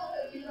will,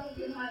 if you don't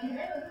do my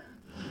hair.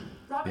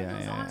 Robin Yeah,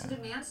 goes yeah, on yeah. to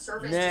demand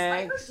service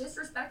despite Next. her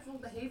disrespectful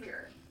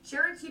behavior.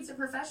 Sharon keeps it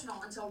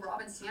professional until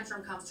Robin's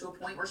tantrum comes to a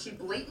point where she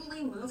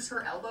blatantly moves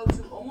her elbow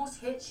to almost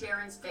hit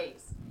Sharon's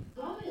face.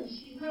 Robin,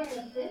 she's my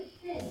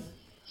assistant.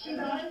 She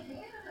does hair.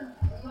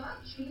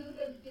 She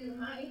does do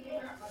my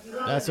hair.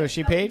 That's what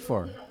she paid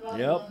for. Yep.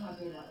 You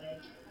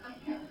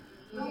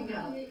can go.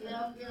 No, you're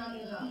not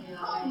gonna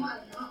talk. Oh my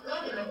God.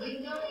 Robin, we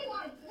don't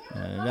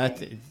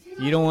want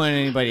You don't want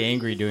anybody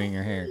angry doing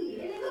your hair.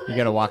 You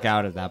gotta walk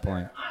out at that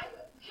point.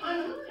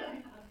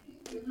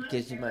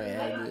 Cause she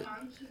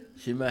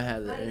might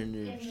have the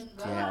energy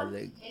to have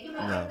the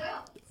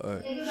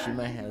or she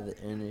might have the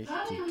energy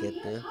to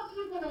get the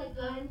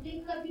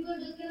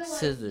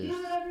scissors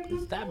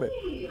and stab her.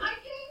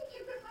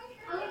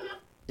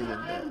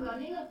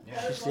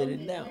 She's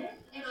sitting down.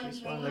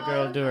 She's wanting the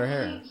girl to do her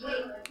hair.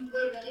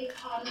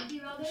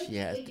 She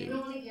has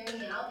to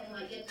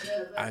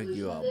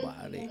argue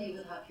about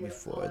it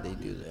before they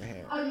do their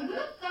hair.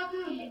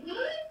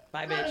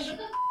 bye, bitch.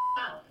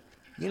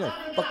 You gonna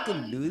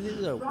fucking do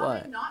this or what?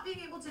 Robin, not being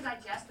able to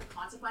digest the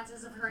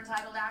consequences of her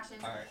entitled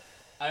actions, All right.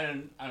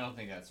 I don't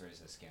think that's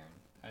racist, Karen.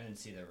 I didn't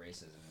see the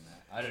racism in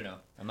that. I don't know.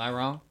 Am I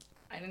wrong?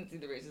 I didn't see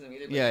the racism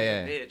either. But Yeah,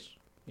 she's a yeah. bitch.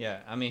 Yeah.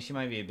 I mean, she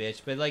might be a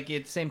bitch, but like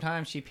at the same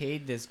time, she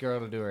paid this girl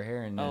to do her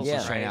hair, and then Oh, she's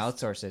yeah. trying to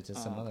outsource it to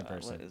some Oh, other God,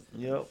 person. what is-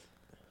 Yep.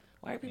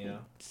 Why are people know?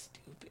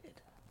 stupid?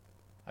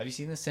 Have you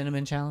seen the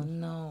cinnamon challenge?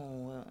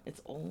 No,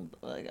 it's old.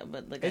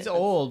 But like It's I-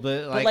 old,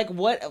 but But like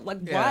what? Like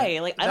Yeah. why?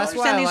 Like I don't That's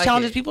why understand I these like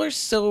challenges. it. People are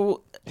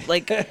so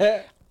like.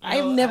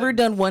 I've No, never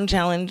done one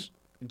challenge.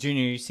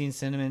 Junior, you seen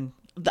cinnamon?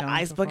 The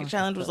challenge ice bucket before?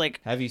 challenge was like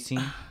Have you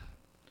seen?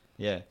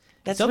 Yeah.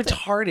 that's Something-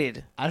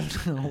 retarded. I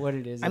don't know what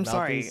it is. I'm about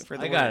sorry these. for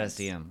the I gotta words.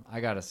 see him. I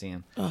gotta see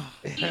him. Ugh.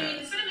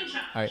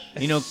 All right,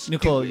 you know,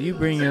 Nicole, you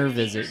bring your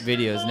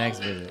videos next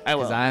visit. I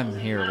will. 'Cause I'm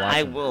here watching.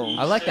 I will.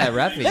 I like that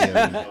rap video.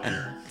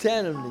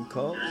 Tell him,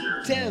 Nicole.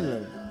 Tell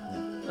him.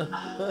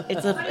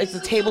 It's a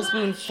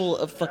tablespoon full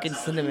of fucking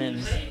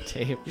cinnamon.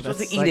 Tape. You're supposed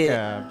to That's eat like,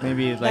 it.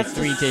 maybe like That's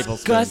 3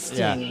 tablespoons.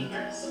 disgusting.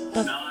 Yeah.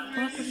 The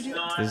fuck would you do?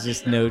 There's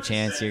just no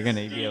chance you're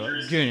gonna be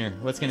able. Junior,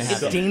 what's gonna It's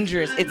happen?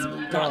 dangerous. It's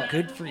not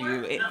good for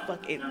you. It.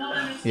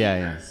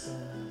 Yeah. Ice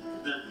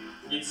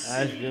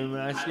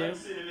cream.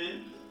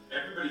 Cinnamon.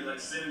 Everybody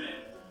likes cinnamon.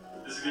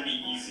 This is gonna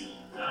be easy.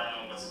 I don't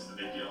know what's the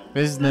big deal.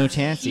 There's no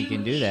chance you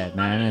can do that,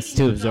 man. It's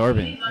too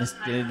absorbent.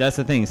 That's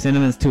the thing.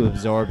 Cinnamon's too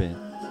absorbent.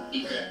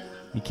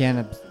 You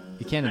can't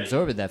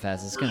absorb it that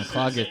fast. It's gonna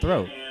clog your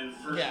throat. And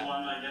first Yeah.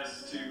 one, I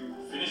guess, to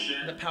finish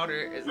it. The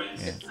powder is.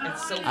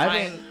 It's so I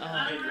fine. think-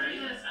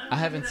 I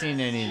haven't seen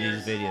any of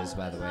these videos,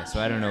 by the way, so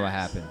I don't know what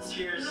happens.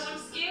 Cheers.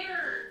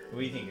 What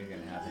do you think is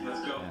gonna happen?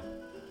 Let's go.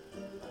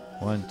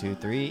 1, 2,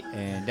 3,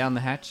 and down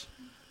the hatch.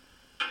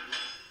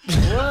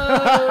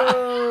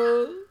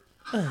 Whoa.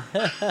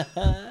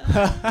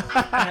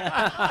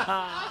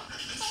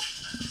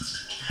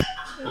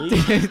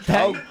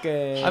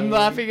 Okay. I'm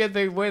laughing at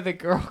the way the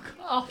girl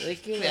coughed.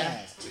 Look at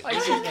that.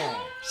 Like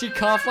she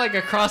coughed like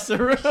across the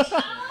room.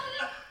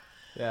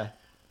 Yeah.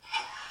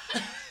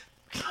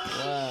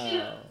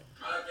 Wow.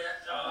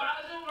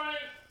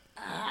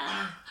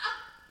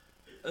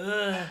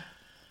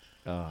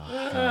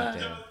 Oh, God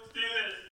damn.